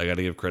I got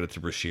to give credit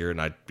to Brashear,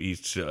 and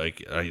he's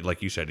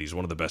like you said, he's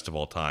one of the best of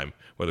all time,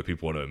 whether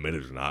people want to admit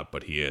it or not,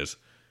 but he is.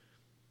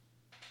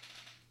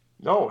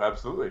 No,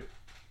 absolutely.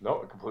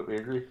 No, I completely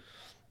agree.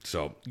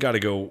 So got to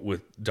go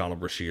with Donald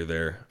Brashear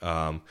there.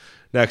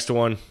 Next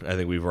one, I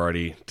think we've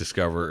already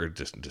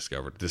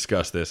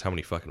discussed this. How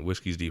many fucking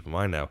whiskeys deep am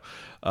I now?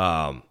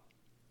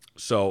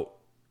 So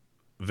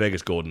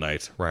Vegas Golden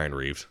Knights, Ryan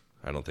Reeves.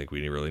 I don't think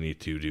we really need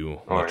to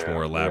do much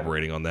more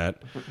elaborating on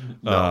that.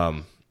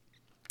 No.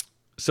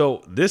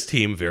 So this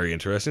team, very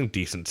interesting,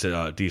 decent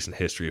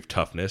history of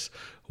toughness.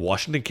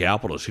 Washington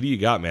Capitals. Who do you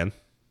got, man?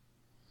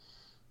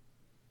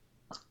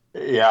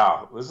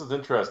 Yeah, this is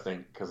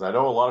interesting because I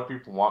know a lot of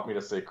people want me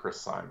to say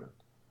Chris Simon.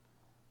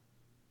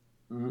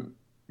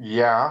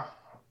 Yeah,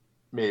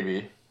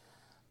 maybe.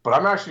 But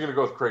I'm actually going to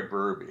go with Craig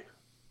Berube.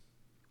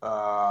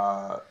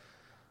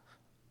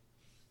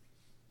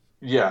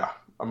 Yeah,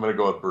 I'm going to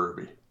go with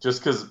Berube.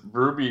 Just because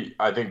Berube,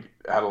 I think,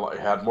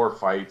 had more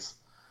fights.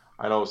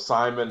 I know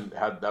Simon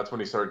that's when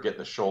he started getting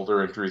the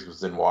shoulder injuries,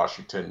 was in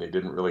Washington. He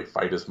didn't really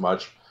fight as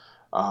much.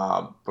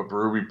 But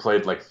Berube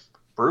played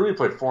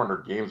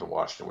 400 games in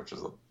Washington, which is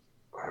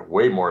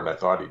way more than I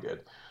thought he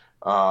did.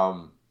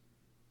 But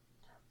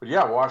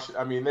yeah,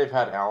 Washington, I mean, they've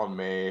had Alan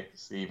May,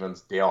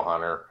 Stevens, Dale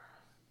Hunter,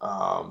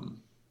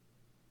 Tom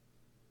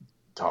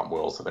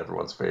Wilson,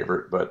 everyone's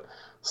favorite, but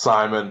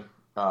Simon,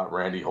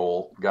 Randy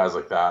Holt, guys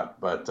like that.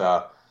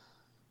 But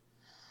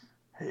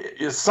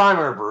it's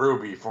Simon or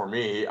Berube for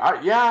me.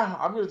 I'm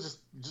going to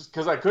just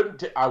because I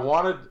couldn't, I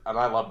wanted, and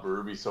I love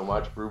Berube so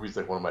much. Berube's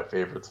like one of my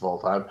favorites of all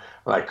time.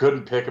 And I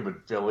couldn't pick him in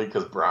Philly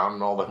because Brown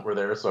and all them were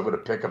there, so I'm going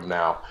to pick him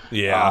now.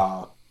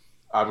 Yeah.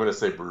 I'm going to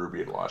say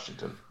Berube in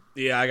Washington.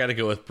 Yeah, I got to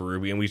go with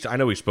Berube. And I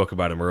know we spoke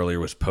about him earlier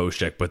was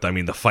Poshek, but I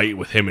mean, the fight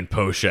with him and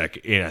Poshek,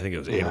 I think it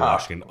was in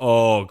Washington.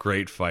 Oh,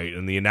 great fight.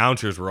 And the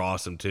announcers were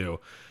awesome, too.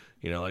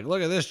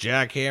 Look at this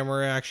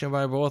jackhammer action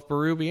by both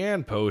Berube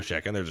and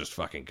Poshek, and they're just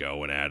fucking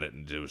going at it,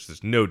 and there was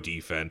just no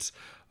defense.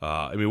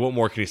 I mean, what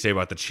more can you say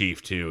about the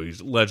Chief, too?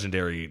 He's a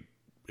legendary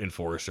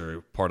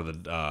enforcer, part of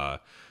the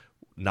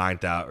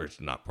 9,000, or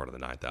not part of the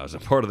 9,000,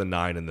 part of the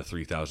 9 and the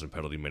 3,000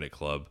 penalty minute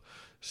club.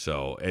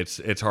 So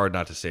it's hard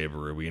not to say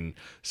Berube. And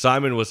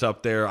Simon was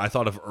up there. I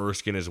thought of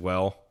Erskine as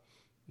well,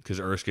 because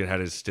Erskine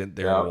had his stint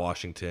there in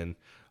Washington.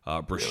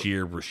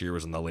 Brashear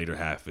was in the later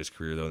half of his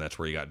career, though, and that's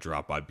where he got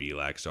dropped by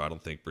Belak. So I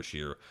don't think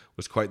Brashear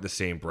was quite the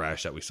same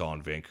brash that we saw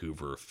in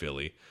Vancouver or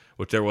Philly,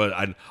 which there was.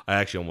 I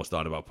actually almost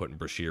thought about putting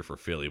Brashear for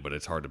Philly, but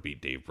it's hard to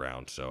beat Dave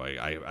Brown. So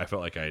I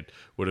felt like I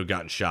would have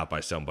gotten shot by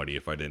somebody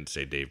if I didn't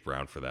say Dave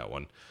Brown for that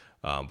one.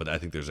 But I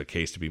think there's a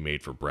case to be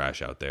made for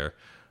brash out there.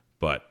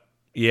 But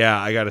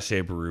yeah, I got to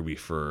say Berube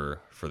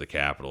for the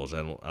Capitals. I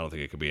don't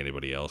think it could be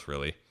anybody else,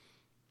 really.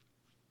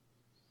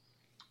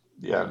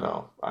 Yeah,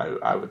 no,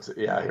 I would say,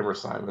 him or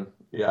Simon.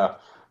 Yeah,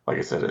 like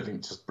I said, I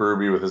think just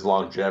Berube with his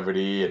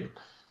longevity, and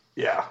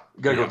you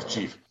gotta go with the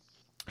Chief.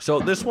 So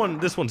this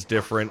one's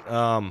different.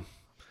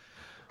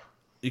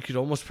 You could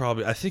almost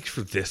probably, I think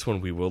for this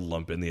one we will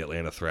lump in the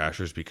Atlanta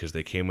Thrashers because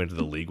they came into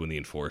the league when the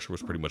enforcer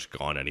was pretty much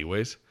gone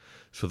anyways.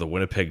 So the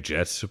Winnipeg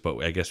Jets, but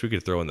I guess we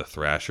could throw in the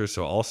Thrashers.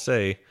 So I'll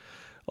say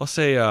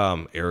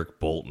Eric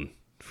Bolton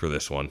for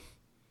this one.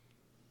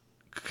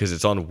 Because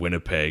it's on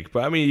Winnipeg.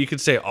 But, I mean, you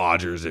could say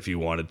Odgers if you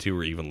wanted to,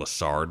 or even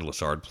Lassard.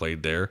 Lassard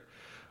played there.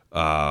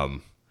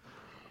 I'm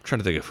trying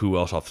to think of who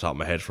else off the top of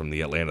my head from the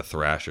Atlanta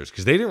Thrashers.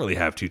 Because they didn't really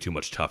have too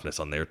much toughness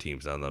on their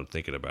teams now that I'm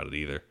thinking about it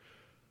either.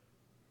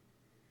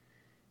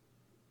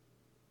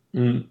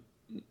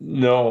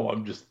 No,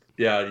 I'm just...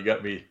 Yeah, you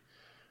got me.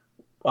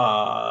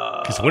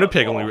 Because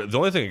Winnipeg the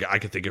only thing I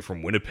could think of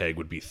from Winnipeg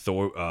would be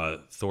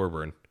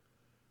Thorburn.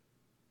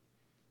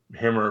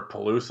 Him or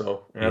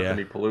Peluso.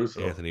 Anthony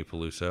Peluso. Anthony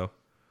Peluso.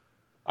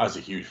 I was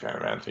a huge fan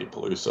of Anthony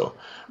Peluso,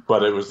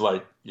 but it was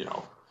like,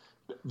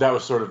 that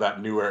was sort of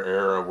that newer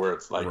era where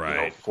it's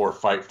like, 4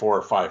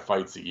 or 5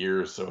 fights a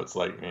year. So it's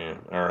like,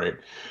 all right.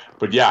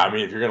 But yeah, I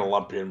mean, if you're going to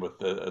lump in with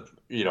the,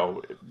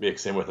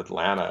 mix in with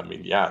Atlanta, I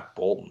mean,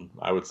 Bolton,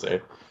 I would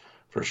say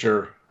for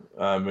sure.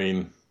 I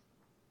mean,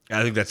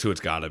 I think that's who it's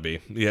got to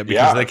be. Yeah.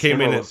 Because they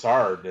came in. It's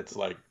hard. It's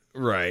like,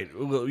 right.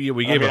 Well, yeah,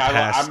 we gave a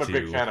pass I'm a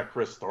big fan of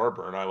Chris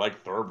Thorburn. I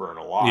like Thorburn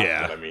a lot.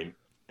 Yeah. But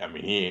I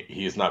mean,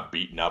 he's not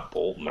beating up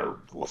Bolton or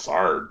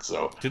Lassard.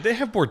 So did they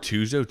have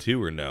Bortuzzo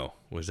too, or no?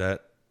 Was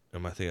that?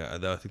 I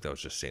think that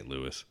was just St.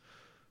 Louis.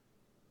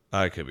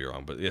 I could be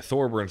wrong, but yeah,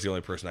 Thorburns the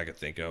only person I could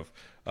think of.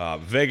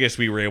 Vegas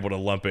we were able to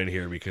lump in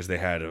here because they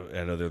had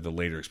I know they're the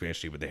later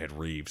expansion team, but they had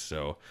Reeves.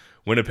 So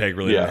Winnipeg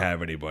really didn't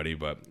have anybody,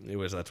 but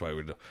that's why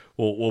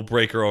we'll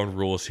break our own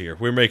rules here.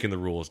 We're making the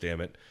rules,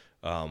 damn it.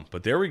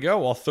 But there we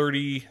go, all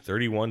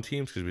 31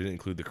 teams, because we didn't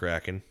include the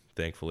Kraken,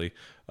 thankfully.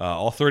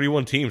 All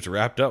 31 teams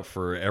wrapped up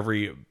for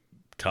every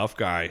tough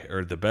guy,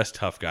 or the best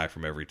tough guy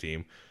from every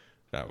team.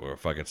 We're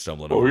fucking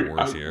stumbling over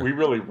words here. We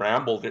really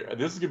rambled here.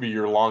 This is going to be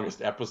your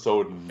longest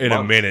episode in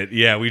a minute.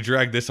 Yeah, we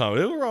dragged this on.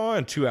 We're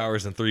on 2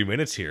 hours and 3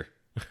 minutes here.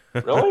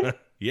 Really?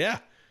 Yeah.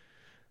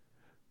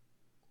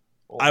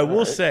 I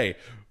will say,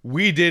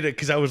 we did it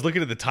because I was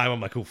looking at the time. I'm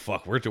like, oh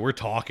fuck, we're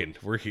talking.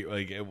 We're here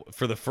like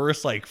for the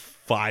first like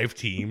 5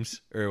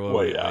 teams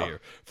or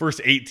first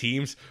 8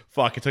 teams.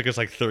 Fuck, it took us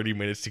like 30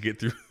 minutes to get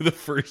through the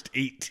first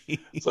 8 teams.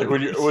 It's like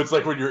when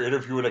you're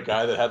interviewing a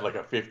guy that had like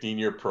a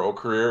 15-year pro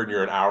career, and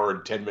you're an hour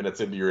and 10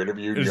 minutes into your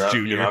interview. And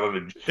you're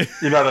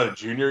not a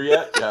junior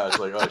yet. Yeah, it's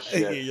like, oh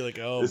shit. You're like,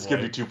 oh, this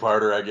could be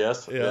 2-parter, I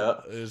guess.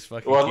 Yeah. It's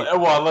fucking.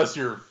 Well, unless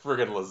you're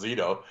friggin'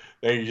 Lazito.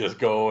 Then you just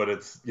go and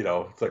it's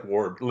like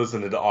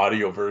listening to the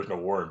audio version of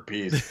War and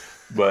Peace.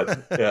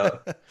 But yeah.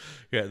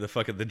 Yeah,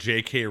 the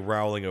J.K.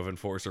 Rowling of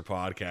Enforcer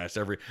podcast.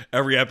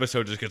 Every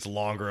episode just gets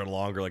longer and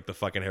longer, like the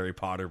fucking Harry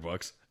Potter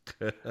books.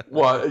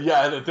 Well,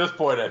 yeah, and at this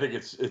point I think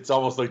it's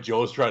almost like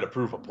Joe's trying to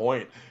prove a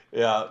point.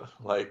 Yeah,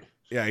 like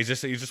yeah, he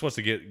just wants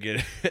to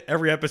get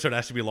every episode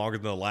has to be longer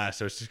than the last,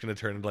 so it's just gonna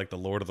turn into like the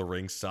Lord of the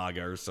Rings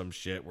saga or some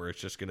shit where it's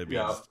just gonna be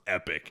just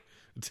epic.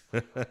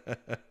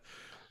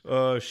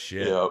 Oh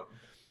shit. Yeah.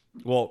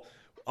 Well,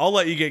 I'll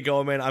let you get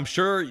going, man. I'm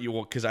sure you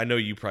will, because I know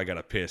you probably got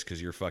a piss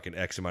because you're fucking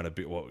X amount of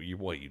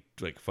you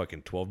like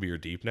fucking 12 beer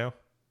deep now?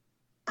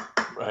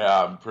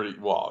 Yeah, I'm pretty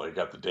well. I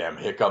got the damn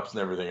hiccups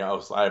and everything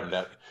else. I haven't.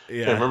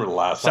 Yeah. Can't remember the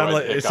last time.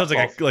 It sounds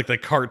like the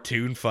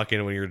cartoon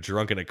fucking when you're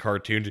drunk in a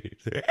cartoon.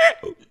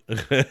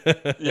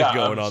 Yeah,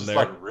 going on there.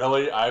 Like,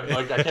 really? I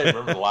can't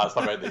remember the last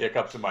time I had the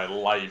hiccups in my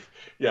life.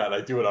 Yeah, and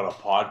I do it on a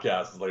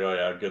podcast. It's like, oh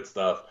yeah, good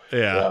stuff.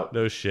 Yeah,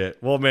 no shit.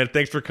 Well, man,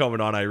 thanks for coming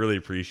on. I really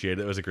appreciate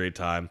it. It was a great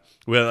time.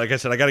 Well, like I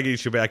said, I got to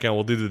get you back on.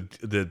 We'll do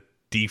the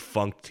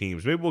defunct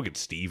teams. Maybe we'll get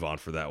Steve on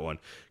for that one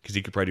because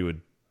he could probably do a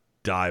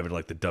dive into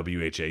like the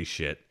WHA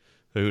shit.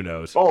 Who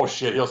knows? Oh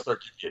shit, he'll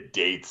start giving you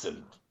dates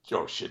and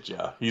oh shit,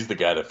 yeah, he's the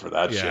guy for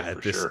that shit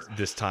for sure.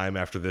 This time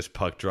after this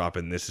puck drop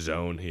in this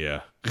zone,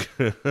 yeah.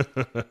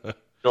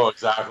 No,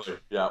 exactly.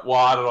 Yeah. Well,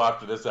 I don't know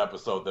after this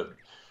episode that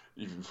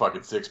even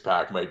fucking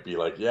 6-pack might be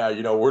like, yeah,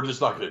 we're just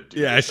not gonna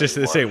do. Yeah, it's just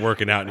this ain't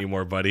working out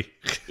anymore, buddy.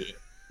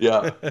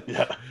 Yeah,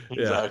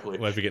 exactly.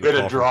 Might be getting a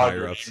call from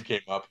higher ups.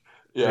 Came up.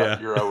 Yeah,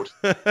 you're out.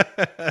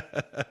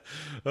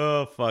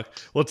 Oh fuck.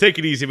 Well, take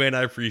it easy, man.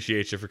 I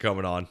appreciate you for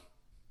coming on.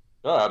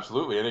 Oh,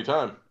 absolutely.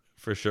 Anytime.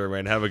 For sure,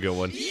 man. Have a good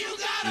one. You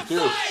too.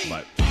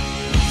 Bye.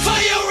 For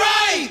your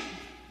right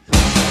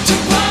to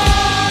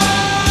party.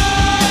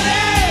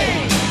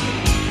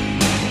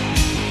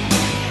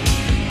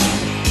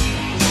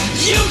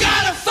 You got